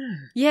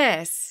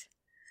 Yes.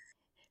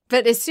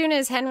 But as soon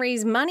as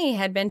Henry's money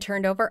had been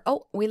turned over,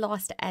 we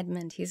lost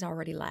Edmund. He's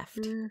already left.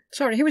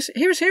 Sorry, he was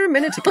here a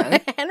minute ago.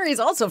 Henry's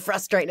also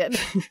frustrated.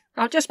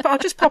 I'll just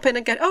pop in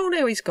and get... Oh,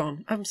 no, he's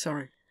gone. I'm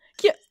sorry.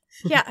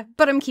 Yeah,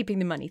 but I'm keeping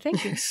the money.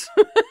 Thank you.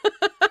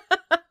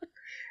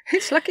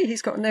 It's lucky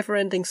he's got a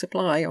never-ending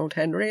supply, old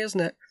Henry, isn't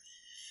it?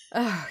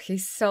 Oh,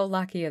 he's so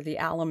lucky of the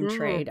alum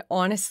trade.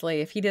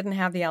 Honestly, if he didn't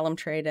have the alum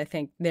trade, I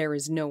think there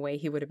is no way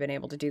he would have been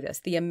able to do this.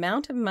 The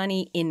amount of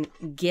money in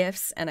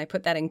gifts, and I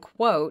put that in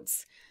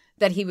quotes,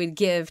 that he would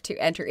give to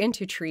enter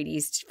into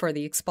treaties for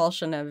the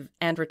expulsion of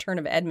and return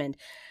of Edmund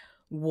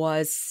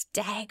was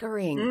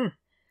staggering.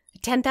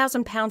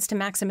 £10,000 to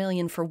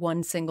Maximilian for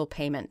one single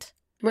payment.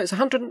 Well, it's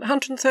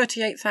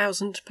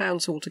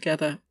 £138,000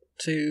 altogether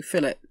to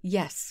Philip.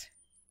 Yes.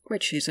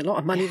 Which is a lot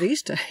of money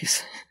these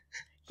days.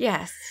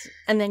 Yes.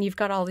 And then you've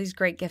got all these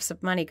great gifts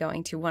of money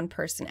going to one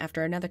person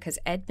after another because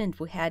Edmund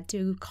had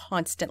to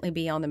constantly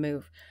be on the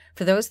move.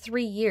 For those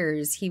 3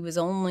 years, he was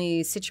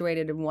only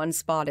situated in one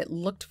spot. It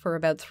looked for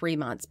about 3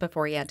 months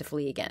before he had to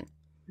flee again.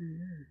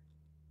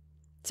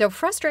 So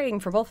frustrating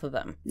for both of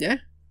them. Yeah.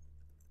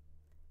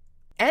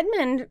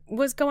 Edmund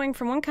was going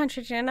from one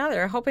country to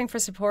another, hoping for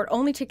support,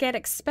 only to get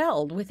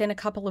expelled within a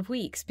couple of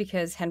weeks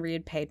because Henry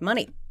had paid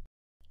money.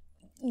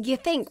 You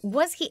think,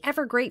 was he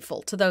ever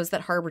grateful to those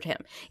that harbored him,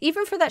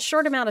 even for that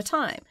short amount of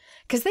time?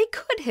 Because they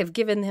could have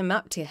given him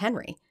up to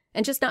Henry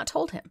and just not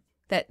told him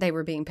that they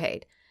were being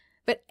paid.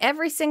 But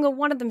every single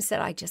one of them said,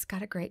 I just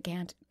got a great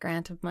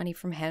grant of money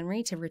from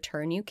Henry to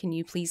return you. Can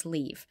you please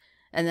leave?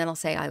 And then I'll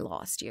say I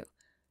lost you.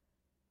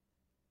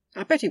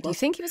 I bet he was. Do you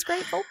think he was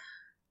grateful?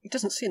 He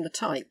doesn't seem the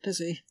type, does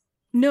he?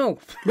 No.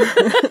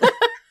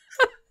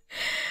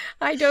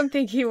 I don't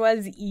think he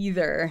was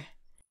either.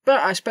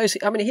 But I suppose,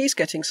 he's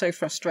getting so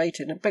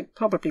frustrated and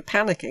probably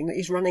panicking that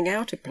he's running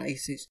out of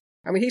places.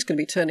 He's going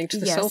to be turning to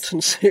the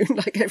Sultan soon,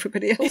 like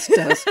everybody else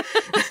does.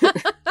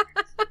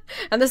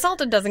 And the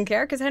Sultan doesn't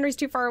care because Henry's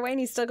too far away and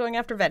he's still going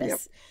after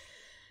Venice.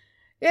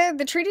 Yeah,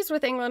 the treaties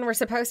with England were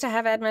supposed to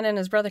have Edmund and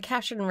his brother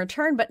captured and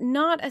returned, but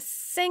not a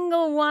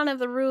single one of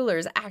the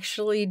rulers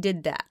actually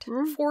did that.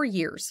 4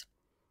 years.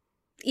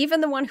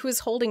 Even the one who was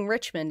holding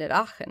Richmond at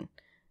Aachen,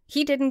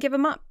 he didn't give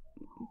him up.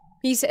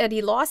 He said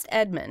he lost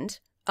Edmund.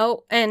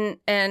 Oh, and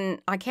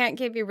I can't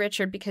give you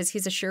Richard because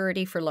he's a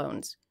surety for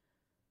loans.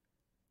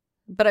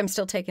 But I'm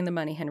still taking the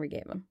money Henry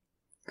gave him.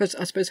 Because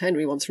I suppose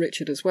Henry wants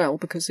Richard as well,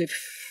 because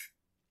if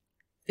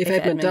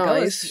Edmund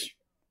dies,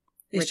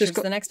 he's just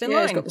got the next in line.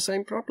 Yeah, he's got the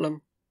same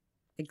problem.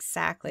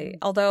 Exactly.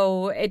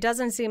 Although it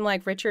doesn't seem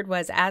like Richard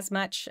was as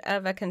much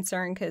of a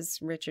concern because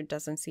Richard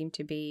doesn't seem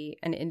to be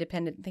an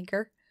independent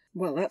thinker.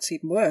 Well, that's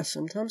even worse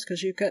sometimes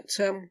because you get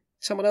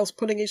someone else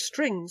pulling his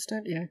strings,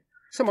 don't you?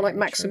 Someone like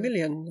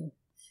Maximilian. True.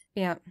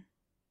 Yeah.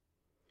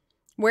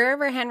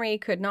 Wherever Henry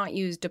could not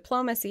use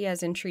diplomacy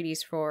as in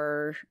treaties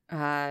for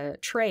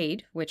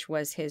trade, which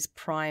was his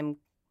prime,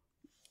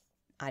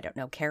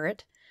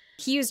 carrot,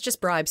 he used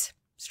just bribes,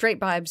 straight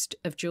bribes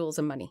of jewels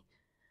and money.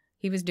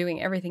 He was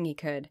doing everything he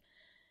could.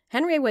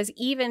 Henry was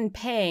even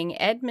paying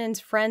Edmund's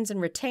friends and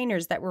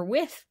retainers that were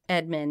with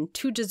Edmund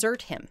to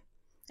desert him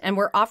and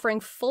were offering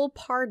full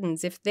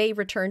pardons if they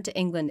returned to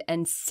England,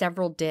 and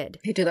several did.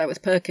 He did that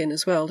with Perkin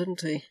as well,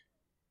 didn't he?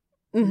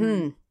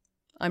 Mm-hmm.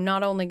 I'm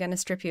not only going to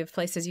strip you of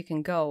places you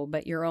can go,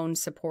 but your own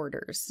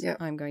supporters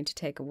I'm going to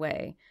take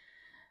away.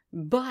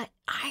 But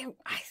I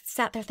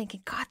sat there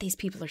thinking, God, these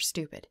people are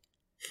stupid.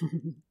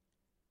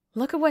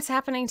 Look at what's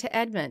happening to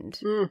Edmund.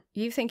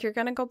 You think you're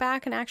going to go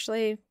back and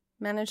actually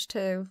manage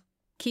to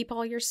keep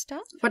all your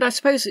stuff. But I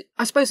suppose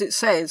it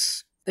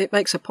says, it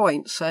makes a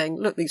point saying,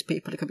 look, these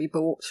people could be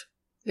bought.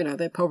 You know,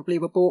 they probably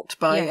were bought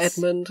by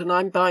Edmund, and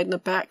I'm buying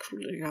them back.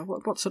 You know,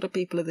 what sort of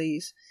people are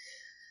these?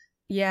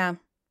 Yeah,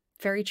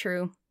 very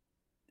true.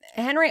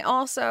 Henry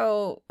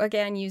also,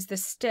 again, used the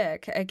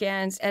stick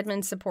against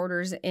Edmund's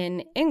supporters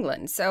in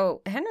England.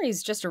 So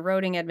Henry's just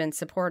eroding Edmund's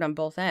support on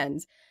both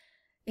ends.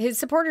 His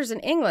supporters in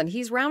England,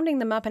 he's rounding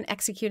them up and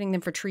executing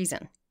them for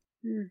treason.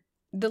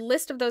 The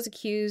list of those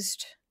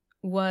accused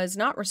was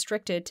not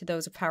restricted to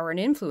those of power and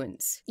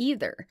influence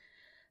either.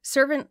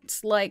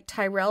 Servants like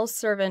Tyrrell's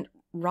servant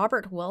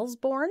Robert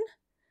Wellesbourne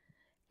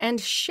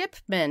and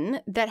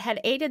shipmen that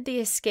had aided the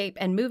escape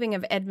and moving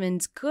of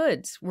Edmund's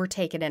goods were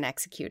taken and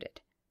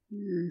executed.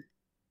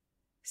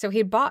 So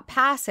he bought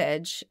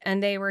passage,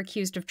 and they were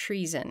accused of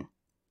treason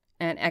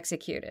and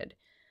executed.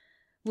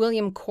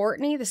 William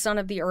Courtenay, the son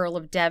of the Earl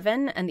of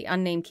Devon and the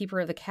unnamed keeper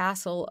of the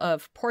castle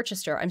of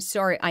Porchester. I'm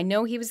sorry, I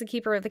know he was the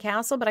keeper of the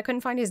castle, but I couldn't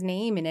find his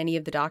name in any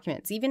of the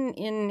documents. Even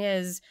in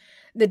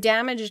the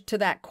damage to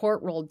that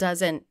court roll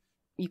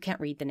you can't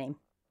read the name.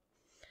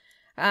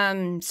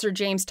 Sir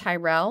James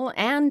Tyrrell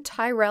and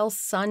Tyrrell's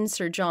son,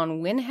 Sir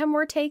John Wyndham,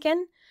 were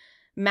taken.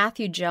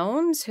 Matthew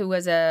Jones, who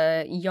was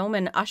a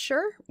yeoman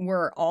usher,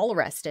 were all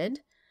arrested.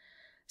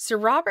 Sir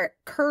Robert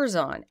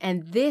Curzon,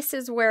 and this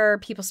is where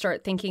people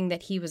start thinking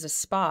that he was a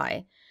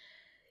spy.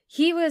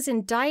 He was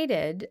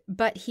indicted,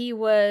 but he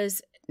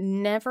was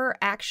never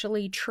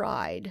actually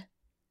tried.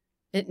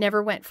 It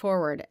never went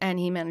forward, and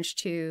he managed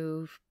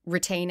to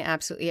retain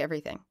absolutely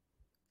everything.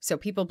 So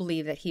people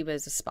believe that he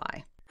was a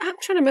spy. I'm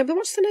trying to remember,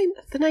 what's the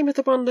name of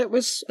the one that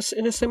was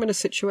in a similar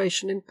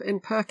situation in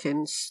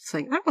Perkins'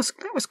 thing? That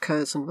was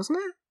Curzon, wasn't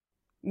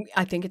it?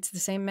 I think it's the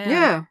same man.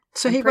 Yeah,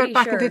 so he went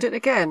back and did it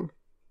again.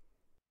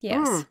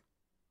 Yes.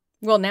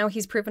 Well, now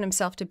he's proven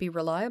himself to be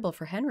reliable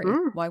for Henry.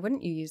 Why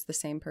wouldn't you use the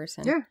same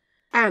person? Yeah.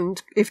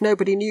 And if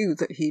nobody knew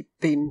that he'd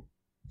been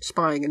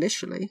spying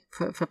initially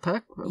for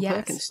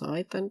Perkins'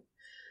 side, then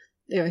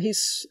you know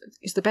he's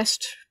the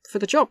best for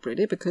the job,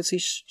 really, because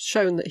he's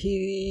shown that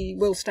he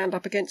will stand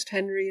up against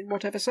Henry in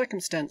whatever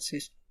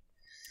circumstances.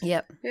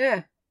 Yep.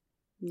 Yeah.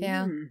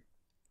 Yeah.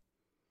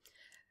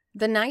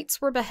 The knights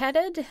were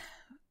beheaded,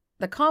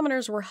 the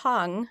commoners were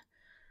hung,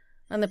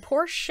 and the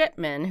poor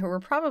shipmen, who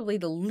were probably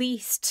the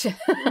least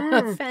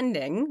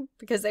offending,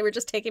 because they were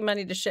just taking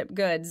money to ship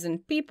goods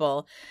and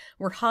people,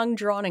 were hung,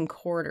 drawn, and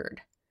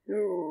quartered.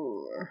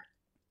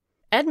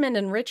 Edmund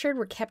and Richard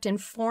were kept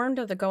informed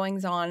of the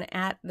goings-on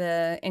at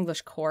the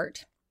English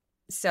court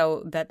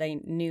so that they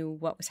knew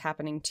what was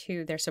happening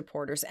to their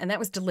supporters. And that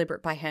was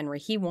deliberate by Henry.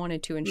 He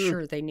wanted to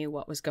ensure they knew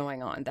what was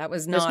going on. That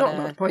was not There's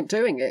not much point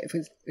doing it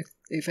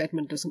if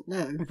Edmund doesn't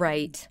know.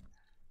 Right.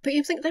 But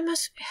you think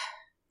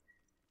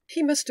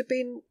he must have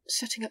been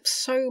setting up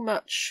so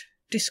much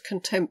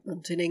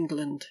discontentment in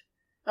England.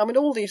 I mean,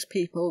 all these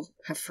people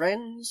have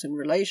friends and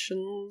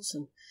relations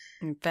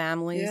and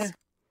families. Yeah.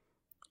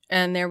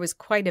 And there was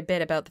quite a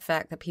bit about the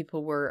fact that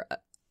people were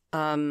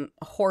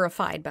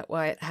horrified by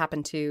what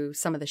happened to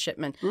some of the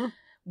shipmen.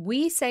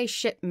 We say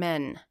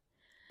shipmen,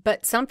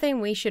 but something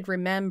we should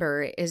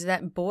remember is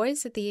that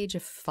boys at the age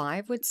of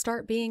 5 would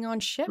start being on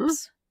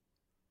ships.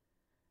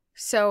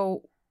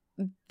 So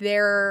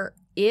there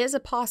is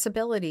a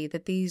possibility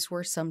that these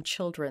were some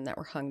children that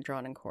were hung,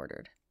 drawn, and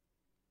quartered.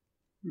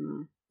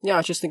 Yeah, I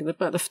was just thinking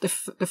about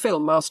the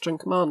film Master and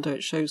Commander.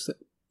 It shows that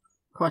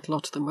quite a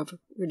lot of them were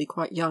really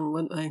quite young,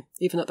 weren't they?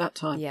 Even at that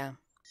time. Yeah.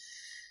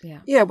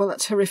 Yeah, well,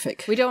 that's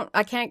horrific.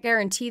 I can't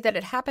guarantee that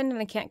it happened,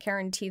 and I can't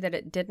guarantee that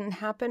it didn't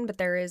happen, but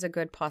there is a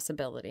good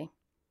possibility.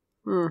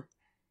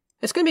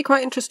 It's going to be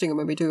quite interesting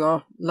when we do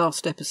our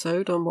last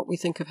episode on what we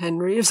think of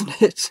Henry, isn't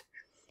it?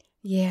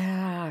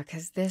 Yeah,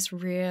 because this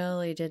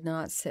really did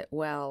not sit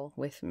well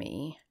with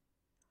me.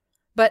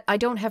 But I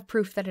don't have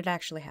proof that it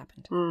actually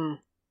happened.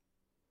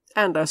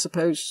 And I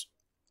suppose,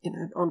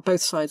 on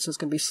both sides there's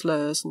going to be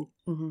slurs.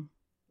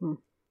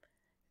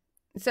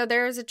 So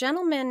there is a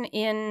gentleman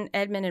in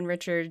Edmund and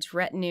Richard's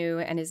retinue,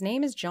 and his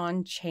name is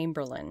John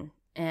Chamberlain.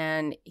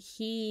 And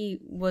he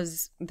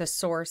was the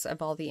source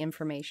of all the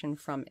information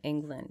from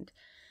England.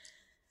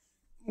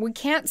 We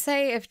can't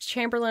say if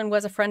Chamberlain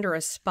was a friend or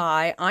a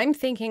spy. I'm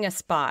thinking a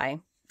spy,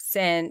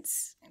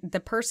 since the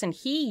person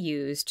he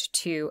used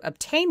to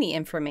obtain the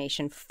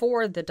information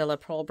for the de la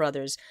Pole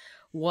brothers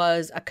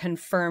was a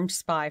confirmed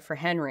spy for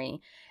Henry.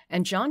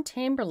 And John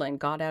Chamberlain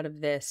got out of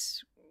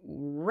this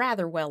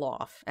rather well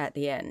off at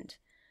the end.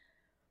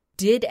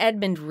 Did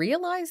Edmund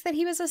realize that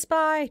he was a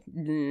spy?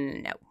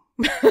 No.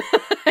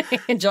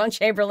 John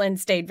Chamberlain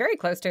stayed very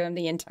close to him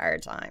the entire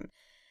time.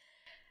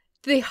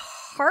 The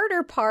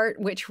harder part,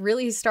 which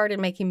really started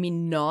making me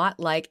not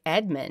like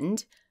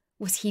Edmund,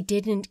 was he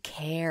didn't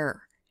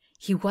care.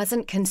 He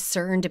wasn't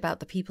concerned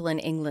about the people in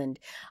England.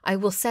 I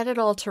will set it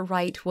all to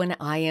right when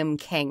I am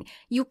king.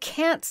 You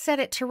can't set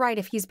it to right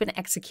if he's been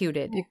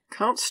executed. You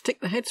can't stick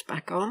the heads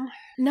back on.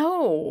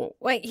 No.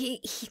 Like,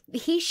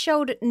 he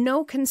showed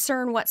no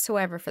concern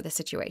whatsoever for the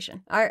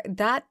situation.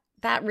 That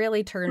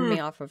really turned me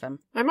off of him.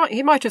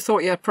 He might have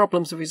thought he had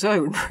problems of his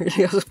own,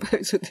 really, I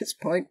suppose, at this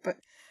point. But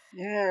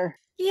Yeah.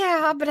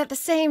 Yeah, but at the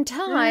same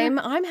time,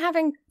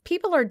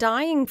 people are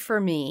dying for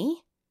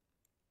me,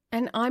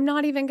 and I'm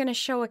not even going to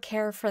show a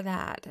care for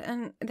that.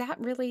 And that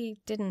really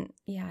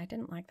I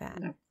didn't like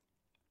that. No.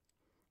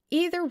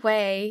 Either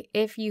way,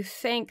 if you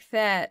think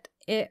that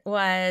it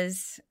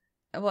was,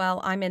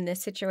 well, I'm in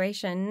this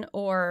situation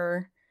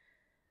or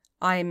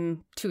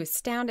I'm too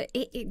astounded,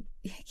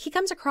 he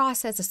comes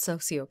across as a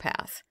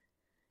sociopath.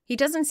 He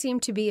doesn't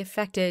seem to be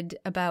affected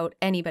about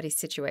anybody's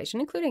situation,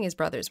 including his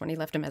brothers when he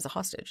left him as a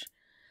hostage.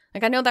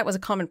 Like, I know that was a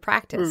common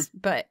practice,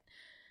 but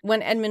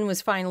when Edmund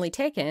was finally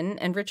taken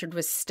and Richard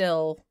was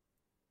still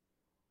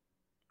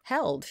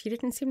held, he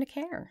didn't seem to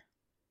care.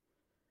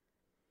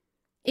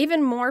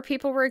 Even more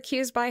people were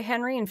accused by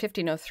Henry in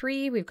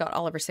 1503. We've got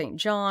Oliver St.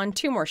 John.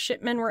 2 more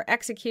shipmen were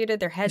executed.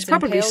 Their heads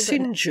impaled. Probably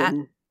St.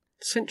 John.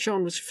 St.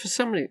 John was, for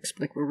some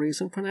inexplicable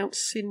reason,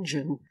 pronounced St.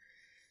 John.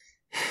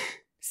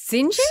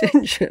 St. John?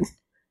 St. John.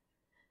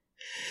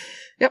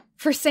 Yep.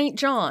 For St.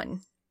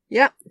 John?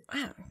 Yep.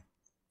 Wow.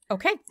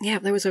 Okay. Yeah,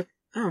 there was I'm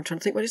trying to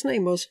think what his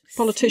name was.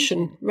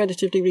 Politician,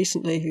 relatively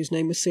recently, whose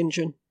name was St.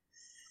 John.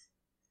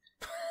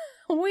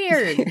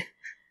 Weird.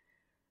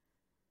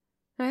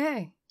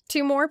 Okay.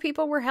 2 more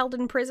people were held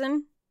in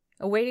prison,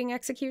 awaiting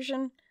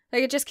execution.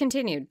 Like, it just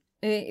continued.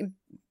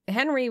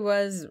 Henry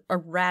was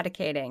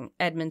eradicating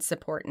Edmund's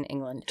support in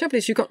England. The trouble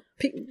is, you've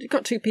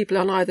got 2 people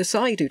on either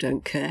side who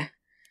don't care.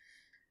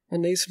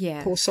 And these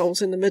poor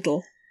souls in the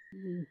middle.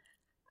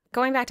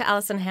 Going back to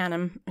Alison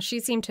Hannam, she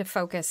seemed to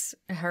focus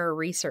her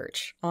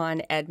research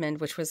on Edmund,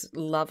 which was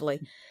lovely.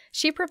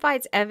 She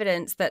provides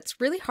evidence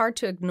that's really hard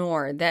to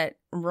ignore that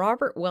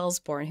Robert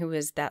Wellesbourne, who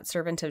was that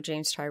servant of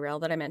James Tyrrell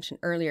that I mentioned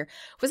earlier,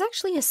 was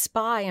actually a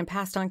spy and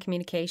passed on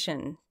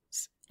communications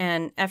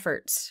and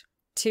efforts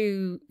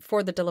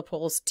for the de la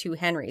Poles to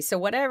Henry. So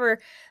whatever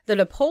the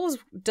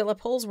de la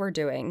Poles were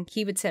doing,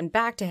 he would send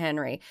back to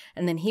Henry,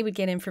 and then he would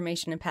get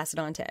information and pass it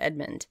on to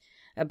Edmund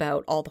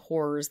about all the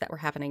horrors that were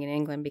happening in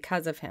England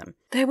because of him.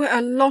 There were a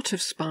lot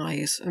of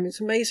spies. I mean, it's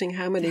amazing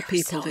how many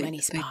people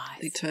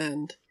they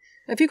turned.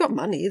 If you've got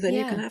money, then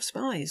you can have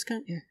spies,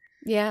 can't you?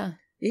 Yeah.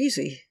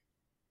 Easy.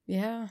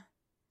 Yeah.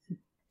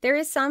 There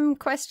is some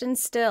question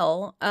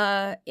still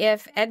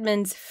if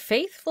Edmund's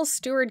faithful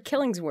steward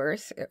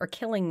Killingworth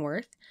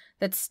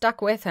that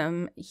stuck with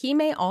him, he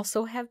may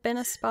also have been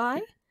a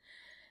spy,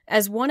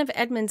 as one of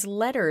Edmund's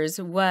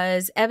letters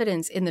was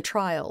evidence in the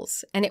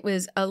trials, and it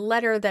was a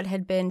letter that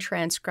had been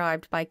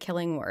transcribed by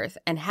Killingworth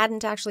and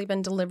hadn't actually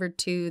been delivered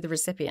to the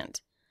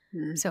recipient.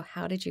 So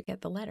how did you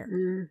get the letter?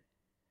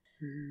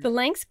 The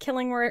lengths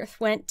Killingworth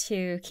went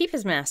to keep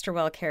his master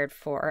well cared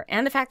for,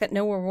 and the fact that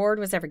no reward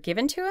was ever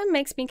given to him,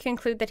 makes me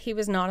conclude that he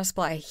was not a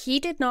spy. He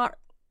did not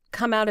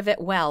come out of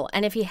it well,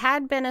 and if he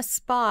had been a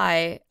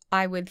spy,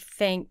 I would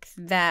think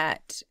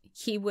that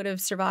he would have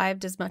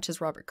survived as much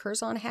as Robert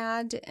Curzon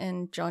had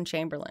and John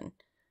Chamberlain,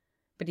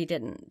 but he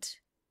didn't.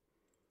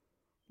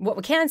 What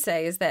we can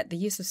say is that the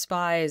use of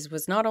spies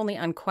was not only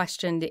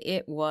unquestioned,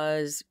 it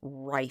was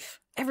rife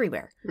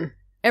everywhere.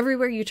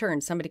 Everywhere you turn,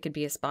 somebody could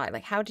be a spy.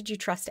 Like, how did you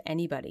trust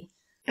anybody?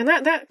 And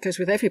that goes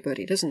with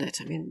everybody, doesn't it?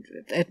 I mean,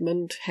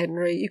 Edmund,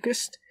 Henry,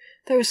 must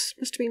have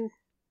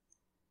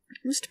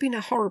been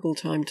a horrible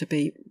time to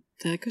be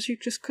there, because you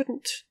just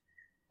couldn't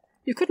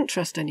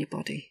trust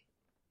anybody.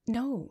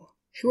 No.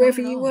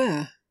 Whoever you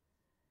were.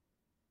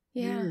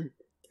 Yeah.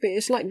 But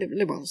it's like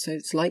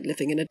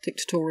living in a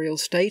dictatorial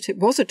state. It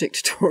was a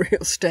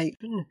dictatorial state,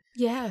 wasn't it?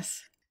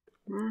 Yes.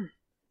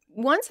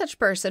 One such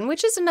person,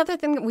 which is another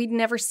thing that we'd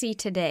never see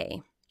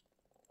today.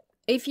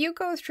 If you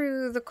go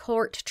through the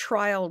court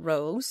trial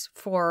rows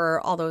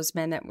for all those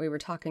men that we were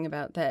talking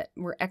about that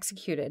were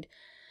executed,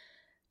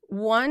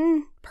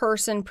 one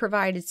person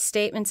provided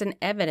statements and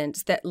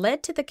evidence that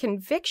led to the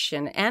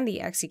conviction and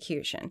the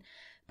execution,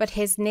 but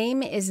his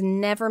name is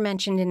never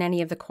mentioned in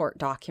any of the court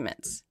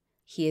documents.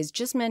 He is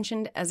just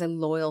mentioned as a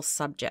loyal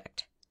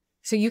subject.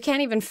 So you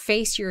can't even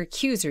face your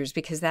accusers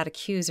because that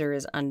accuser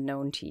is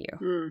unknown to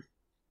you.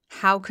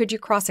 How could you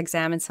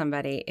cross-examine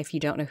somebody if you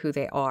don't know who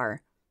they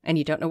are and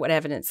you don't know what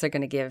evidence they're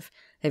going to give?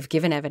 They've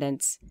given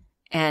evidence,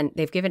 and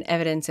they've given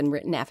evidence in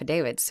written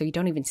affidavits, so you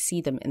don't even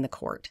see them in the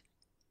court.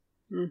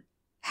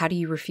 How do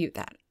you refute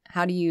that?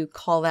 How do you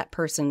call that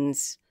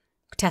person's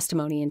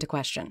testimony into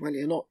question? Well,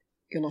 you're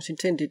not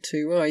intended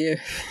to, are you?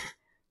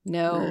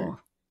 No.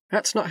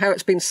 That's not how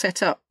it's been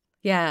set up.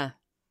 Yeah.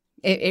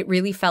 It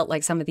really felt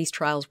like some of these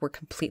trials were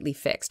completely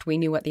fixed. We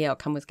knew what the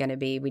outcome was going to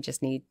be. We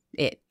just need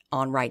it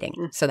on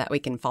writing so that we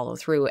can follow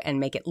through and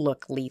make it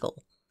look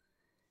legal.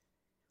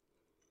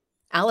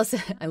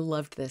 Alison, I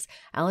loved this.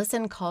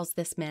 Alison calls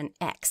this man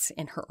X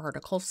in her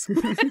articles.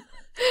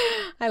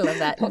 I love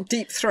that. What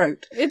deep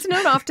throat. It's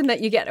not often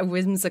that you get a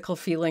whimsical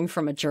feeling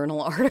from a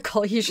journal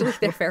article. Usually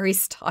they're very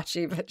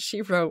stodgy, but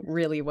she wrote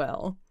really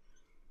well.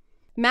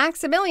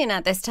 Maximilian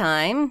at this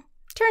time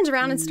turns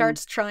around and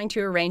starts trying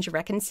to arrange a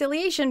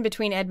reconciliation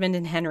between Edmund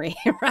and Henry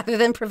rather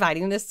than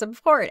providing the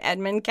support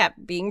Edmund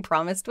kept being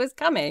promised was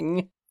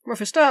coming. Well,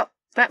 for a start,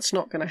 that's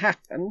not going to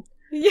happen.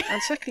 Yeah.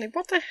 And secondly,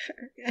 what the heck,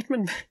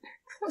 Edmund,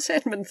 What's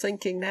Edmund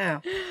thinking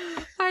now?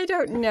 I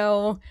don't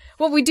know.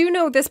 Well, we do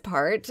know this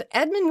part.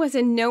 Edmund was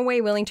in no way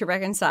willing to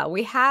reconcile.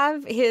 We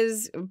have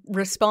his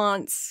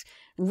response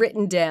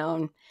written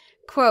down.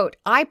 Quote,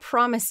 "I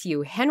promise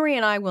you, Henry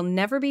and I will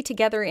never be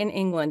together in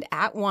England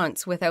at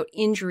once without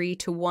injury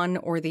to one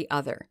or the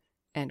other."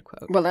 End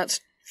quote. Well,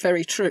 that's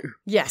very true.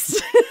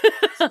 Yes.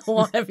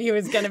 One of you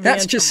is going to be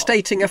That's in just trouble.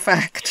 stating a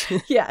fact.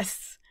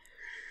 Yes.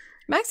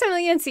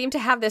 Maximilian seemed to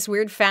have this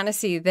weird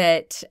fantasy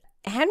that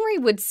Henry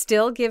would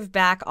still give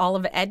back all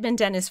of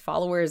Edmund and his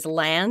followers'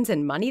 lands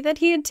and money that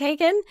he had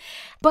taken,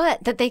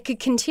 but that they could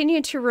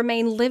continue to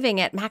remain living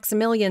at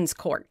Maximilian's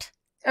court.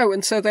 Oh,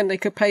 and so then they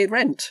could pay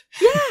rent.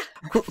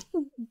 Yeah.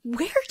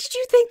 Where did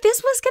you think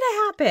this was going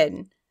to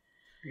happen?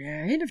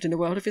 Yeah, he lived in a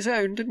world of his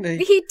own, didn't he?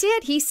 He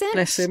did. He sent,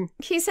 Bless him.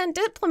 He sent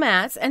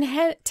diplomats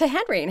to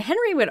Henry, and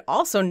Henry would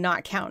also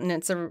not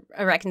countenance a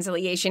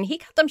reconciliation. He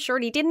cut them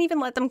short. He didn't even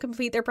let them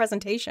complete their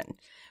presentation,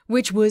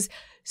 which was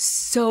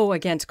so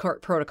against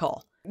court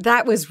protocol.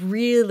 That was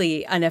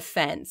really an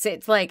offense.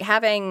 It's like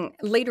having,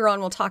 later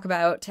on we'll talk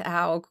about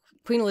how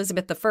Queen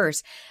Elizabeth I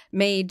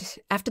made,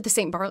 after the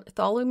St.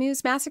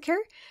 Bartholomew's massacre,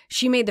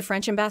 she made the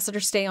French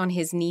ambassador stay on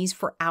his knees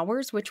for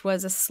hours, which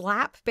was a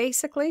slap,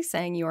 basically,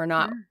 saying you are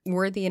not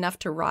worthy enough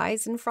to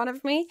rise in front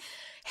of me.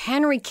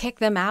 Henry kicked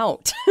them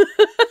out.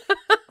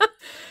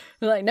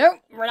 Like, nope,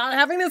 we're not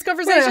having this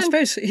conversation. Well, I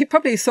suppose he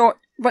probably thought,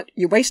 but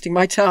you're wasting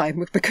my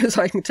time because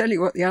I can tell you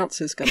what the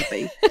answer's going to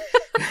be.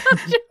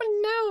 I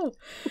don't know.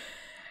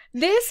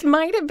 This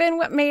might have been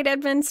what made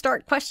Edmund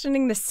start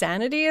questioning the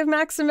sanity of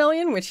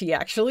Maximilian, which he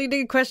actually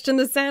did question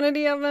the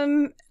sanity of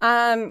him.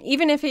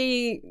 Even if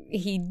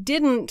he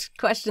didn't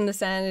question the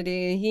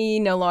sanity, he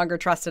no longer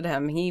trusted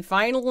him. He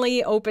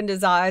finally opened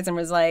his eyes and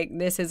was like,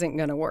 this isn't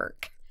going to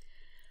work.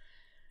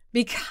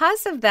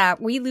 Because of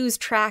that, we lose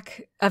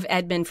track of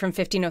Edmund from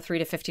 1503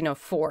 to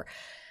 1504.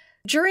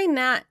 During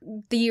the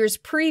years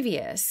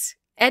previous,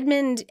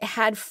 Edmund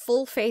had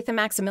full faith in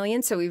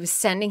Maximilian, so he was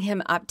sending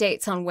him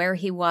updates on where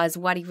he was,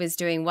 what he was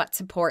doing, what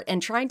support,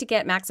 and trying to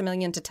get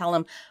Maximilian to tell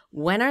him,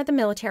 when are the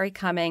military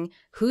coming?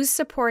 Who's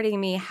supporting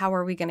me? How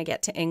are we going to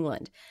get to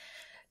England?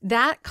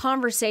 That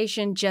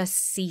conversation just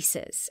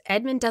ceases.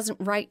 Edmund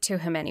doesn't write to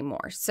him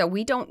anymore, so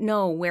we don't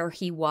know where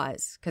he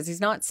was, because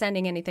he's not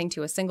sending anything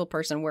to a single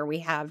person where we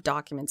have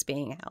documents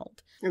being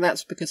held. And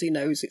that's because he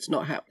knows it's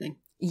not happening.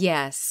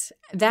 Yes,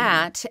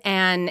 that.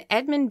 And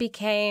Edmund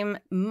became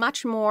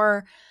much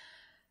more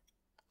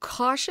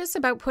cautious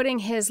about putting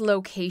his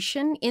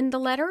location in the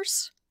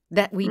letters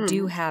that we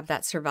do have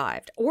that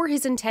survived, or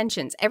his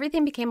intentions.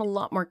 Everything became a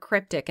lot more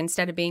cryptic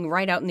instead of being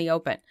right out in the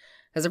open.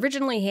 Because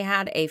originally he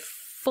had a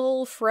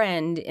full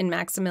friend in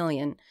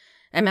Maximilian,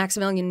 and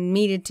Maximilian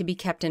needed to be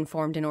kept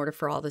informed in order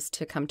for all this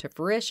to come to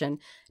fruition.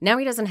 Now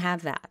he doesn't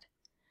have that.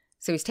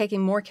 So he's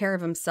taking more care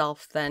of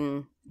himself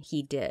than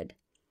he did.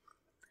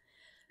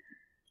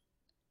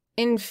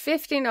 In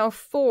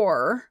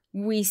 1504,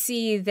 we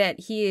see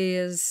that he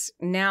is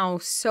now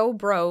so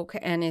broke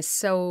and is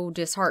so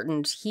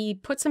disheartened, he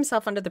puts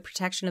himself under the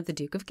protection of the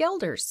Duke of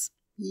Guelders.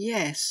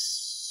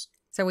 Yes.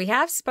 So we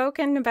have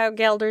spoken about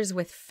Guelders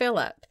with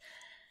Philip.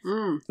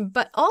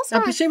 But also,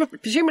 and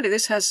presumably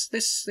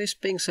this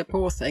being so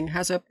poor thing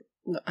has a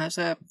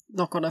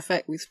knock-on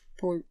effect with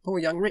poor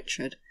young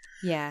Richard.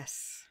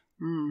 Yes.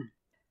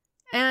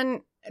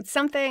 And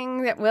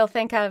something that we'll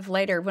think of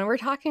later when we're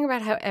talking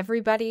about how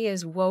everybody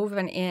is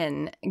woven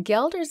in.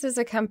 Guelders is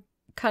a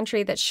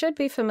country that should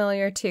be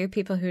familiar to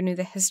people who knew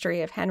the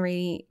history of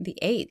Henry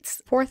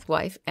VIII's fourth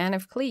wife, Anne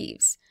of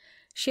Cleves.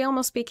 She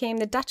almost became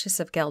the Duchess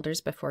of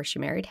Guelders before she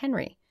married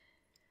Henry.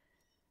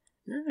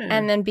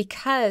 And then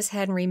because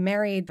Henry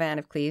married Anne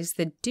of Cleves,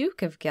 the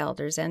Duke of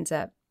Guelders ends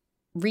up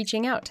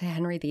reaching out to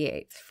Henry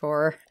VIII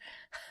for,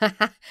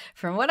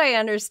 from what I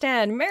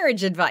understand,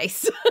 marriage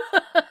advice.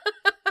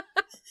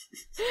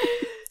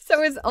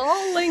 So it's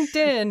all linked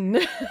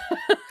in.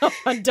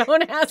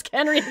 Don't ask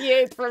Henry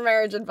VIII for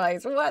marriage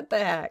advice. What the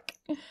heck?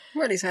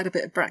 Well, he's had a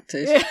bit of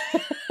practice.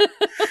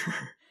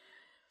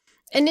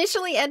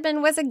 Initially,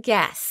 Edmund was a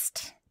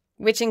guest,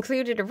 which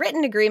included a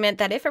written agreement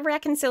that if a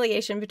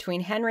reconciliation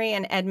between Henry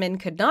and Edmund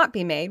could not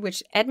be made,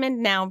 which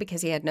Edmund now,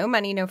 because he had no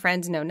money, no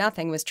friends, no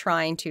nothing, was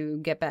trying to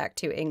get back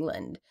to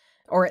England,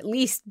 or at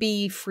least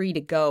be free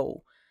to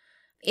go.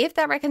 If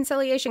that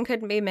reconciliation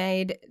couldn't be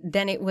made,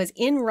 then it was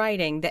in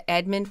writing that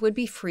Edmund would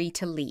be free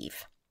to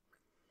leave.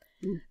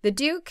 The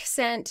Duke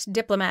sent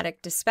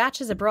diplomatic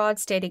dispatches abroad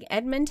stating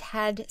Edmund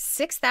had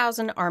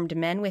 6,000 armed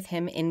men with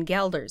him in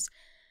Guelders.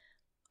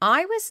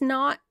 I was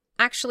not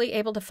actually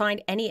able to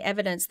find any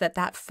evidence that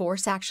that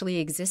force actually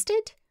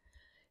existed.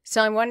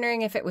 So I'm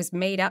wondering if it was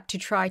made up to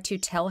try to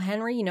tell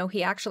Henry, you know,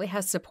 he actually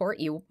has support.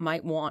 You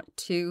might want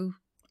to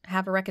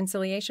have a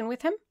reconciliation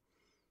with him.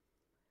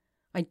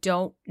 I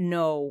don't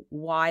know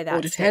why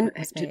that statement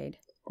was made.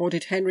 Or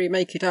did Henry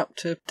make it up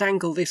to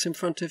dangle this in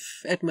front of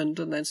Edmund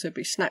and then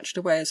simply snatched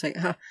away and say,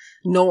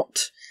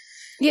 not?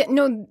 Yeah,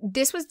 no,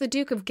 this was the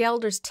Duke of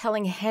Guelders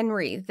telling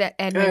Henry that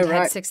Edmund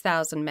had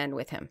 6,000 men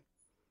with him.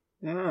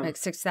 Like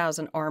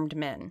 6,000 armed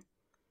men.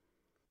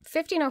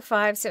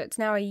 1505, so it's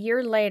now a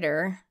year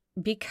later.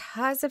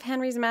 Because of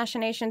Henry's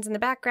machinations in the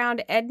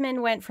background,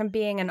 Edmund went from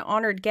being an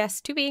honored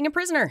guest to being a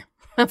prisoner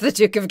of the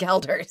Duke of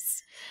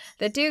Guelders.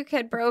 The Duke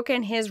had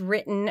broken his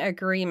written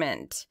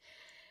agreement.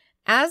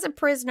 As a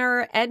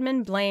prisoner,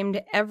 Edmund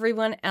blamed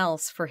everyone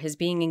else for his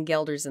being in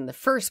Guelders in the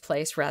first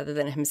place rather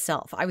than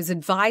himself. I was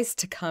advised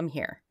to come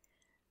here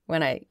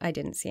when I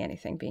didn't see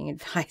anything being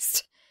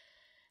advised.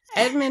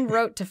 Edmund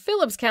wrote to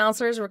Philip's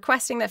counselors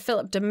requesting that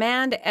Philip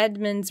demand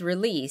Edmund's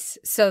release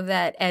so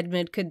that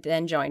Edmund could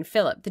then join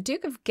Philip. The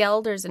Duke of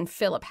Guelders and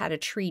Philip had a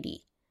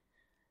treaty.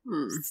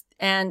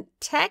 And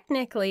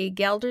technically,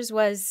 Guelders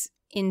was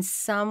in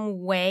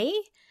some way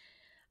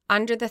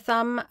under the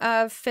thumb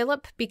of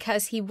Philip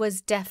because he was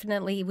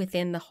definitely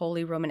within the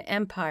Holy Roman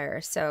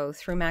Empire. So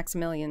through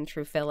Maximilian,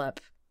 through Philip,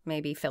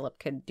 maybe Philip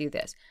could do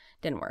this.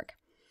 Didn't work.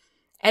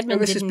 Edmund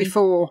and this is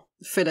before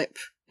Philip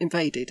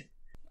invaded.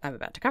 I'm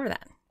about to cover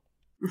that.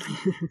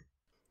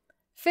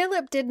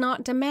 Philip did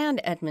not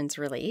demand Edmund's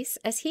release,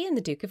 as he and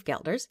the Duke of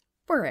Guelders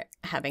were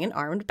having an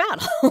armed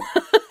battle.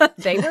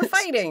 They were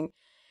fighting.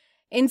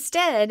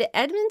 Instead,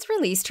 Edmund's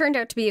release turned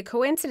out to be a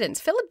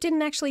coincidence. Philip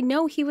didn't actually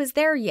know he was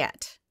there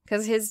yet,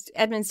 because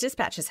Edmund's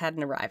dispatches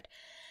hadn't arrived.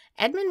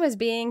 Edmund was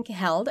being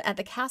held at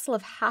the castle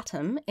of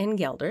Hattem in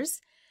Guelders,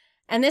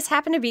 and this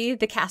happened to be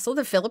the castle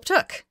that Philip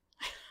took.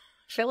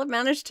 Philip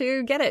managed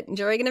to get it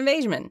during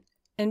an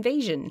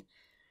invasion.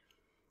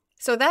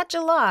 So that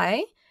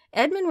July,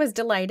 Edmund was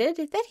delighted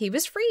that he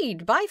was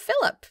freed by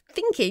Philip,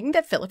 thinking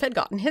that Philip had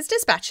gotten his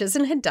dispatches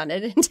and had done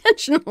it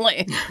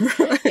intentionally.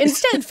 Right.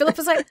 Instead, Philip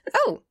was like,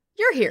 "Oh,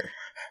 you're here.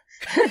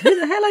 Who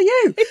the hell are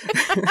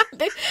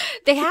you?"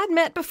 They had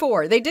met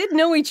before. They did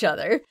know each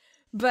other,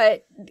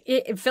 but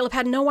Philip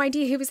had no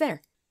idea he was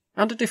there.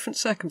 Under different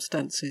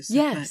circumstances.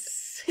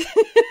 Yes.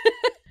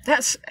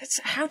 It's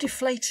how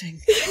deflating.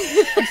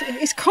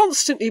 It's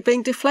constantly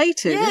being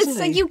deflated, yes,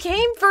 isn't it? Yes, you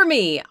came for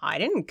me. I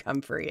didn't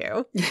come for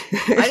you.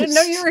 I didn't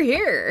know you were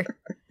here.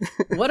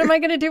 What am I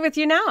going to do with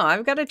you now?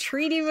 I've got a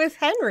treaty with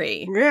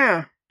Henry.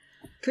 Yeah.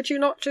 Could you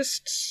not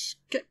just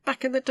get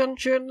back in the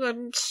dungeon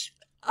and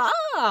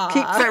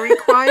keep very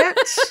quiet?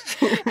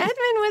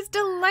 Edmund was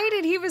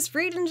delighted he was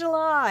freed in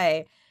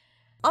July.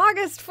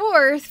 August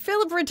 4th,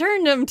 Philip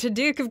returned him to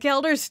Duke of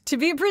Guelders to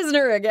be a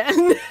prisoner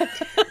again.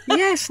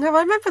 Yes, no,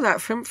 I remember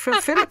that from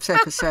Philip's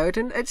episode,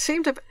 and it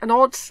seemed an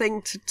odd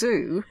thing to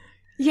do.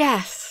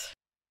 Yes.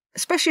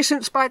 Especially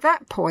since by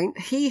that point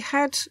he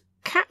had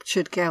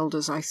captured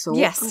Guelders, I thought.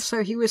 Yes. And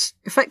so he was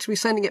effectively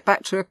sending it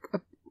back to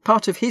a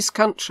part of his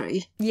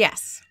country.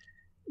 Yes.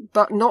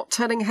 But not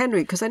telling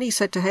Henry, because then he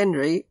said to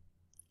Henry,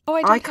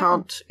 I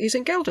can't. He's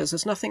in Guelders.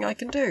 There's nothing I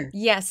can do.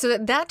 Yes, so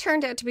that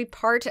turned out to be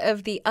part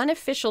of the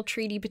unofficial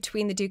treaty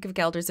between the Duke of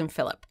Guelders and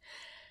Philip.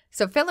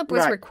 So Philip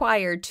was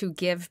required to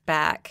give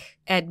back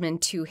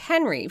Edmund to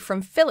Henry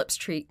from Philip's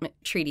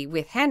treaty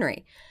with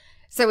Henry.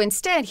 So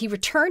instead, he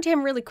returned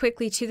him really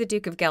quickly to the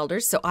Duke of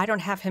Guelders, so I don't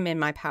have him in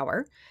my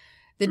power.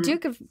 The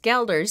Duke of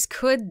Guelders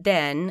could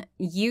then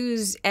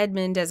use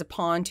Edmund as a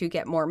pawn to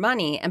get more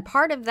money, and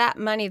part of that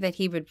money that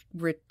he would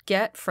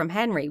get from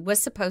Henry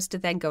was supposed to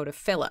then go to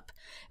Philip.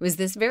 It was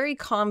this very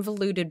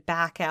convoluted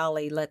back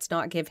alley, let's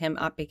not give him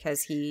up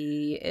because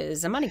he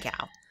is a money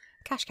cow,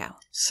 cash cow.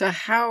 So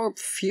how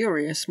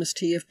furious must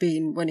he have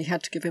been when he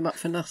had to give him up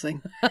for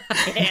nothing?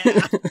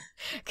 Yeah,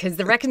 because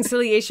the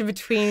reconciliation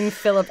between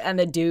Philip and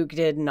the Duke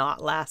did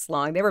not last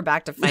long. They were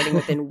back to fighting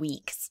within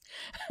weeks.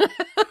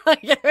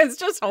 It was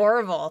just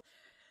horrible.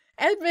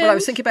 Edmund. Well, I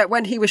was thinking about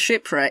when he was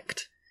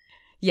shipwrecked.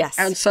 Yes.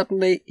 And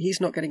suddenly he's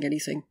not getting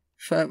anything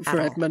for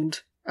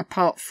Edmund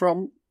apart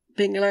from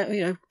being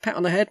allowed, pat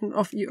on the head and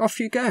off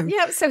you go.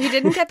 Yeah, so he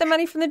didn't get the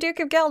money from the Duke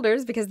of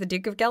Guelders because the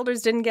Duke of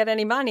Guelders didn't get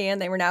any money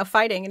and they were now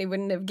fighting and he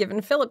wouldn't have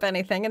given Philip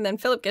anything, and then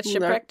Philip gets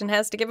shipwrecked and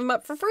has to give him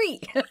up for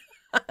free.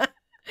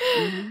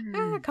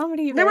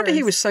 Comedy. No wonder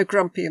he was so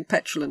grumpy and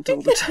petulant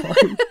all the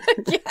time.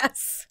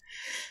 Yes.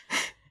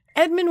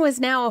 Edmund was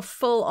now a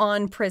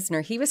full-on prisoner.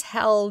 He was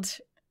held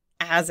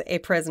as a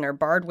prisoner,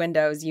 barred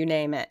windows, you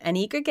name it. And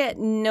he could get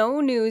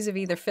no news of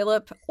either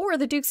Philip or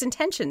the Duke's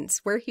intentions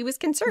where he was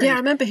concerned. Yeah, I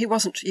remember he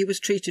was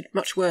treated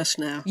much worse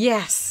now.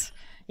 Yes.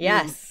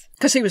 Yes.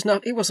 Because he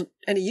wasn't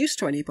any use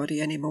to anybody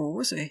anymore,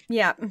 was he?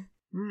 Yeah.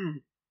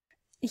 Mm.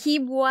 He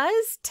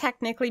was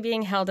technically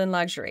being held in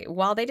luxury.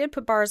 While they did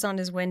put bars on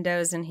his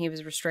windows and he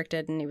was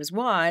restricted and he was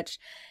watched,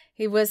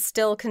 he was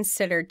still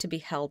considered to be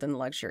held in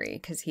luxury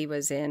because he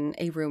was in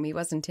a room. He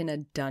wasn't in a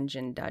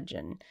dungeon.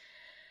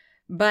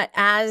 But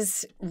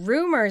as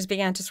rumors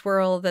began to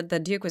swirl that the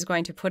Duke was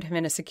going to put him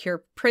in a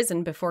secure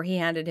prison before he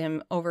handed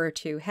him over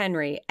to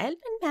Henry, Edmund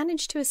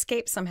managed to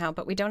escape somehow,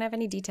 but we don't have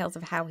any details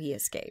of how he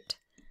escaped.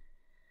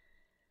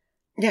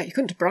 Yeah, he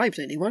couldn't have bribed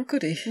anyone,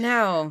 could he?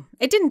 No,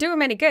 it didn't do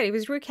him any good. He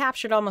was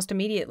recaptured almost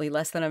immediately,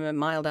 less than a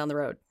mile down the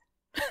road.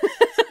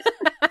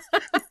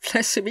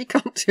 Bless him, he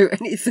can't do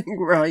anything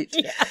right.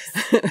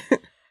 Yes.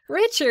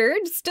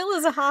 Richard, still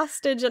as a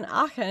hostage in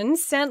Aachen,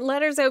 sent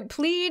letters out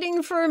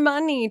pleading for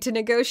money to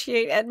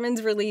negotiate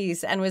Edmund's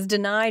release and was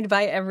denied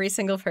by every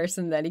single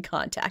person that he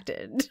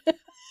contacted.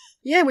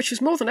 Yeah, which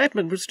was more than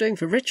Edmund was doing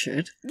for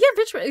Richard. Yeah,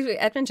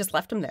 Edmund just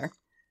left him there.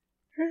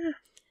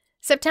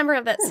 September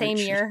of that same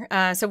Richard.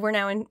 year, so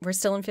we're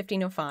still in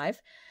 1505,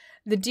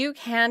 the Duke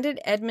handed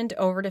Edmund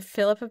over to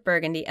Philip of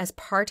Burgundy as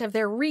part of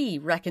their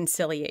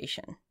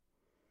reconciliation.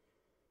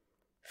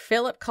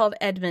 Philip called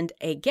Edmund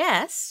a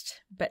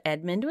guest, but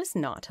Edmund was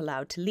not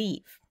allowed to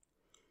leave.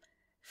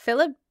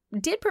 Philip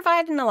did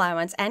provide an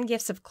allowance and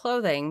gifts of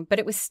clothing, but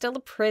it was still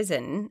a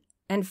prison,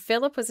 and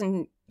Philip was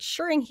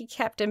ensuring he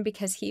kept him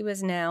because he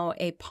was now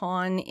a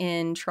pawn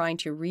in trying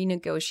to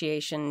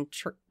renegotiate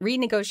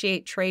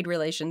trade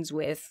relations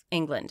with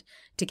England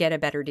to get a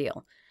better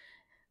deal.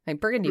 Like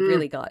Burgundy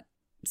really got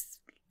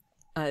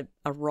a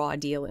raw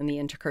deal in the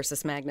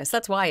Intercursus Magnus.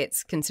 That's why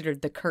it's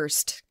considered the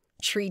cursed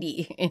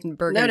treaty in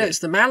Burgundy. No, it's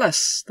the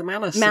Malus. The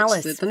Malus.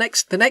 Malus.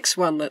 The next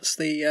one that's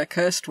the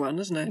cursed one,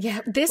 isn't it?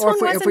 Yeah, this one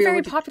wasn't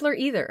very popular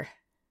either.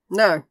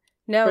 No.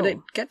 No. But it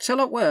gets a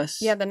lot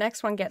worse. Yeah, the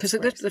next one gets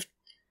worse.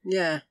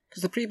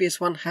 Because the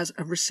previous one has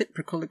a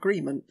reciprocal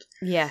agreement.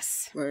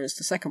 Yes. Whereas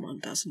the second one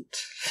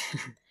doesn't.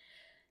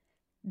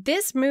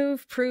 This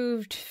move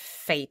proved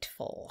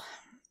fateful.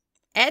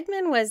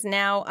 Edmund was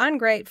now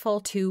ungrateful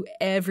to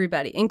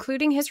everybody,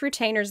 including his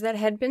retainers that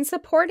had been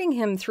supporting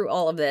him through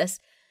all of this.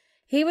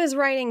 He was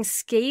writing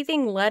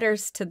scathing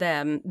letters to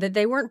them that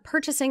they weren't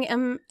purchasing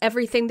him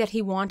everything that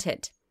he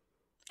wanted,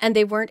 and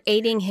they weren't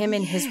aiding him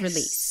in his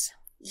release.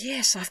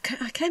 Yes,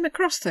 I came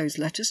across those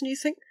letters, and you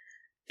think,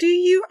 do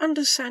you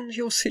understand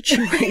your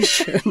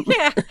situation?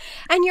 Yeah,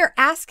 and you're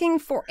asking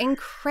for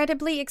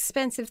incredibly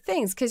expensive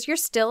things because you're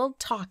still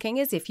talking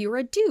as if you were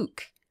a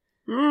duke.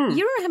 You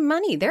don't have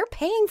money. They're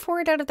paying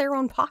for it out of their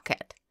own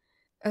pocket.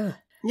 Ugh.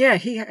 Yeah,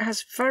 he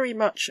has very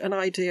much an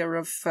idea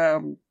of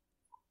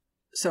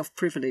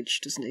self-privilege,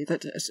 doesn't he?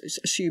 That is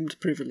assumed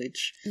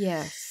privilege.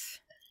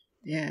 Yes.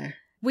 Yeah.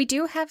 We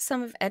do have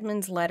some of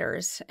Edmund's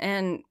letters,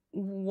 and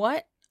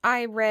what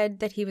I read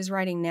that he was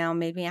writing now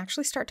made me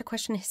actually start to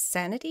question his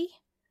sanity.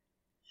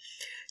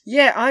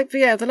 Yeah,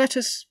 the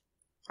letters,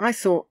 I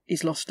thought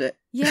he's lost it.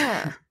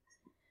 Yeah.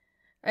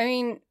 I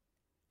mean,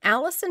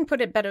 Alison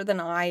put it better than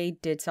I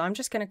did, so I'm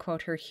just going to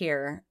quote her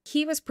here.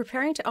 He was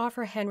preparing to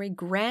offer Henry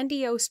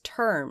grandiose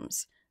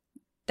terms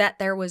that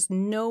there was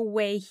no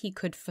way he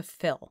could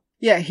fulfill.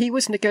 Yeah, he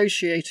was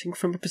negotiating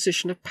from a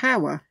position of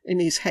power in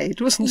his head,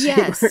 wasn't he?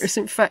 Yes. Whereas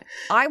in fact,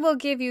 I will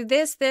give you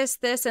this, this,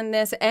 this, and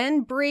this,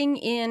 and bring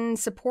in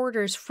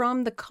supporters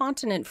from the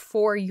continent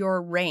for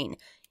your reign.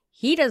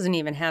 He doesn't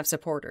even have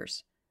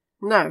supporters.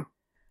 No,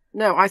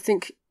 I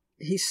think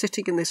he's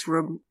sitting in this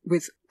room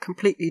with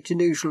completely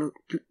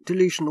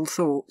delusional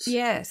thoughts.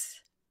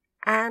 Yes.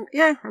 And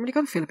yeah, I mean, you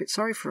got to feel a bit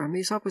sorry for him.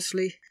 He's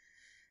obviously,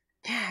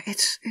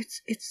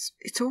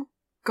 it's all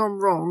gone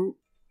wrong,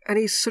 and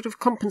he's sort of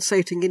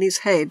compensating in his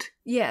head.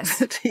 Yes,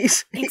 that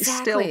he's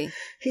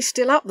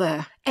still up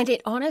there. And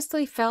it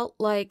honestly felt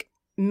like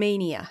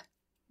mania,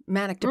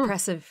 manic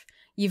depressive.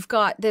 You've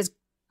got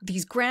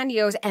these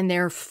grandiose and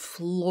they're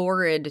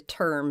florid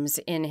terms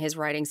in his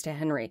writings to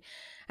Henry.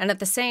 And at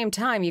the same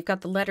time, you've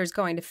got the letters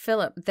going to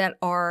Philip that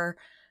are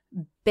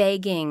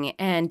begging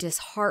and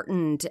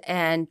disheartened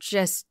and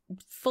just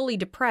fully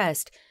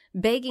depressed,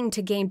 begging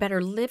to gain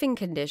better living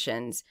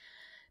conditions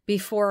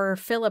before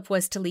Philip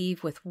was to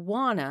leave with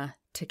Juana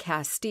to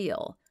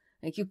Castile.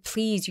 Like, you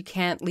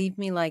can't leave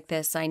me like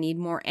this. I need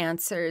more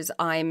answers.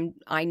 I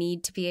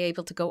need to be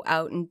able to go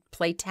out and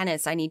play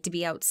tennis. I need to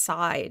be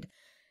outside.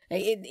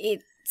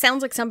 It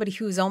sounds like somebody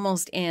who's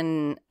almost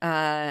in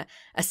a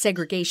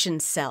segregation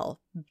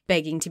cell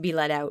begging to be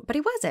let out, but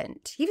he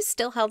wasn't. He was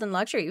still held in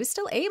luxury. He was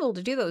still able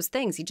to do those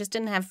things. He just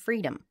didn't have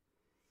freedom.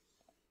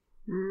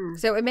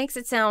 So it makes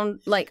it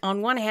sound like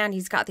on one hand,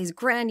 he's got these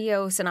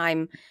grandiose and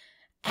I'm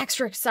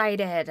extra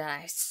excited.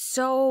 I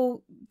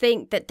so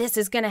think that this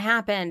is going to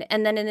happen.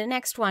 And then in the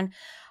next one,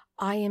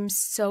 I am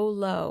so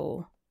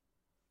low.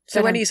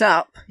 So when he's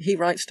up, he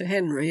writes to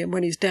Henry, and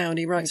when he's down,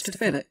 he writes to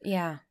Philip.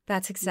 Yeah,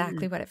 that's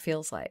exactly what it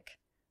feels like.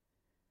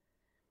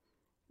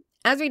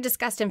 As we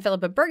discussed in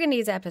Philip of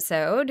Burgundy's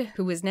episode,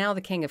 who was now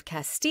the King of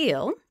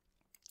Castile,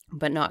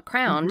 but not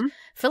crowned,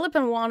 Philip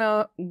and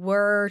Juana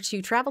were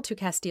to travel to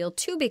Castile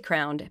to be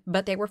crowned,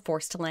 but they were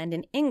forced to land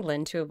in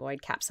England to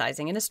avoid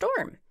capsizing in a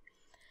storm.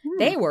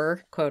 They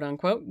were, quote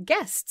unquote,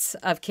 guests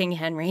of King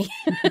Henry.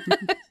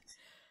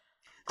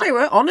 They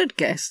were honoured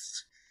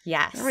guests.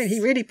 Yes. I mean,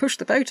 he really pushed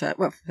the boat out.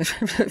 Well,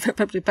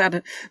 probably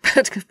bad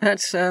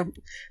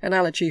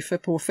analogy for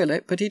poor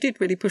Philip, but he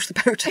did really push the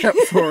boat out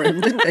for him,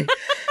 didn't he?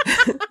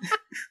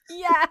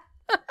 Yeah.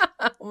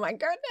 Oh, my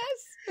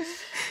goodness.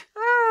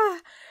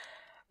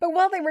 But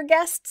while they were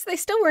guests, they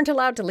still weren't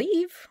allowed to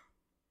leave.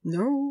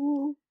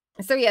 No.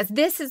 So, yes,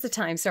 this is the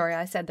time. Sorry,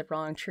 I said the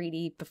wrong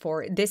treaty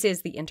before. This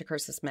is the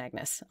Intercursus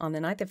Magnus. On the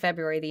 9th of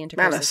February, the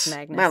Intercursus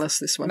Magnus. Malus,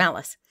 this one.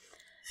 Malus.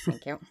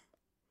 Thank you.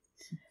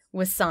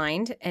 Was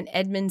signed, and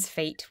Edmund's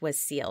fate was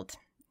sealed.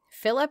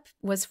 Philip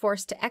was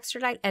forced to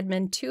extradite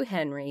Edmund to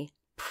Henry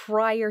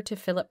prior to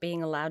Philip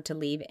being allowed to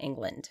leave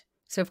England.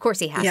 So, of course,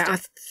 he has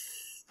to.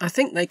 I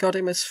think they got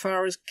him as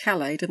far as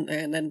Calais, didn't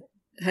they? And then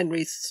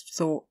Henry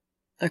thought,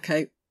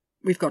 okay,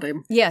 we've got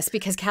him. Yes,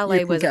 because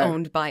Calais was go.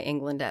 owned by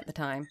England at the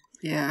time.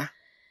 Yeah.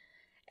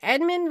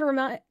 Edmund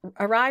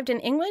arrived in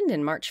England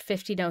in March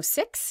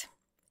 1506.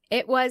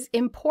 It was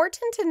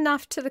important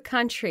enough to the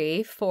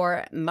country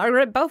for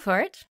Margaret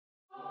Beaufort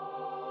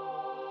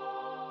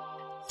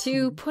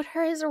to put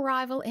his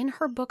arrival in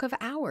her book of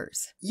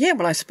hours. Yeah,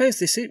 well, I suppose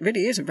this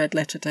really is a red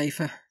letter day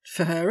for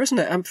her, isn't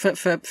it? And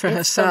for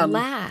her son. The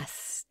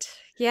last.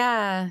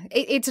 Yeah.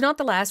 It's not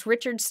the last.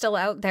 Richard's still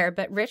out there,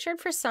 but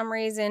Richard, for some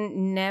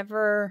reason,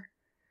 never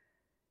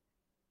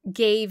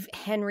gave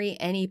Henry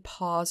any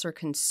pause or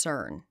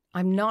concern.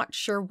 I'm not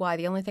sure why.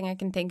 The only thing I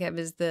can think of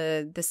is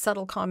the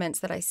subtle comments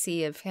that I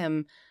see of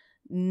him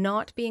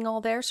not being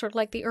all there, sort of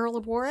like the Earl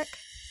of Warwick.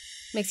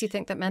 Makes you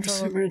think that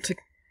mental...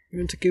 We're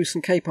into goose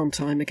and capon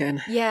time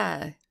again.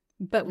 Yeah,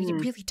 but we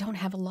really don't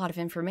have a lot of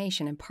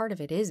information, and part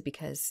of it is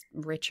because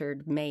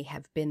Richard may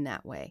have been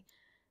that way.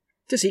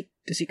 Does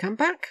he come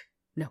back?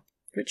 No.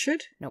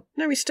 Richard? No.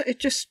 No, it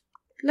just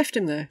left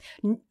him there.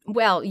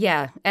 Well,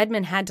 yeah,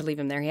 Edmund had to leave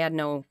him there. He had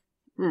no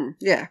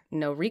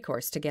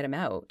recourse to get him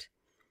out.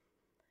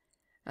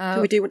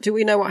 Do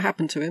we know what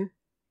happened to him?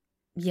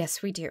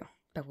 Yes, we do,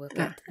 but we'll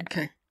get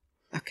okay.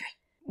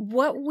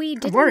 What we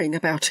did. I'm worrying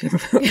about him.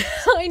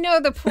 I know,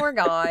 the poor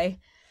guy.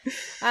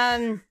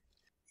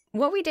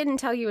 What we didn't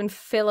tell you in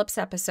Philip's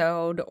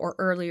episode or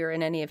earlier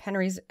in any of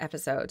Henry's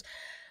episodes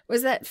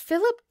was that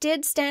Philip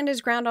did stand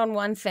his ground on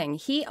one thing.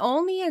 He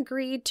only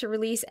agreed to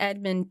release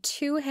Edmund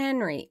to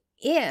Henry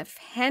if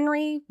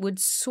Henry would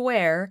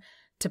swear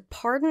to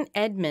pardon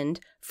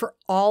Edmund for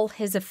all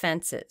his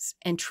offenses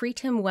and treat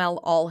him well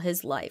all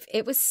his life.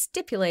 It was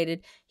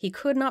stipulated he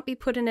could not be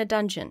put in a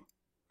dungeon.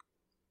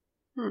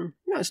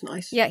 That's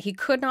nice. Yeah, he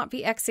could not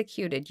be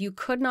executed. You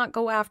could not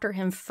go after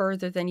him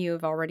further than you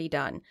have already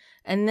done.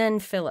 And then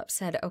Philip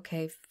said,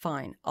 okay,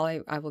 fine,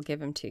 I will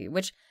give him to you,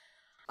 which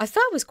I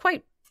thought was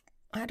quite,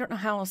 I don't know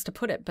how else to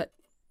put it, but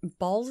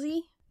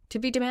ballsy to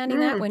be demanding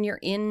that when you're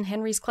in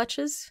Henry's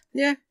clutches.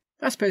 Yeah,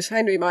 I suppose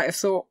Henry might have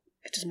thought,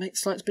 it doesn't make a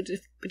slight bit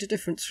of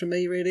difference for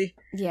me, really.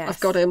 Yes. I've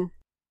got him.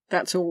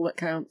 That's all that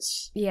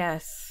counts.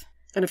 Yes.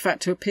 And in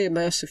fact, to appear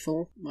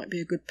merciful might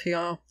be a good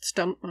PR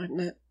stunt,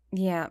 mightn't it?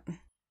 Yeah.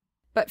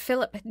 But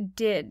Philip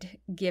did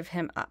give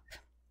him up.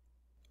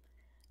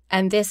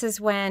 And this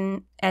is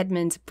when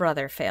Edmund's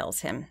brother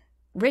fails him.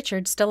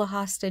 Richard's still a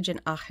hostage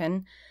in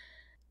Aachen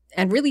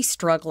and really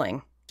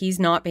struggling. He's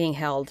not being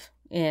held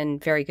in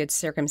very good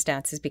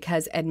circumstances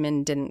because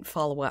Edmund didn't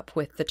follow up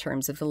with the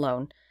terms of the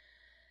loan.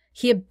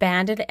 He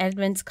abandoned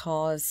Edmund's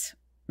cause,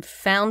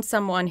 found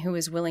someone who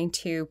was willing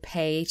to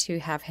pay to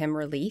have him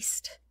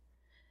released,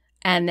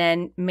 and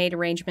then made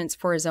arrangements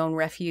for his own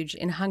refuge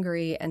in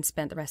Hungary and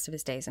spent the rest of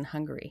his days in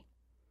Hungary.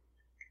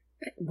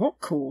 What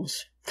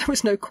cause? There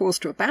was no cause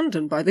to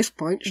abandon by this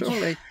point,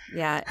 surely.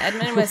 Yeah,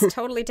 Edmund was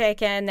totally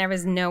taken. There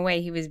was no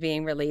way he was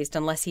being released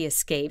unless he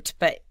escaped,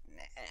 but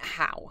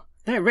how?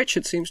 No,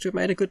 Richard seems to have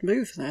made a good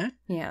move there.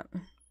 Yeah.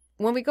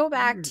 When we go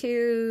back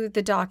to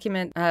the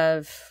document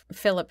of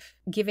Philip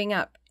giving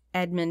up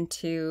Edmund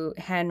to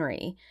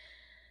Henry,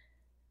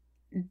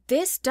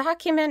 this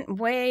document,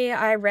 way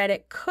I read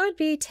it, could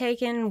be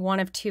taken one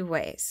of two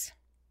ways.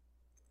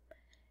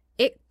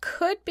 It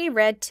could be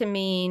read to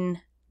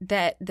mean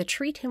that the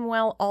treat him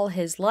well all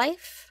his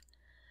life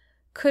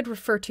could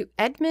refer to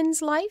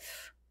Edmund's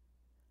life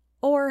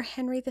or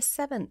Henry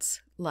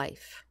VII's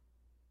life.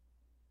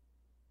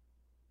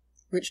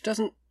 Which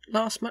doesn't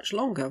last much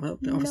longer. Well,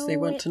 obviously,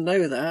 want to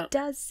know that.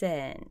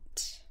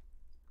 Doesn't.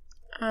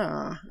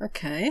 Ah,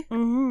 okay.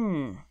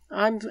 Mm-hmm.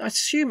 I'm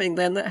assuming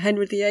then that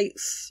Henry VIII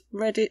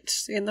read it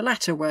in the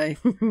latter way.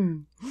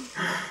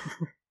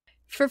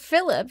 For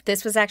Philip,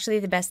 this was actually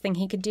the best thing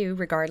he could do,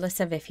 regardless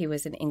of if he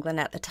was in England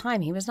at the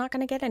time. He was not going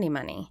to get any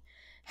money.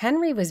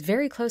 Henry was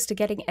very close to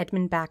getting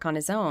Edmund back on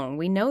his own.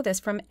 We know this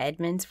from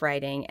Edmund's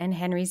writing and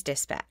Henry's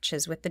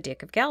dispatches with the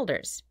Duke of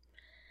Guelders.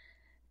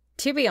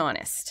 To be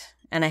honest,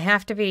 and I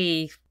have to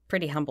be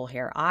pretty humble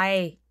here,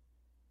 I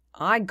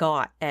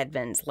got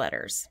Edmund's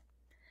letters.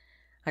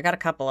 I got a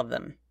couple of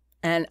them.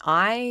 And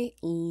I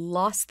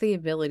lost the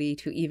ability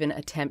to even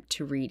attempt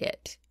to read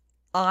it.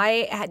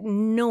 I had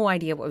no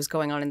idea what was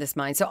going on in this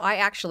mind. So I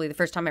actually, the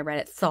first time I read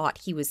it,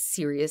 thought he was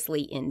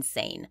seriously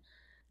insane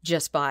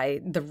just by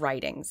the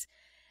writings.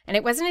 And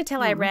it wasn't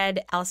until I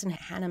read Alison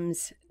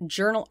Hannam's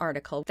journal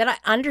article that I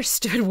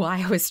understood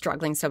why I was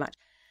struggling so much.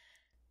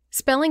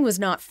 Spelling was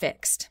not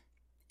fixed.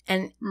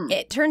 And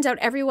it turns out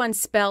everyone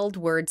spelled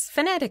words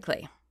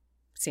phonetically.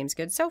 Seems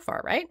good so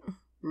far, right?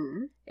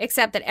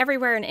 Except that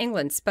everywhere in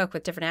England spoke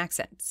with different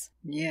accents.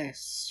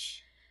 Yes.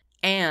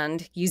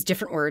 And used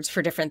different words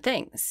for different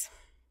things.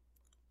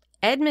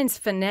 Edmund's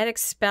phonetic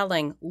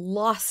spelling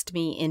lost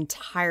me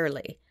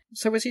entirely.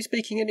 So was he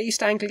speaking an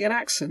East Anglian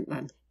accent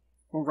then?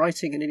 Or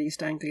writing in an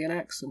East Anglian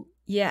accent?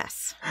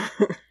 Yes.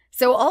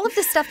 So all of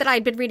the stuff that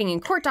I'd been reading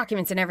in court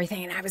documents and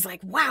everything, and I was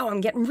like, wow,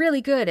 I'm getting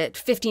really good at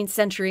 15th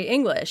century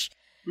English.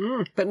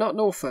 But not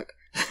Norfolk.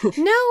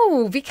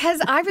 No,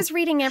 because I was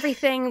reading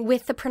everything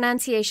with the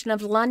pronunciation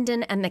of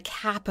London and the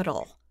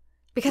capital.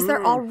 because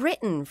they're all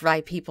written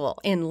by people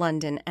in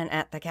London and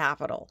at the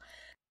capital.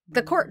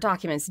 The court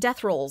documents,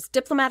 death rolls,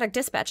 diplomatic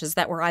dispatches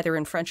that were either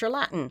in French or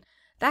Latin,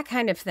 that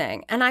kind of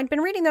thing. And I'd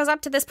been reading those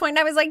up to this point, and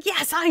I was like,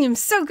 yes, I am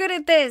so good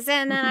at this.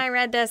 And then I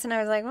read this, and I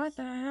was like, what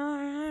the hell?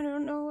 I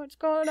don't know what's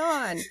going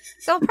on.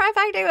 So I'll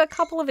provide you a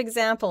couple of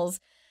examples.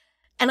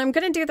 And I'm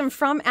going to do them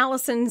from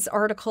Alison's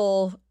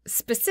article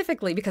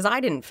specifically because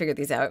I didn't figure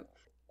these out.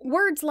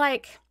 Words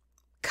like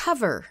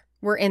cover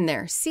were in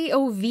there.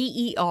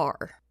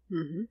 C-O-V-E-R.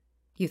 Mm-hmm.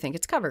 You think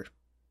it's cover.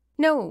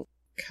 No.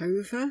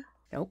 Cover?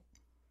 Nope.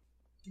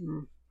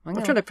 I'm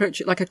trying to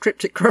approach it like a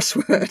cryptic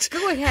crossword.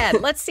 Go ahead.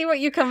 Let's see what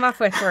you come up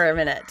with for a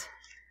minute.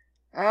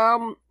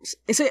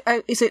 Is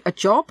it a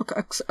job?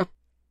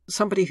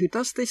 Somebody who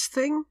does this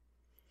thing?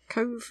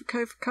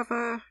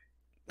 Cover?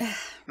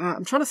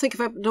 I'm trying to think of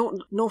a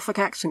Norfolk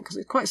accent because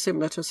it's quite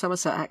similar to a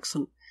Somerset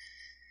accent.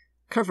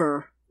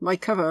 Cover. My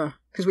cover.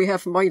 Because we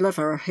have my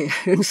lover here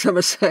in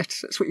Somerset.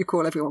 That's what you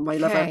call everyone, my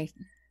lover.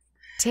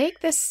 Take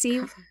the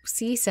C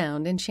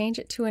sound and change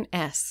it to an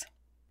S.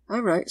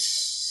 All right.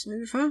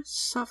 Sova?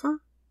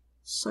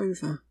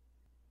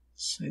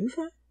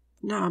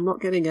 No, I'm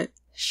not getting it.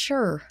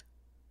 Sure.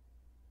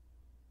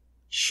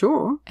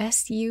 Sure?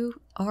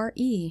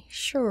 S-U-R-E.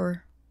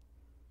 Sure.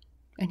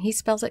 And he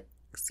spells it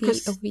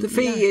C-O-V-E-R. The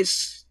V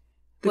is...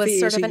 was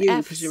sort of an U,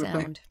 F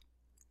presumably. sound.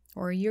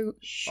 Or a U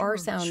Sure, R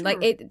sound. sure.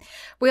 Like it.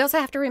 We also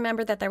have to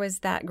remember that there was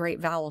that great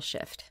vowel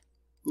shift.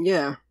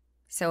 Yeah.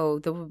 So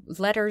the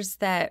letters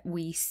that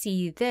we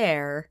see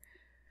there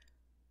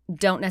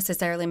don't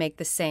necessarily make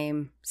the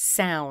same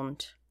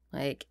sound.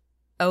 Like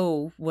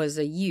O was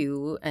a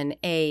U and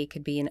A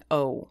could be an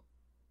O.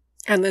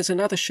 And there's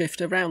another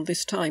shift around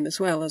this time as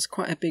well. There's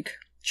quite a big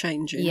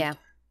change in Yeah.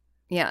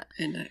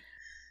 in it.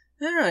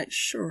 All right,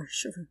 sure.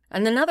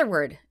 And another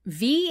word,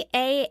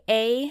 V-A-A-K-E-S.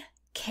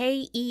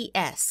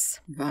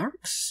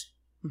 Works?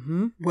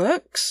 Mm-hmm.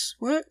 Works?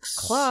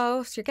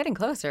 Close. You're getting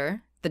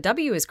closer. The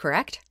W is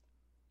correct.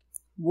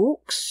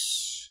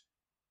 Walks.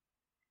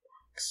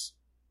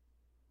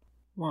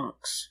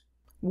 Watch.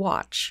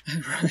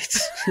 Right.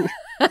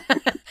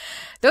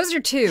 Those are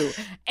two.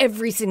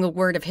 Every single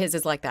word of his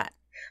is like that.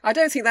 I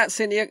don't think that's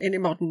in your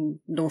modern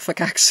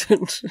Norfolk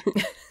accent.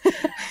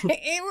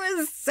 It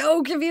was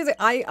so confusing.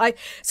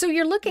 So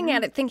you're looking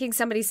at it thinking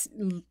somebody's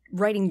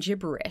writing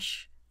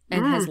gibberish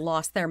and has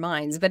lost their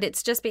minds, but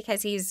it's just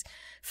because he's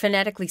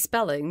phonetically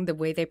spelling the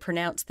way they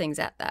pronounce things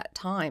at that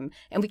time.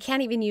 And we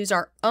can't even use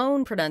our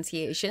own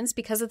pronunciations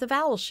because of the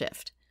vowel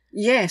shift.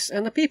 Yes,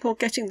 and the people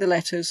getting the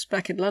letters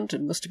back in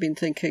London must have been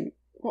thinking,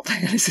 what the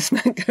hell is this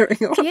man going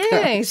on Yeah,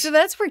 about? so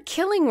that's where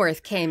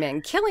Killingworth came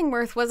in.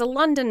 Killingworth was a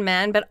London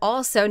man, but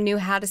also knew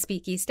how to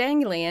speak East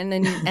Anglian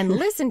and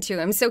listen to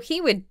him. So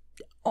he would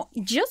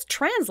just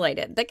translate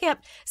it. They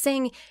kept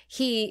saying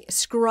he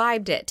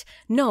scribed it.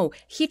 No,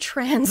 he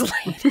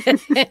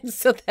translated it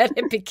so that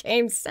it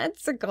became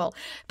sensical.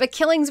 But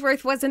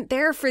Killingsworth wasn't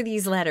there for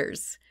these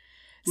letters.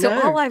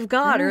 So all I've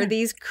got are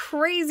these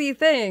crazy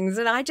things,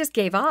 and I just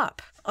gave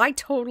up. I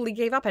totally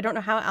gave up. I don't know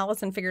how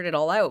Alison figured it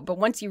all out, but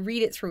once you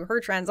read it through her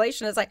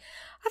translation, it's like,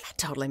 oh, that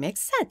totally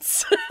makes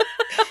sense.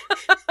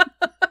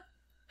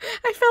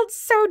 I felt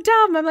so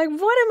dumb. I'm like,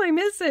 what am I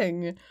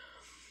missing?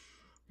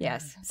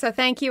 Yes. So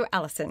thank you,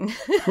 Alison.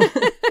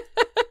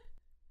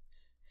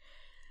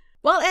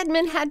 While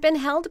Edmund had been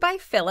held by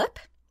Philip,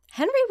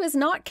 Henry was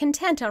not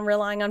content on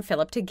relying on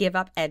Philip to give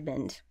up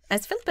Edmund,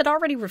 as Philip had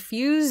already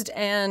refused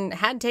and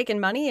had taken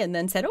money and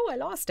then said, oh, I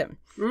lost him.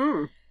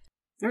 Oh,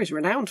 he's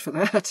renowned for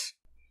that.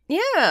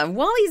 Yeah,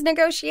 while he's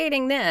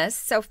negotiating this,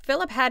 so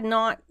Philip had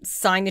not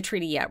signed the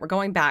treaty yet. We're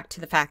going back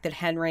to the fact that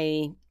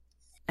Henry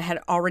had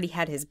already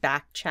had his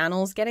back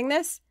channels getting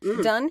this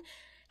done.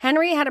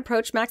 Henry had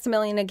approached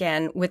Maximilian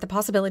again with the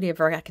possibility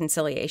of a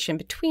reconciliation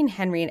between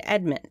Henry and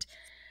Edmund.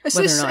 Is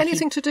this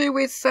anything to do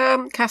with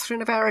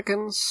Catherine of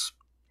Aragon's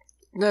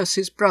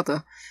nurse's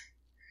brother?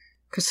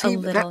 Because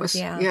that was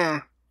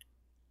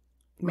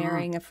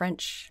marrying a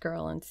French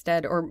girl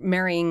instead, or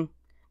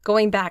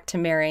going back to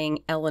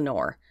marrying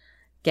Eleanor,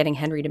 getting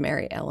Henry to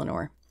marry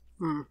Eleanor,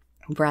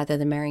 rather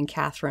than marrying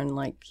Catherine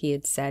like he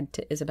had said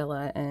to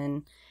Isabella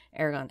and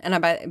Aragon.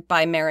 And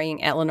by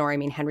marrying Eleanor, I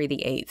mean Henry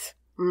VIII.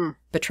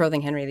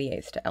 Betrothing Henry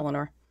VIII to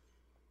Eleanor.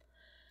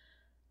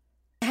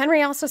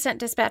 Henry also sent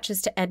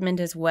dispatches to Edmund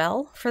as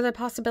well for the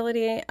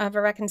possibility of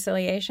a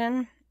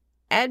reconciliation.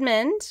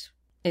 Edmund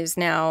is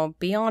now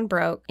beyond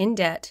broke, in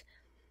debt.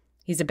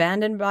 He's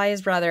abandoned by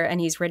his brother,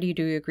 and he's ready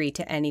to agree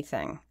to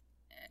anything.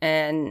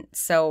 And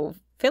so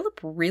Philip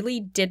really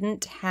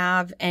didn't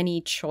have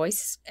any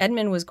choice.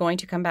 Edmund was going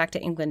to come back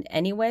to England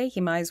anyway.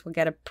 He might as well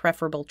get a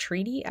preferable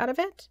treaty out of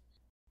it.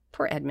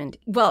 Poor Edmund.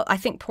 Well, I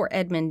think poor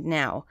Edmund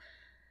now.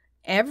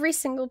 Every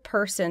single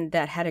person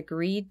that had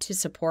agreed to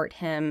support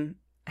him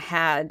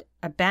had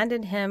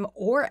abandoned him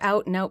or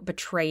out and out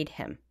betrayed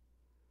him.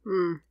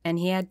 And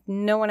he had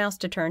no one else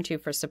to turn to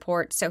for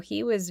support. So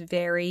he was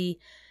very,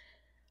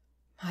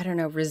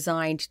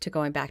 resigned to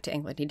going back to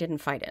England. He didn't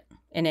fight it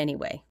in any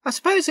way. I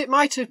suppose it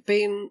might have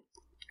been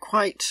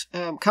quite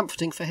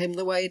comforting for him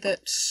the way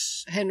that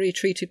Henry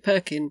treated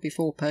Perkin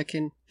before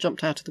Perkin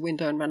jumped out of the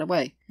window and ran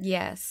away.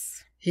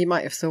 Yes. He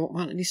might have thought,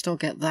 well, at least I'll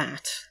get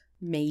that.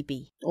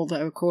 Maybe.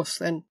 Although, of course,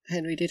 then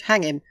Henry did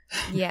hang him.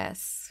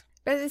 Yes.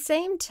 But at the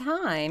same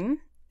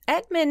time,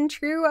 Edmund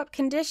drew up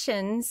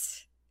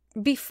conditions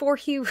before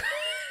he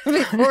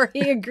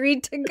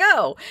agreed to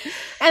go.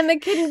 And the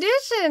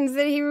conditions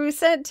that he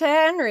sent to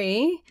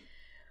Henry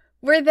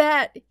were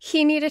that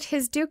he needed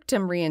his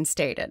dukedom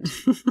reinstated.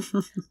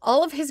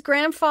 All of his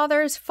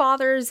grandfather's,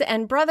 father's,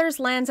 and brother's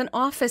lands and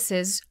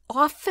offices,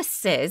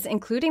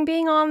 including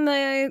being on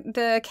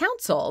the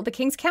council, the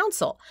King's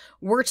Council,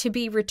 were to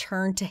be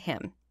returned to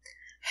him.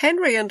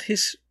 Henry and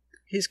his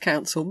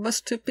council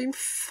must have been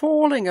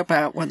falling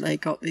about when they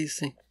got these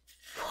things.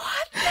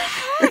 What the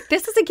heck?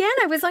 This is, again,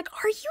 I was like,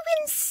 are you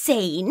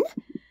insane?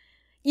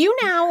 You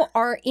now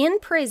are in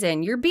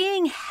prison. You're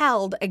being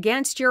held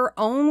against your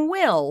own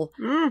will.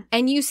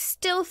 And you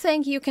still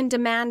think you can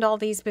demand all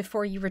these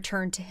before you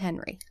return to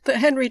Henry. That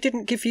Henry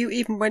didn't give you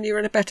even when you're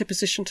in a better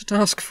position to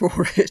ask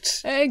for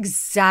it.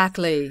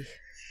 Exactly.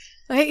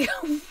 Like,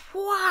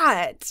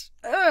 what?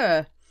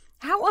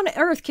 How on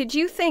earth could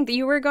you think that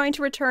you were going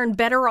to return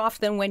better off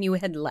than when you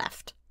had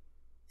left?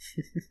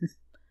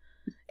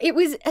 It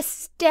was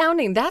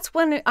astounding. That's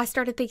when I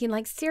started thinking,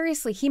 like,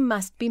 seriously, he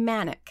must be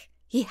manic.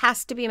 He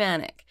has to be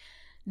manic.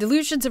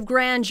 Delusions of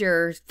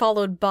grandeur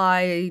followed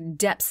by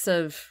depths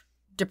of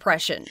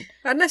depression.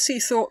 Unless he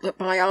thought that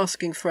by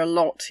asking for a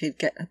lot, he'd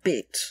get a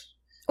bit.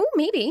 Oh,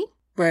 maybe.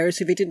 Whereas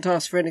if he didn't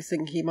ask for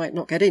anything, he might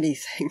not get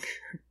anything.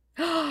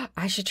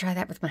 I should try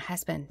that with my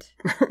husband.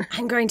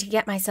 I'm going to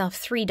get myself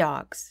 3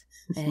 dogs.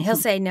 And he'll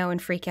say no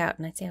and freak out.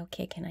 And I say,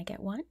 okay, can I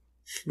get one?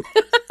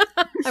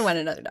 I want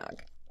another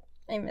dog.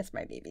 I miss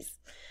my babies.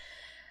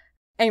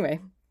 Anyway,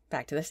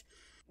 back to this.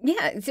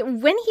 Yeah, so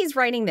when he's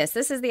writing this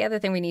is the other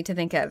thing we need to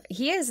think of.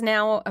 He is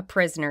now a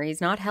prisoner.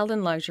 He's not held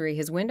in luxury.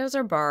 His windows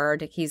are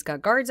barred. He's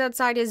got guards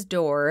outside his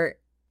door.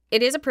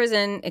 It is a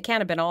prison. It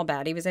can't have been all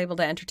bad. He was able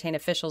to entertain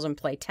officials and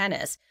play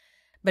tennis.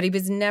 But he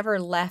was never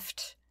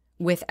left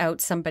without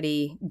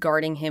somebody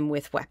guarding him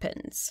with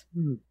weapons.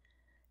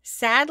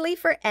 Sadly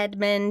for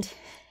Edmund,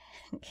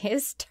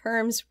 his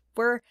terms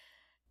were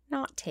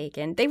not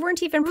taken. They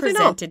weren't even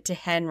presented to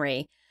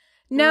Henry.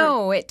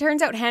 No, it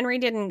turns out Henry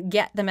didn't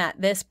get them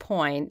at this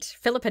point.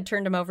 Philip had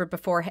turned him over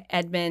before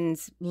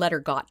Edmund's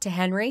letter got to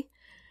Henry.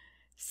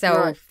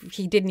 So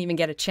he didn't even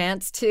get a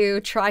chance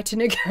to try to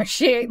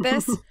negotiate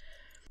this.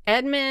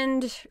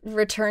 Edmund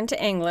returned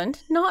to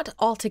England, not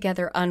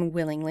altogether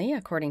unwillingly,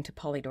 according to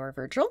Polydore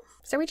Virgil.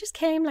 So he just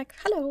came like,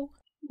 hello.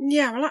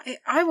 Yeah, well,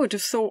 I would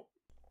have thought,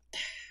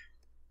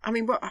 I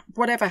mean,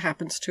 whatever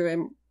happens to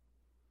him,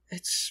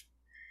 it's...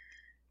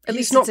 At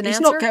least it's an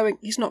answer?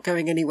 He's not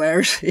going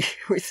anywhere, is he?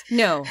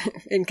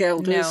 In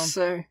Gelders, No.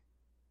 So...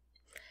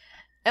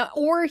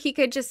 Or he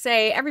could just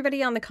say,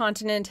 everybody on the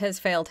continent has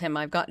failed him.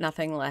 I've got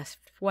nothing left.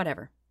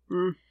 Whatever.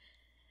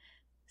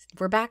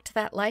 We're back to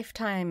that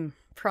lifetime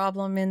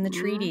problem in the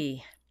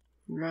treaty.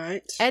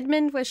 Right.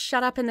 Edmund was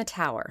shut up in the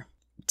tower.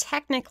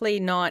 Technically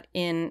not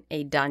in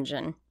a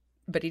dungeon,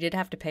 but he did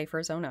have to pay for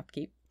his own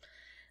upkeep.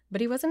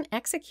 But he wasn't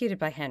executed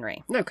by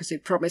Henry. No, because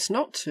he'd promised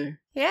not to.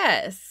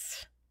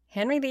 Yes.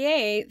 Henry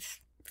VIII,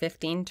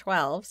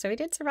 1512, so he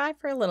did survive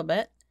for a little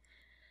bit,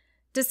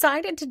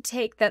 decided to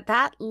take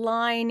that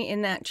line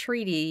in that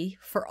treaty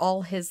for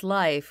all his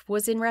life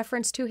was in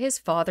reference to his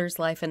father's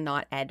life and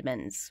not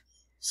Edmund's.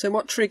 So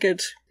what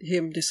triggered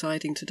him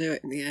deciding to do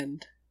it in the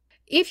end?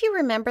 If you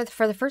remember,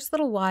 for the first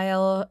little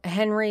while,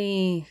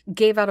 Henry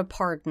gave out a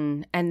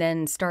pardon and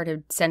then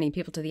started sending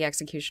people to the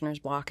executioner's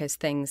block as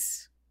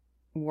things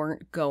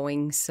weren't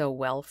going so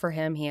well for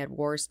him. He had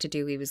wars to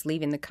do. He was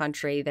leaving the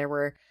country.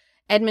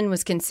 Edmund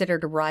was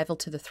considered a rival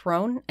to the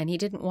throne, and he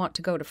didn't want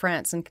to go to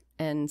France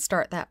and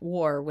start that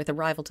war with a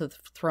rival to the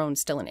throne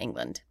still in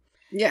England.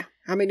 Yeah,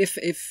 I mean,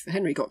 if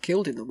Henry got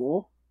killed in the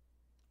war...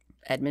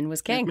 Edmund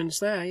was king. Edmund's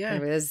there, yeah.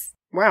 It was...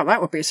 Wow,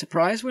 that would be a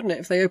surprise, wouldn't it,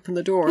 if they opened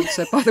the door and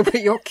said, by the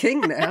way, you're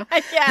king now.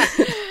 Yeah.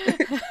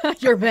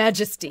 Your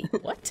Majesty.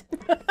 What?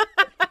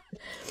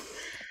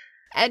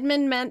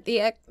 Edmund met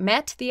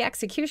the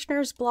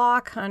executioner's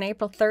block on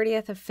April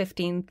 30th of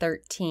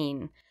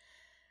 1513.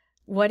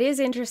 What is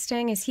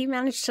interesting is he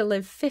managed to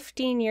live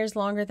 15 years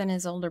longer than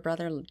his older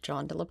brother,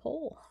 John de la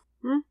Pole.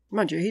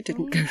 Mind you, he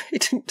didn't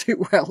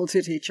do well,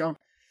 did he, John?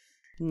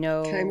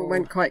 No. Came and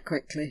went quite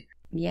quickly.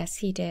 Yes,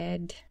 he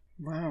did.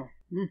 Wow.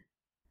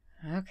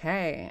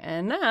 Okay,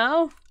 and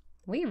now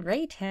we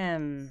rate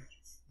him.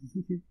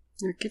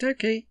 Okie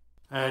dokie.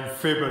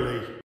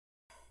 Amphibole.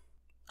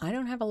 I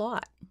don't have a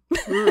lot.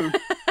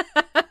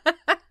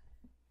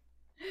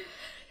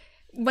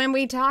 When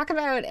we talk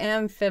about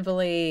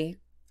Amphibole,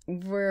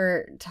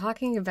 we're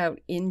talking about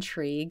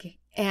intrigue,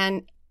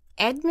 and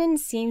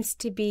Edmund seems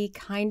to be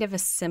kind of a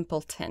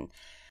simpleton.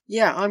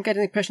 Yeah, I'm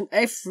getting the impression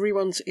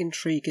everyone's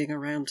intriguing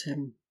around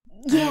him.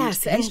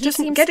 Yes, and he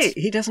doesn't get it.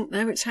 He doesn't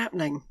know it's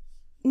happening.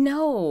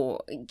 No,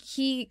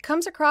 he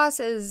comes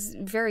across as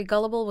very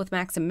gullible with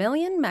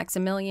Maximilian.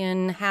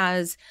 Maximilian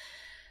has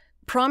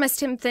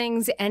promised him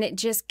things, and it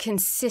just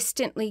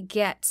consistently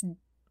gets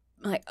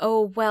like,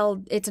 oh,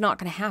 well, it's not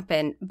going to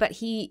happen. But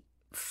he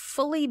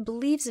fully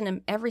believes in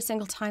him every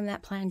single time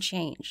that plan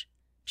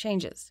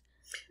changes.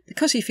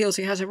 Because he feels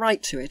he has a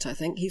right to it, I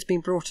think. He's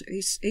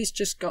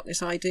just got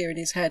this idea in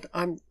his head,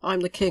 I'm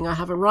the king, I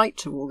have a right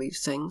to all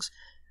these things.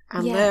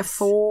 And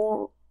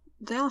therefore,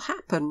 they'll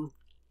happen.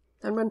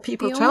 And when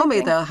people tell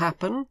me they'll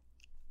happen,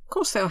 of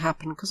course they'll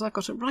happen, because I've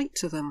got a right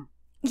to them.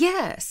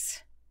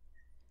 Yes.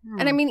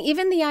 And I mean,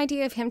 even the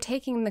idea of him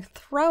taking the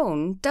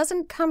throne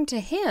doesn't come to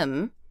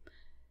him.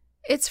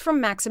 It's from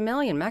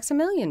Maximilian.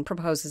 Maximilian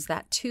proposes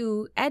that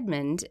to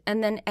Edmund,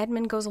 and then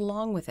Edmund goes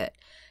along with it.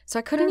 So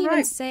I couldn't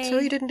even say... So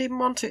he didn't even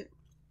want it?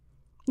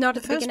 Not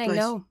at the beginning,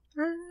 no.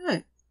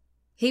 Right.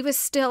 He was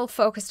still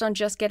focused on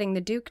just getting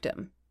the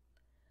dukedom.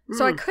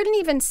 So I couldn't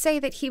even say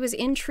that he was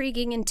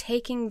intriguing in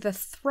taking the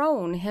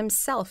throne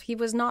himself. He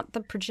was not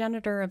the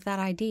progenitor of that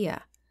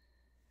idea.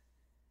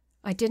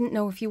 I didn't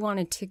know if you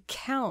wanted to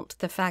count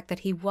the fact that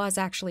he was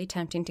actually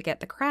attempting to get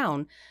the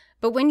crown.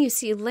 But when you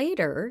see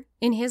later,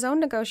 in his own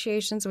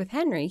negotiations with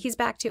Henry, he's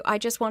back to, I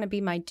just want to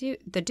be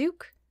the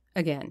Duke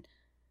again.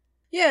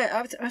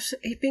 Yeah,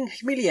 he'd been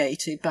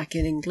humiliated back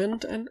in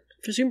England, and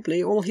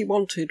presumably all he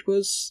wanted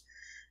was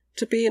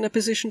to be in a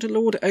position to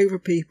lord it over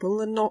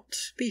people and not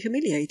be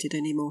humiliated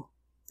anymore.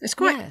 It's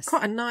quite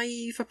a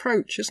naive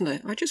approach, isn't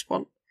it? I just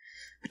want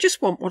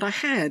what I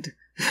had.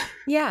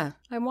 Yeah,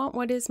 I want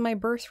what is my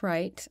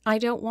birthright. I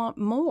don't want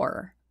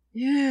more.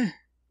 Yeah.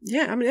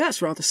 Yeah, I mean,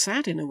 that's rather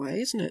sad in a way,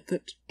 isn't it?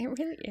 That it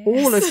really is.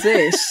 All of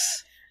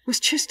this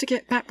was just to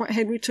get back what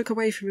Henry took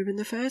away from him in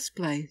the first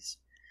place.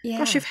 Yeah.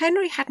 Gosh, if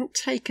Henry hadn't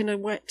taken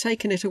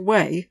it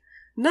away,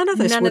 none of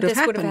this would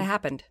have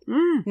happened.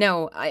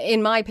 No,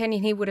 in my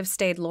opinion, he would have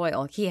stayed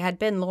loyal. He had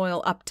been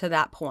loyal up to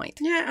that point.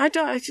 Yeah,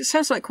 it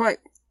sounds like quite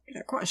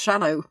a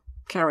shallow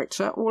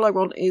character. All I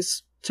want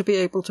is to be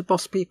able to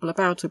boss people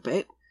about a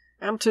bit,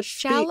 and to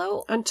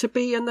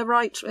be in the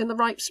right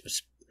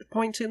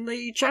point in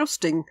the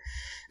jousting.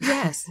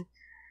 Yes,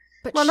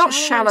 but well, not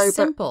shallow, but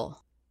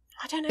simple.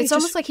 I don't know. It's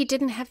almost like he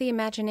didn't have the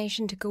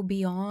imagination to go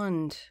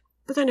beyond.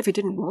 But then, if he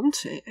didn't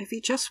want it, if he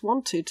just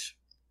wanted,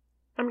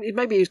 I mean,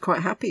 maybe he was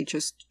quite happy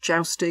just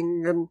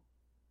jousting and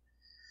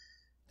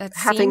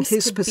having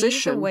his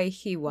position be the way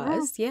he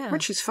was. Yeah,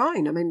 which is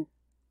fine. I mean,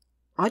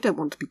 I don't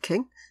want to be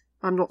king.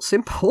 I'm not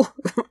simple.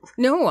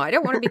 No, I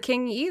don't want to be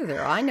king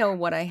either. I know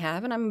what I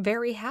have, and I'm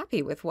very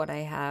happy with what I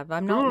have.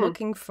 I'm not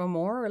looking for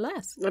more or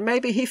less. And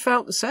maybe he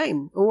felt the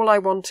same. All I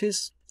want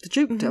is the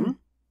dukedom.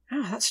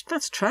 Oh,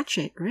 that's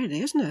tragic,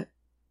 really, isn't it?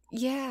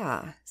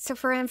 Yeah. So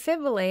for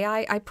Amphibole,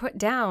 I put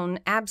down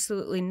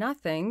absolutely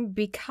nothing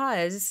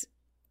because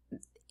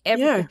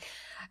I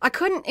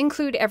couldn't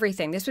include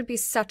everything. This would be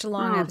such a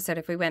long episode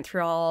if we went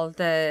through all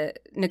the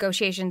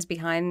negotiations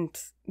behind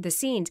the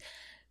scenes.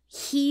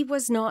 He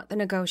was not the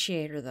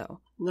negotiator, though.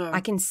 No. I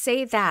can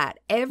say that.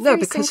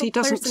 Every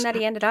single person that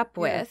he ended up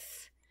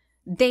with,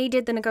 they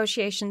did the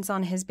negotiations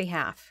on his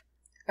behalf.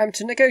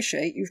 To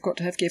negotiate, you've got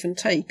to have give and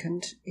take,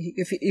 and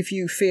if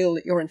you feel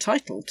that you're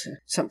entitled to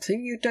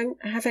something, you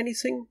don't have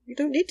anything, you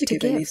don't need to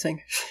give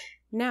anything.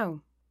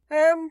 No.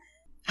 I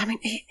mean,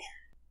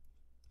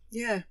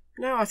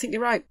 no, I think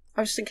you're right.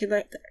 I was thinking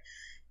that,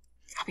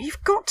 I mean,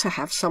 you've got to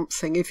have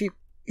something if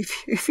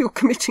you're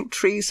committing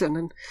treason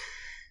and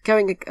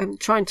going and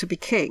trying to be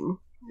king.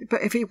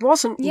 But if he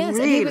wasn't really...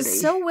 and he was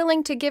so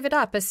willing to give it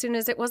up as soon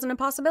as it wasn't a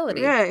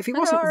possibility. Yeah, if he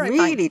wasn't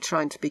really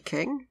trying to be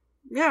king,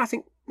 I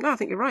think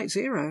you're right,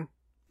 0.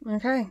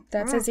 Okay,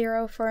 that's a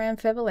 0 for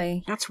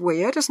Amphibole. That's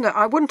weird, isn't it?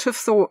 I wouldn't have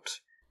thought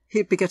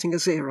he'd be getting a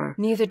 0.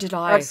 Neither did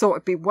I. I thought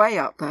it'd be way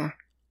up there.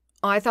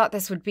 I thought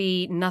this would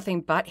be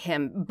nothing but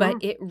him,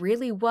 but it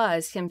really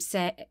was him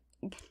saying...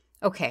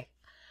 Okay,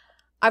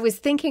 I was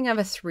thinking of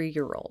a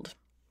 3-year-old.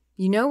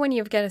 You know when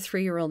you've got a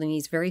 3-year-old and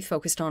he's very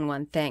focused on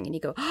one thing and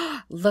you go,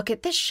 oh, look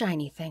at this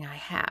shiny thing I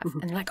have.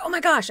 And they're like, oh my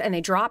gosh. And they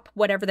drop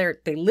whatever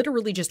they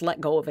literally just let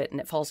go of it and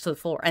it falls to the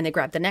floor and they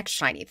grab the next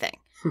shiny thing.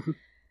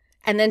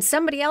 And then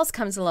somebody else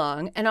comes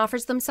along and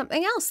offers them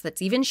something else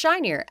that's even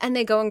shinier. And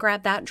they go and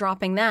grab that,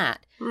 dropping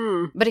that.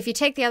 But if you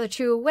take the other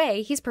 2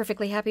 away, he's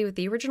perfectly happy with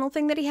the original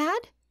thing that he had.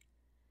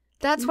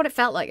 That's what it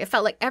felt like. It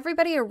felt like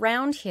everybody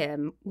around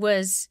him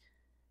was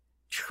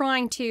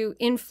trying to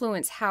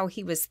influence how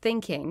he was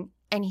thinking.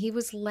 And he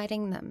was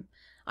letting them.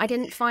 I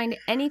didn't find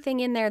anything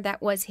in there that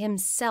was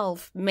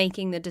himself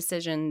making the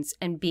decisions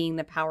and being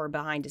the power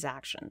behind his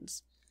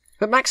actions.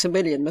 But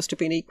Maximilian must have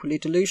been equally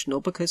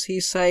delusional because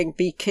he's saying,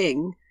 be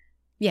king.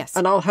 Yes.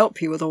 And I'll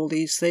help you with all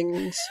these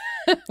things.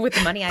 With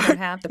the money I don't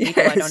have, the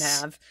people I don't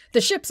have,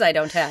 the ships I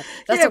don't have.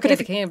 That's okay,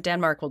 the King of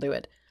Denmark will do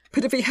it.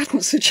 But if he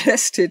hadn't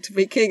suggested to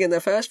be king in the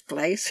first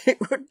place, it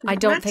wouldn't I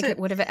don't think it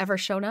would have ever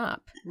shown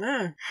up.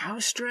 No. How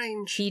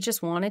strange. He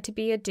just wanted to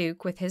be a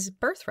duke with his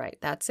birthright.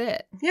 That's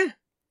it. Yeah.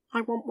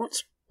 I want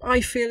what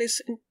I feel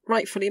is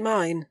rightfully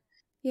mine.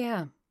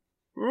 Yeah.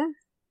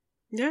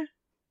 Yeah.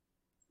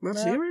 Well,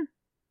 0.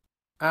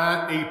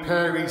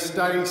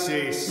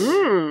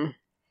 Anti-peristasis.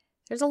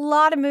 There's a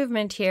lot of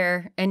movement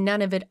here, and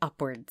none of it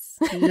upwards.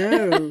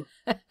 No.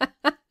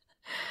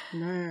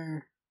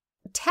 No.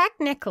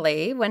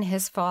 Technically, when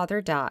his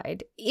father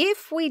died,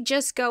 if we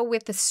just go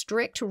with the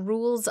strict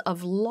rules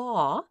of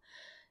law,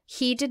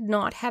 he did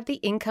not have the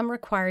income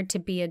required to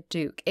be a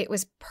duke. It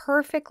was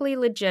perfectly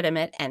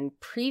legitimate, and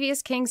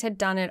previous kings had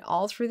done it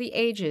all through the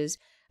ages,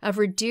 of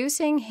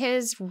reducing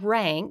his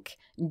rank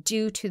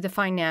due to the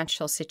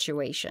financial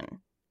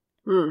situation.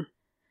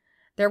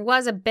 There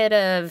was a bit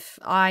of,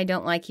 I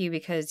don't like you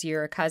because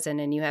you're a cousin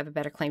and you have a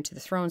better claim to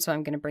the throne, so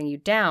I'm going to bring you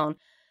down.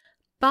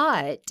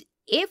 But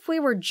if we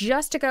were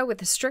just to go with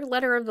the strict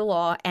letter of the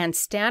law and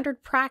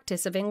standard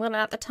practice of England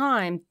at the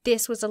time,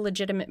 this was a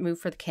legitimate move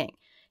for the king.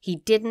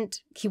 He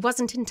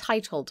wasn't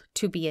entitled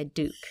to be a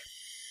duke.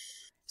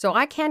 So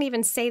I can't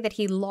even say that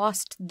he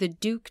lost the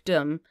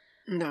dukedom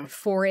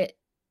for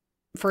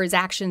his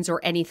actions or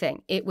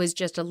anything. It was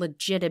just a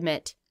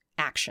legitimate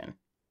action.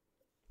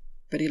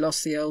 But he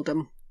lost the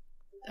earldom.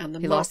 And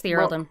he lost the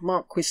earldom.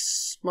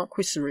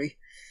 Marquisery.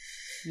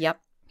 Yep,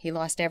 he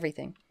lost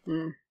everything.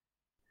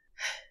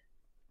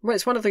 Well,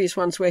 it's one of these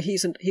ones where he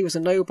was a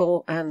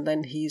noble, and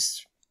then he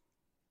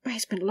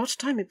spent a lot of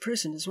time in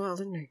prison as well,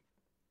 didn't he?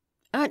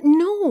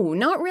 No,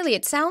 not really.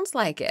 It sounds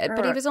like it.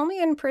 But he was only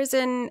in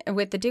prison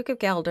with the Duke of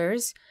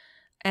Guelders,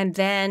 and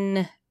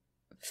then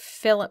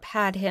Philip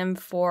had him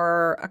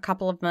for a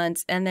couple of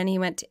months, and then he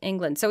went to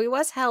England. So he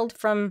was held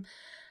from,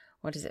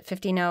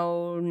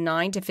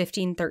 1509 to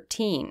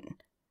 1513.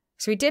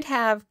 So he did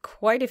have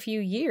quite a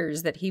few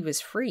years that he was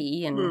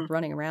free and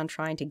running around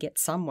trying to get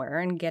somewhere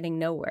and getting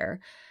nowhere.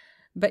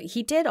 But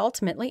he did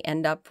ultimately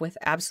end up with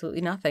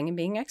absolutely nothing and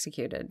being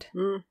executed.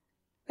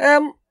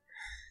 I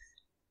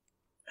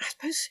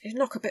suppose you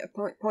knock a bit of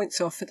points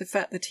off for the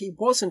fact that he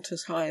wasn't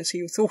as high as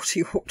he thought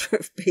he ought to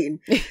have been.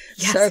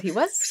 Yes, he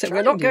was. So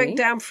we're not going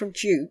down from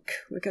Duke,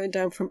 we're going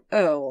down from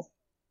Earl.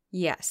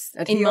 Yes,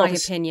 and in my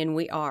opinion,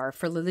 we are,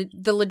 for the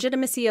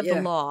legitimacy of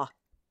the law.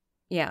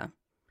 Yeah.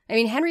 I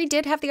mean, Henry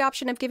did have the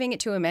option of giving it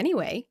to him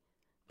anyway,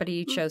 but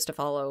he chose to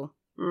follow.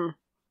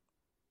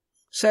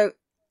 So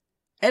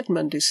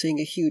Edmund is seeing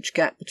a huge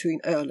gap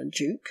between Earl and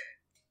Duke.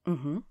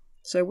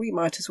 So we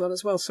might as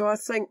well. So I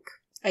think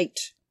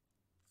 8.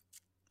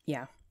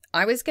 Yeah.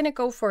 I was going to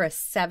go for a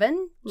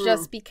 7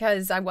 just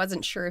because I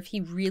wasn't sure if he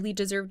really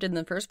deserved it in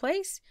the first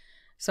place.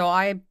 So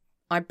I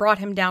brought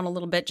him down a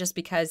little bit just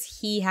because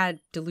he had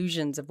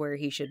delusions of where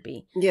he should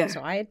be. Yeah.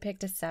 So I had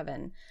picked a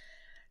 7.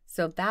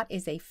 So that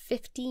is a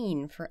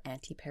 15 for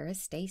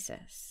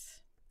antiperistasis.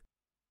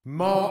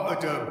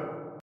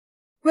 Martyrdom.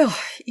 Well,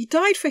 he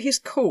died for his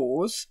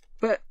cause,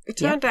 but it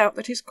turned out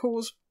that his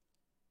cause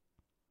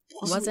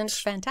wasn't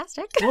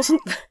fantastic.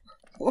 wasn't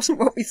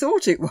what we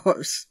thought it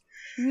was.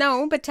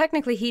 No, but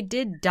technically he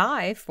did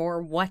die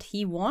for what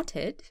he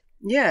wanted.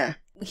 Yeah.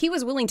 He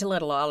was willing to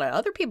let a lot of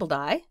other people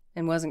die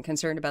and wasn't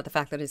concerned about the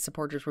fact that his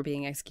supporters were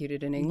being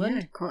executed in England.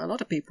 Yeah, quite a lot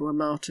of people were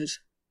martyred.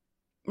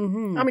 I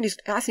mean,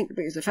 I think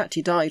the fact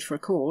he died for a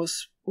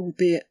cause,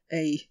 albeit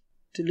a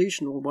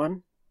delusional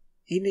one,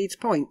 he needs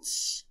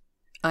points.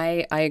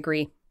 I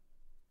agree.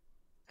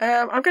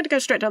 I'm going to go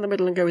straight down the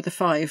middle and go with the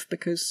 5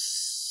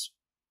 because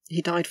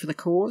he died for the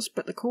cause,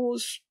 but the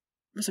cause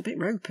was a bit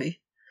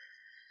ropey.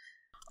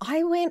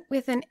 I went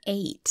with an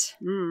 8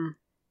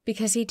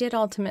 because he did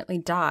ultimately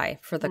die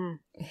for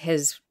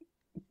his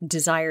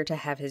desire to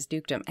have his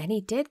dukedom, and he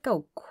did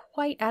go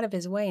quite out of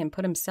his way and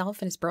put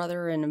himself and his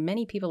brother and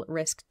many people at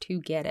risk to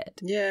get it.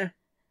 Yeah.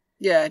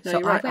 No, so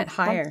you're right. I went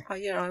higher.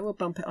 I will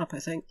bump it up, I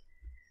think.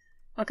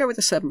 I'll go with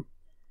a 7.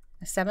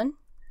 A 7?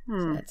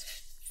 So that's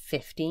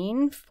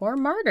 15 for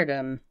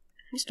martyrdom.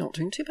 He's not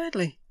doing too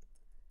badly.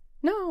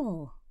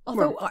 No.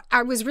 Although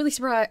I was really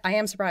surprised. I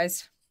am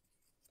surprised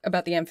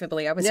about the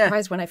amphiboly. I was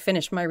surprised when I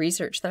finished my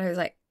research that I was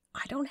like,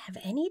 I don't have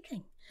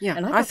anything. Yeah,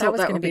 and I thought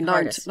that would be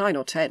 9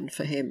 or 10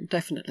 for him,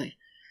 definitely.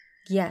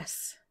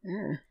 Yes.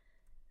 Yeah.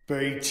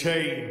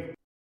 18.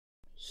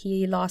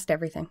 He lost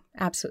everything.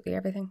 Absolutely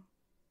everything.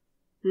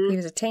 He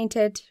was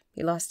attainted.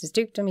 He lost his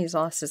dukedom. He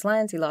lost his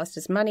lands. He lost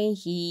his money.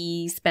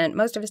 He spent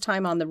most of his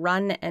time on the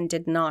run and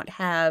did not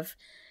have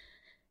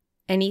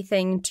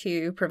anything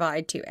to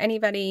provide to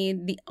anybody.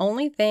 The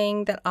only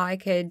thing that I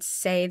could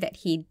say that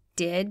he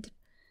did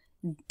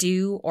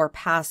do or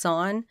pass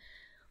on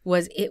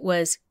was it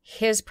was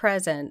his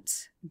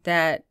presence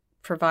that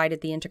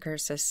provided the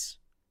intercursus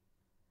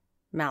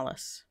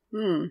malus,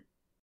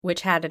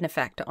 which had an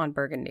effect on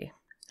Burgundy.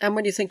 And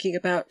when you're thinking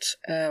about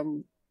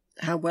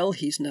how well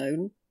he's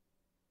known,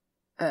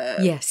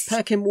 yes,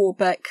 Perkin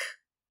Warbeck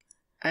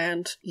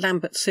and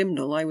Lambert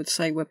Simnel, I would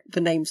say, were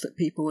the names that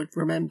people would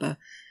remember.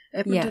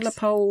 Edmund de la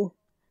Pole,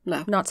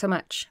 no. Not so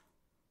much.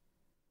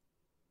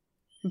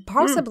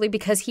 Possibly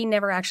because he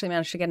never actually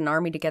managed to get an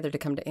army together to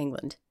come to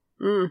England.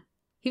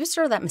 He was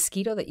sort of that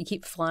mosquito that you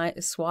keep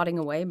swatting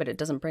away, but it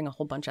doesn't bring a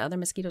whole bunch of other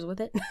mosquitoes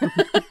with it.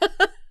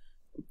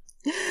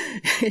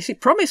 He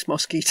promised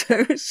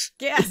mosquitoes.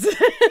 Yes.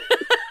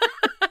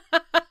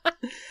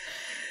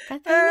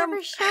 But they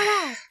never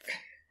showed up.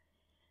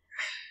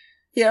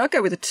 Yeah, I'll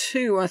go with a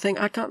 2, I think.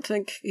 I can't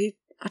think he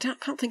can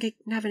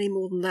have any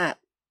more than that.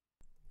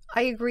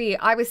 I agree.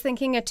 I was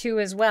thinking a 2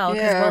 as well,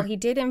 because while he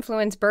did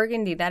influence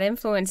Burgundy, that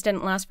influence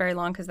didn't last very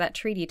long because that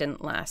treaty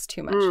didn't last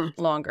too much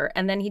longer.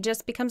 And then he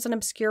just becomes an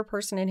obscure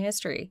person in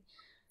history.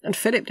 And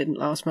Philip didn't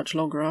last much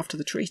longer after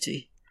the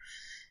treaty.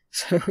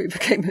 So it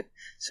became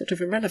sort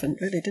of irrelevant,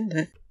 really, didn't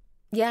it?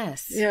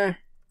 Yes. Yeah.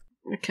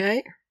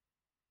 Okay.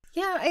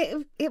 Yeah,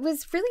 it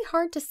was really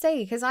hard to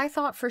say, because I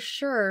thought for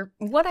sure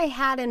what I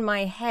had in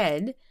my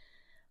head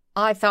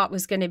I thought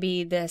was going to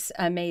be this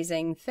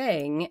amazing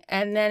thing.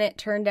 And then it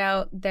turned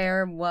out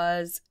there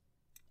was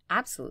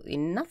absolutely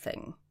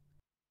nothing.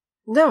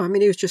 No, I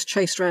mean, he was just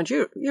chased around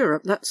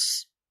Europe.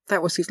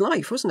 That was his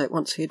life, wasn't it,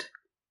 once he'd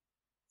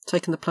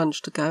taken the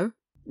plunge to go?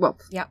 Well,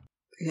 yeah.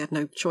 He had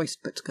no choice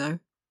but to go.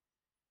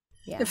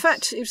 Yes. In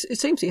fact, it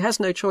seems he has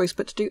no choice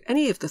but to do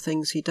any of the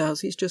things he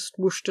does. He's just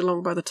whooshed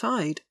along by the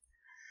tide.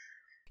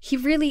 He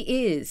really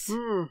is.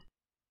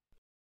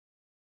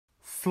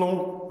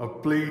 Float a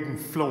bleeding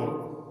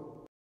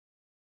float.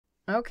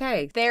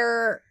 Okay,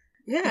 they're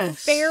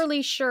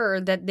fairly sure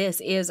that this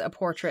is a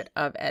portrait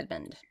of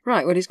Edmund.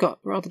 Right, well, he's got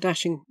a rather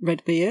dashing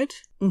red beard.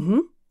 Mm-hmm.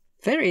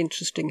 Very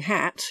interesting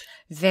hat.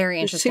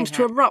 Very interesting It seems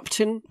to erupt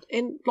in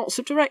lots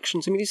of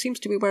directions. I mean, he seems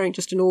to be wearing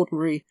just an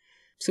ordinary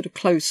sort of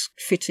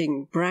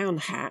close-fitting brown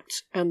hat.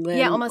 And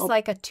then almost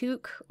like a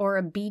toque or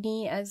a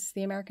beanie, as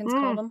the Americans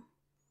call them.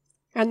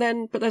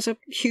 But there's a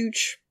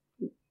huge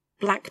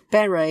black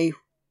beret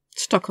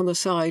stuck on the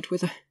side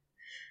with a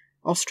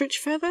ostrich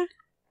feather.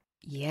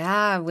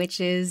 Yeah, which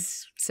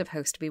is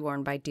supposed to be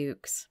worn by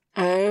dukes.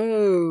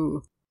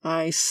 Oh,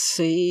 I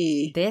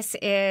see. This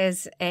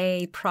is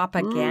a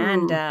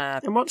propaganda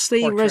And what's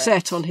the portrait.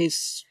 rosette on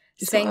his...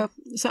 Is that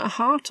a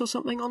heart or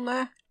something on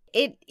there?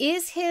 It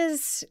is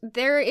his...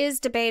 There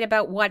is debate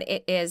about what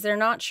it is. They're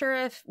not sure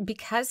if...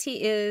 Because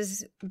he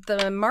is...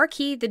 The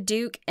Marquis, the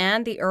Duke,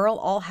 and the Earl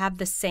all have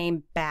the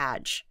same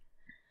badge.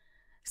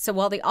 So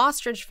while the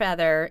ostrich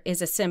feather is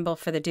a symbol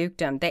for the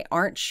dukedom, they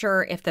aren't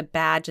sure if the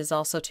badge is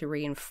also to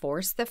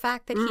reinforce the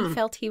fact that he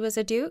felt he was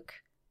a duke.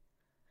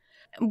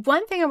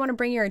 One thing I want to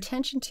bring your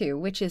attention to,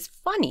 which is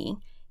funny,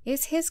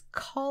 is his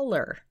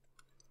collar.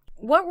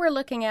 What we're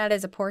looking at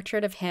is a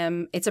portrait of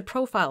him. It's a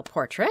profile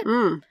portrait.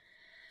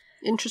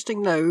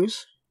 Interesting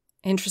nose.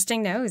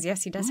 Interesting nose.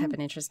 Yes, he does have an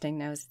interesting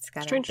nose. It's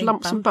got strange a big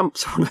lumps bump. and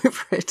bumps all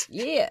over it.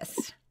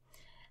 Yes.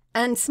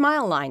 And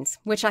smile lines,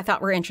 which I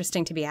thought were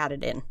interesting to be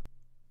added in.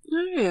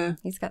 Oh, yeah.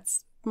 He's got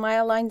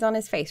smile lines on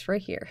his face right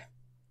here.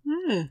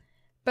 Yeah.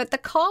 But the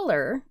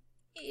collar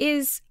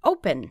is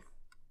open.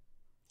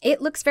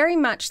 It looks very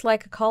much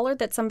like a collar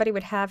that somebody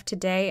would have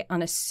today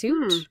on a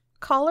suit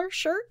collar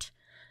shirt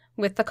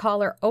with the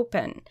collar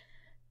open.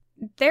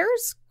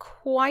 There's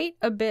quite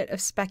a bit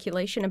of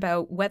speculation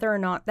about whether or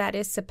not that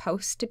is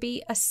supposed to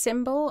be a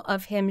symbol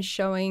of him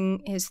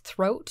showing his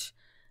throat,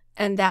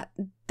 and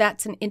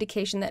that's an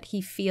indication that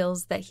he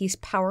feels that he's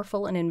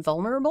powerful and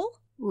invulnerable.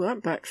 Well,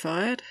 that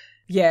backfired.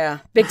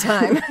 Yeah, big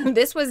time.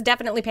 This was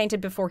definitely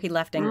painted before he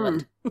left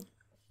England.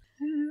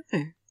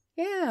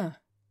 Yeah.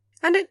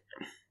 And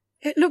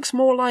it looks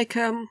more like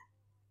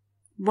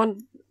one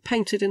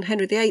painted in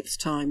Henry VIII's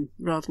time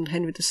rather than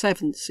Henry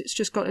VII's. It's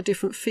just got a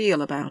different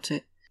feel about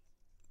it.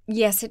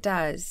 Yes, it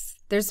does.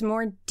 There's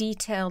more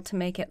detail to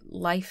make it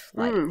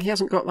lifelike. He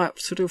hasn't got that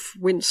sort of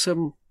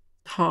winsome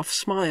half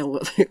smile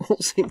that they all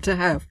seem to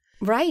have.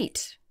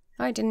 Right.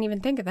 I didn't even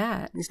think of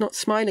that. He's not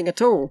smiling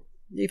at all.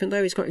 Even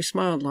though he's got his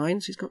smile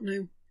lines, he's got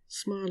no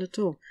smile at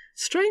all.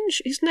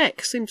 Strange, his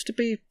neck seems to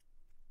be...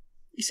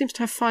 He seems to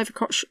have 5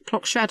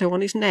 o'clock shadow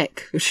on his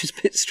neck, which is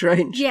a bit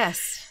strange.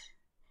 Yes.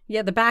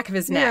 Yeah, the back of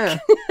his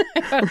neck. Yeah.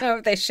 I don't know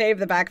if they shave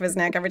the back of his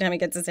neck every time he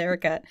gets his hair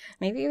cut.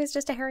 Maybe he was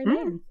just a hairy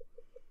man.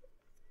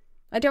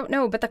 I don't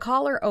know, but the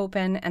collar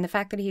open and the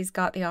fact that he's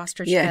got the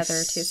ostrich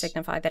feather to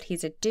signify that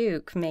he's a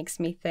duke makes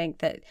me think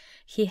that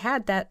he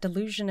had that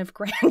delusion of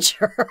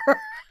grandeur.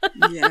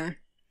 Yeah.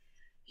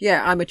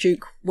 Yeah, I'm a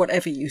duke,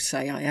 whatever you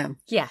say I am.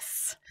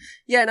 Yes.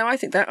 Yeah, no, I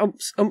think that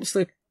umps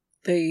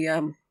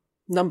the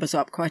numbers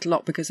up quite a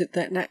lot because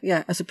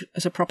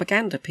as a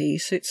propaganda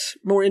piece, it's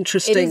more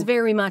interesting. It is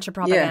very much a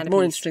propaganda piece.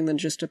 More interesting than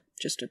just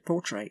a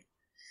portrait.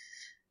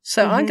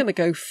 So I'm going to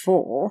go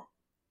for...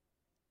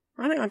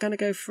 I think I'm going to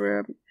go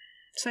for a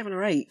 7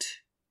 or 8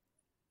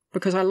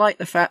 because I like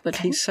the fact that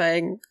he's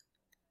saying,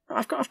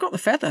 I've got the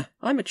feather.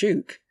 I'm a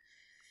duke.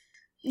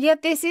 Yeah,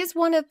 this is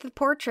one of the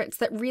portraits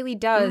that really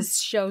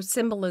does show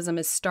symbolism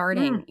is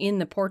starting in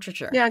the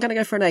portraiture. Yeah, I'm going to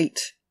go for an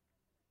 8.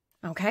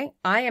 Okay,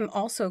 I am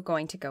also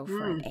going to go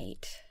for an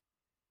 8.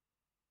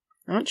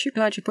 Aren't you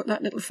glad you put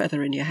that little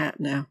feather in your hat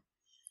now?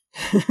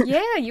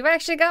 Yeah, you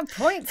actually got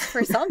points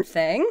for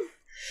something.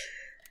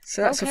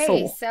 So that's a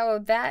 4. So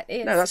that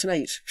is... No, that's an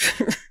 8.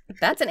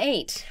 That's an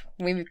 8.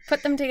 We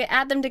put them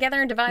add them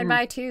together and divide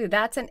by 2.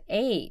 That's an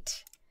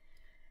 8.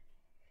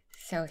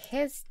 So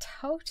his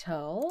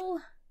total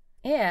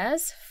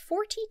is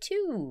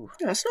 42.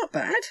 Yeah, that's not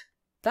bad.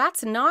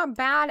 That's not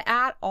bad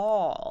at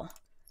all.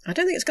 I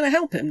don't think it's going to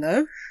help him,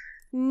 though.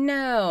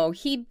 No,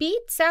 he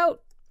beats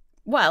out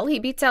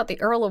the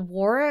Earl of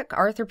Warwick,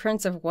 Arthur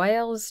Prince of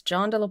Wales,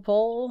 John de la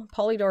Pole,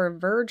 Polydore of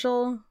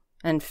Virgil,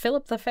 And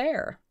Philip the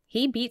Fair.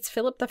 He beats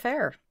Philip the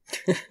Fair.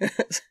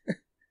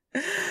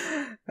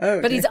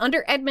 But he's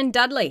under Edmund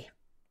Dudley.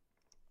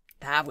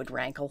 That would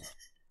rankle.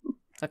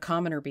 A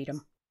commoner beat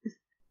him.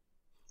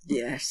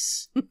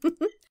 Yes.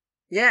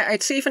 Yeah,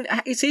 it's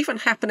even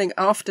happening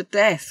after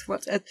death.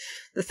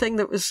 The thing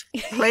that was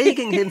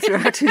plaguing him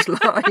throughout his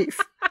life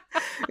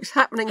is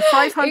happening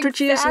 500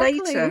 years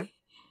later.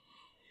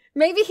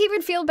 Maybe he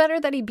would feel better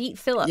that he beat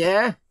Philip.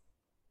 Yeah.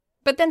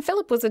 But then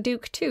Philip was a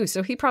duke too,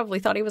 so he probably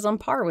thought he was on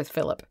par with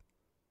Philip.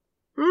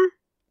 Hmm.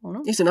 Oh,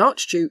 no. He's an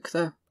archduke,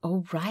 though.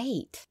 Oh,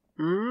 right.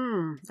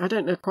 I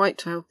don't know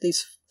quite how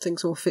these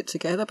things all fit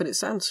together, but it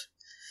sounds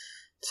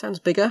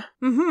bigger.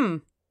 Mm-hmm.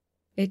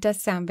 It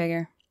does sound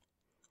bigger.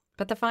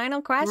 But the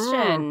final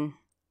question.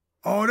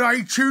 Are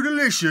they too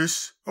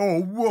delicious,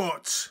 or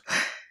what?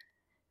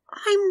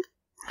 I'm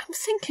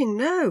thinking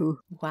no.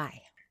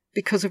 Why?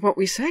 Because of what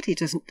we said, he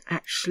doesn't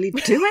actually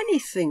do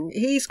anything.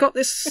 He's got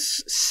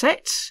this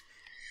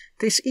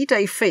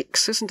idée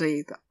fixe, isn't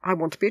he? That I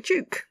want to be a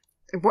duke.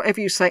 And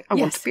whatever you say, I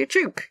want to be a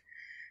duke.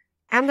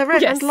 And the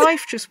rest, and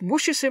life just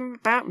whooshes him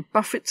about and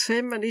buffets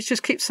him, and he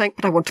just keeps saying,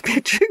 but I want to be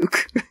a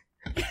duke.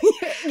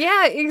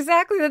 Yeah,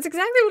 exactly. That's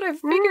exactly what I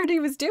figured he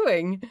was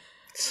doing.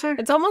 So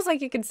it's almost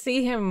like you could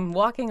see him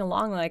walking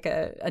along like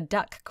a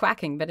duck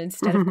quacking, but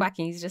instead of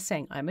quacking, he's just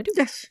saying, I'm a duke.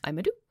 Yes. I'm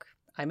a duke.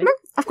 I'm a duke.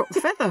 No, I've got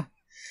the feather.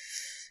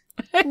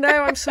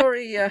 No, I'm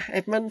sorry,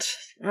 Edmund.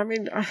 I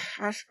mean,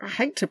 I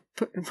hate to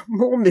put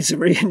more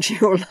misery into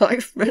your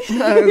life, but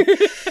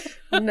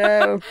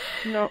no,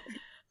 not.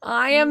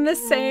 I am the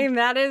same.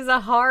 That is a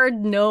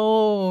hard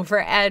no for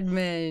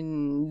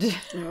Edmund.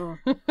 Oh.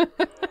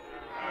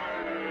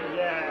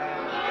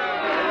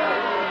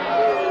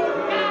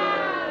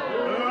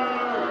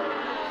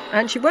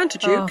 And you weren't a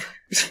duke.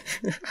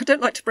 Oh. I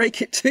don't like to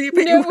break it to you,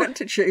 but you weren't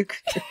a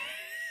duke.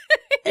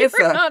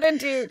 You're not a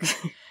duke.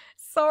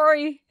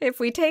 Sorry. If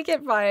we take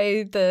it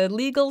by the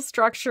legal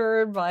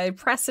structure, by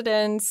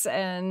precedence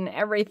and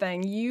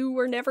everything, you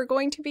were never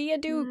going to be a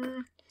duke.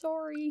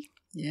 Sorry.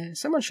 Yeah,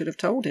 someone should have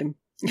told him.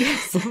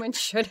 Someone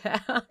should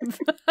have.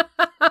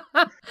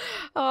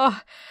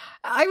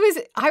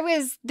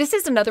 This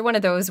is another one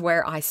of those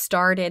where I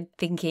started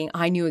thinking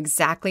I knew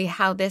exactly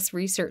how this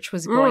research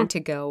was going to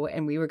go,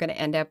 and we were going to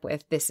end up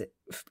with this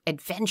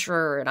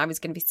adventure, and I was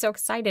going to be so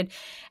excited.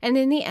 And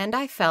in the end,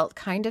 I felt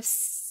kind of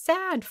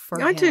sad for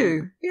him. I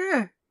do,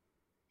 yeah.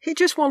 He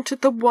just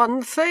wanted the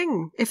one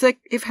thing.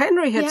 If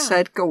Henry had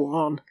said, go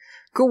on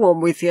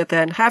with you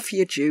then, have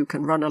your duke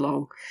and run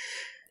along.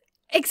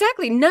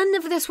 Exactly. None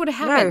of this would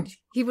have happened. No.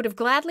 He would have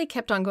gladly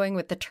kept on going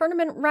with the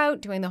tournament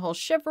route, doing the whole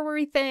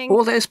chivalry thing.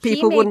 All those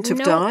people wouldn't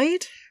have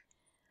died?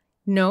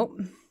 Nope,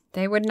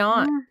 they would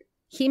not.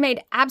 He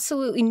made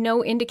absolutely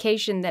no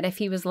indication that if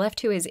he was left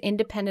to his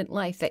independent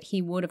life that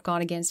he would have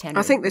gone against Henry.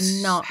 I think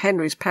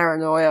Henry's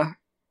paranoia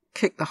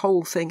kicked the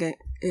whole thing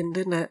in,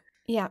 didn't it?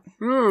 Yeah.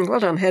 Well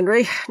done,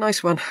 Henry.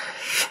 Nice one.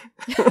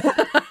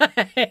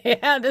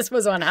 Yeah, this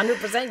was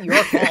 100%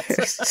 your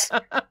fault.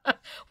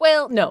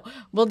 Well, no.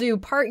 We'll do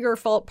part your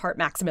fault, part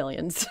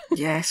Maximilian's.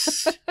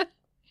 Yes.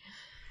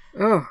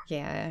 Oh.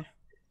 Yeah.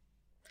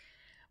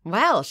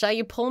 Well, shall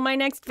you pull my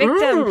next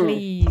victim,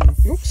 please?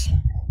 Oops.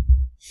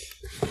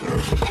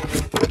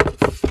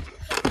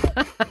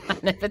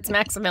 And if it's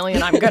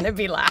Maximilian, I'm going to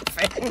be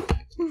laughing.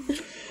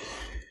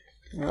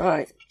 All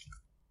right.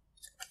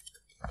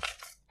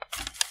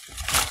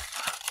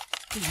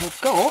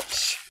 We've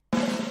got...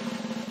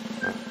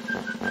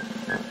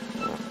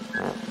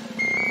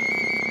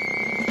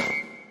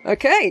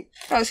 Okay.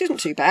 Oh, this isn't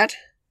too bad.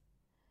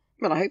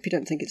 Well, I hope you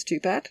don't think it's too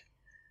bad.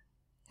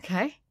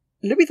 Okay.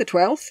 Louis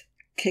XII,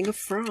 King of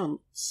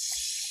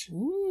France.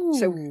 Ooh.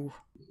 So,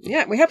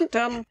 yeah, we haven't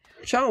done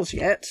Charles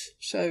yet,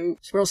 so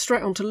we're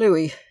straight on to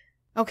Louis.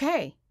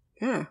 Okay.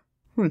 Yeah.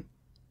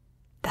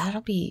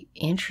 That'll be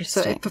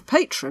interesting. So for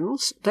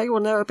patrons, they will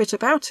know a bit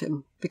about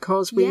him,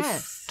 because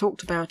we've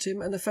talked about him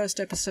in the first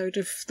episode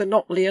of the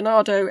Not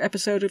Leonardo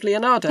episode of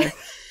Leonardo.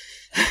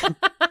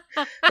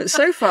 But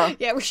so far...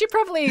 Yeah, we should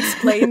probably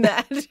explain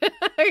that,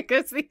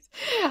 because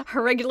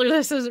our regular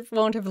listeners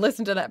won't have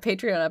listened to that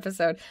Patreon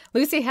episode.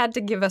 Lucy had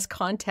to give us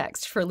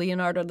context for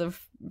Leonardo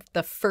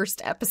the first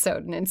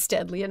episode, and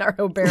instead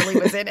Leonardo barely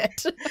was in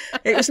it.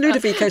 It was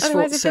Ludovico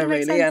Sforza,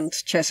 really, and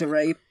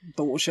Cesare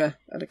Borgia,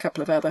 and a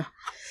couple of other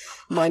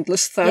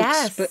mindless thugs.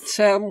 Yes. But,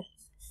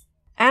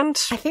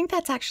 and... I think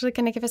that's actually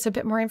going to give us a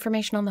bit more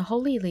information on the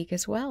Holy League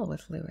as well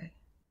with Louis.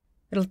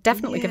 It'll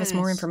definitely give us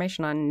more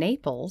information on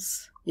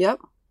Naples. Yep.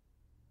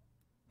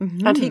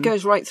 Mm-hmm. And he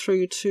goes right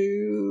through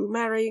to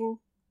marrying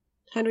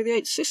Henry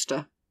VIII's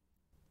sister.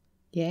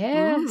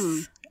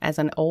 Yes. As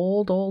an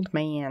old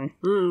man.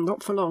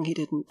 Not for long he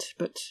didn't,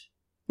 but...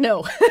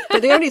 No.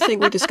 But the only thing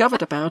we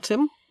discovered about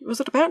him was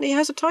that apparently he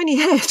has a tiny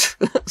head.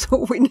 That's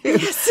all we knew.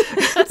 Yes,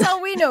 that's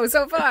all we know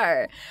so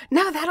far.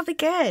 No, that'll be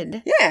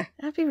good. Yeah.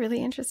 That'd be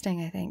really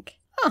interesting, I think.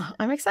 Oh,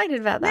 I'm excited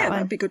about that one.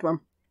 That'd be a good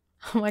one.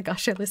 Oh my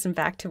gosh, I listened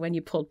back to when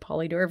you pulled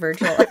Polydor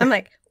Virgil. I'm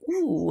like,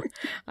 Ooh,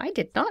 I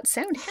did not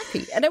sound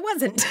happy, and I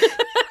wasn't.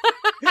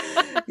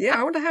 Yeah,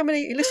 I wonder how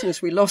many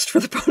listeners we lost for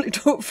the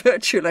Polydor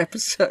virtual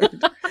episode. And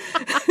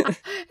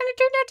it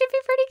turned out to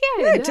be pretty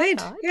good. Yeah, it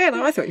did. Yeah,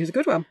 no, I thought it was a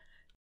good one.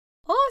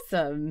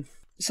 Awesome.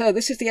 So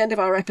this is the end of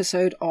our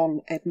episode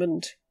on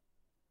Edmund,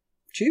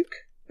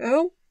 Duke,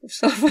 Earl of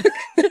Suffolk.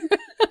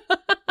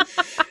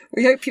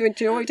 We hope you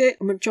enjoyed it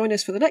and will join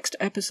us for the next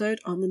episode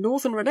on the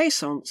Northern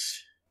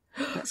Renaissance.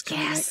 That's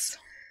coming next.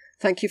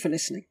 Thank you for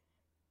listening.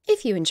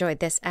 If you enjoyed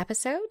this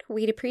episode,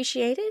 we'd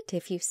appreciate it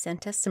if you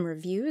sent us some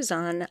reviews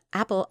on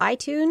Apple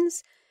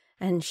iTunes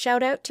and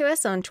shout out to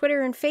us on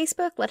Twitter and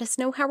Facebook. Let us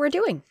know how we're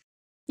doing.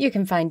 You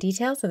can find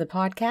details of the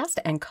podcast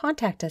and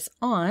contact us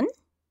on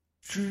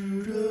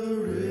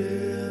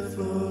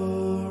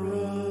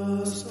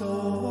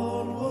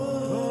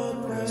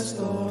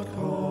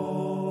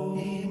TrueTheRiverus.wordpress.com.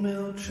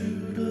 Email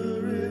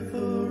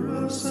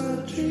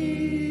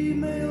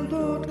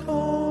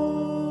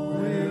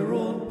TrueTheRiverus@gmail.com. We're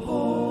on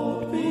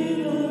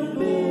Podbean and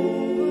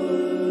all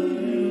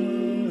the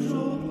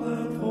usual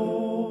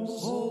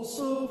platforms.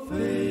 Also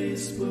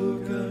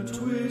Facebook and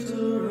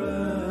Twitter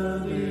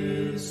and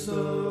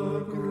Instagram.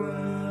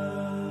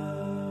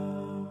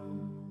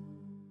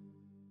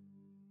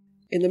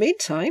 In the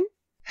meantime,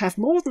 have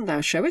more than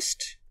thou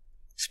showest,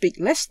 speak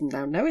less than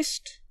thou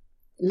knowest,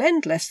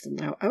 lend less than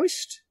thou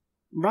owest,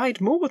 ride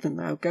more than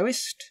thou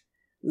goest,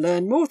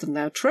 learn more than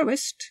thou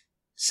trowest,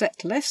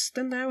 set less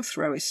than thou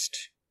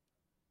throwest.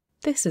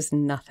 This is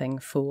Nothing,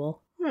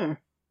 Fool.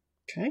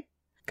 Okay.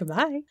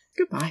 Goodbye.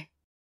 Goodbye.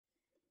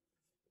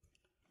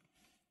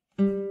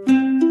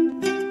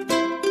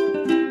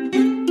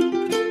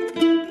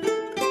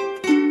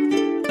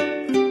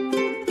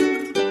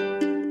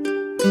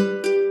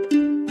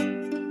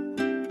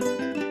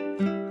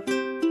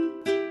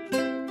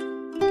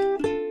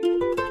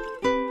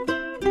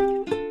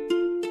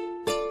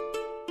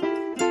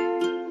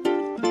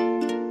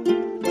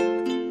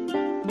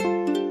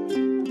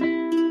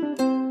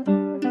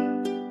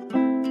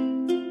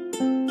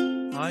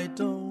 I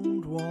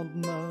don't want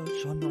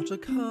much, I'm not a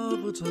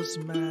covetous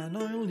man,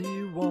 I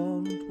only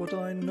want what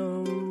I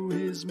know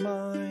is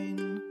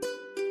mine.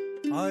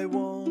 I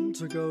want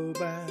to go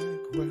back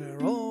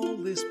where all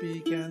this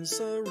began,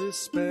 so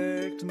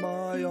respect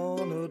my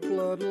honoured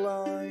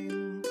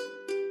bloodline.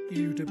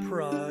 You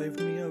deprived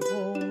me of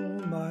all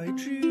my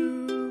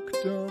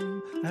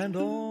dukedom and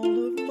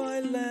all of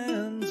my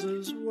lands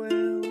as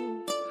well.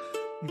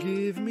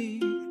 Give me,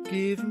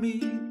 give me,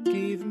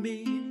 give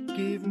me,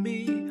 give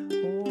me,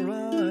 or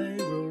I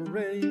will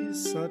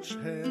raise such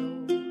hell.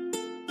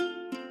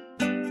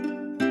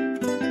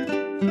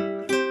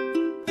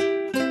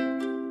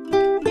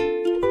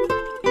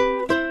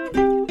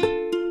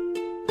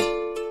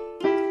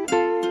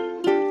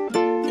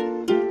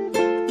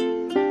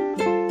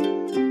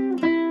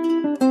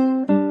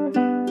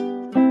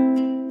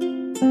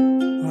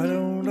 I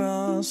don't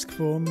ask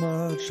for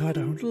much, I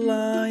don't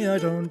lie, I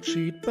don't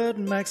cheat, but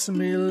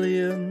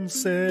Maximilian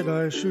said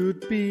I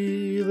should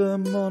be the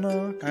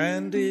monarch.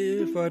 And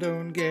if I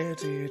don't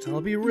get it,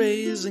 I'll be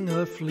raising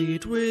a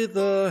fleet with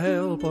the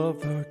help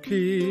of the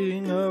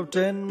King of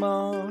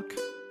Denmark.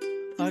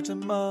 I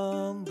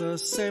demand the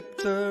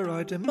scepter,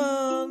 I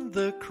demand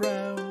the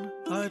crown,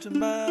 I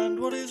demand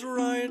what is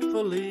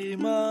rightfully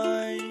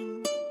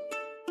mine.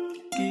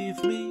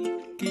 Give me,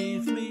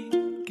 give me,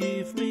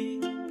 give me,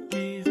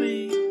 give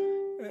me.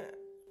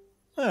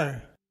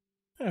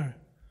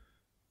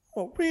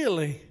 Oh,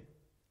 really?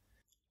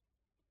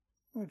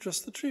 Oh,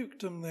 just the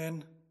dukedom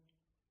then.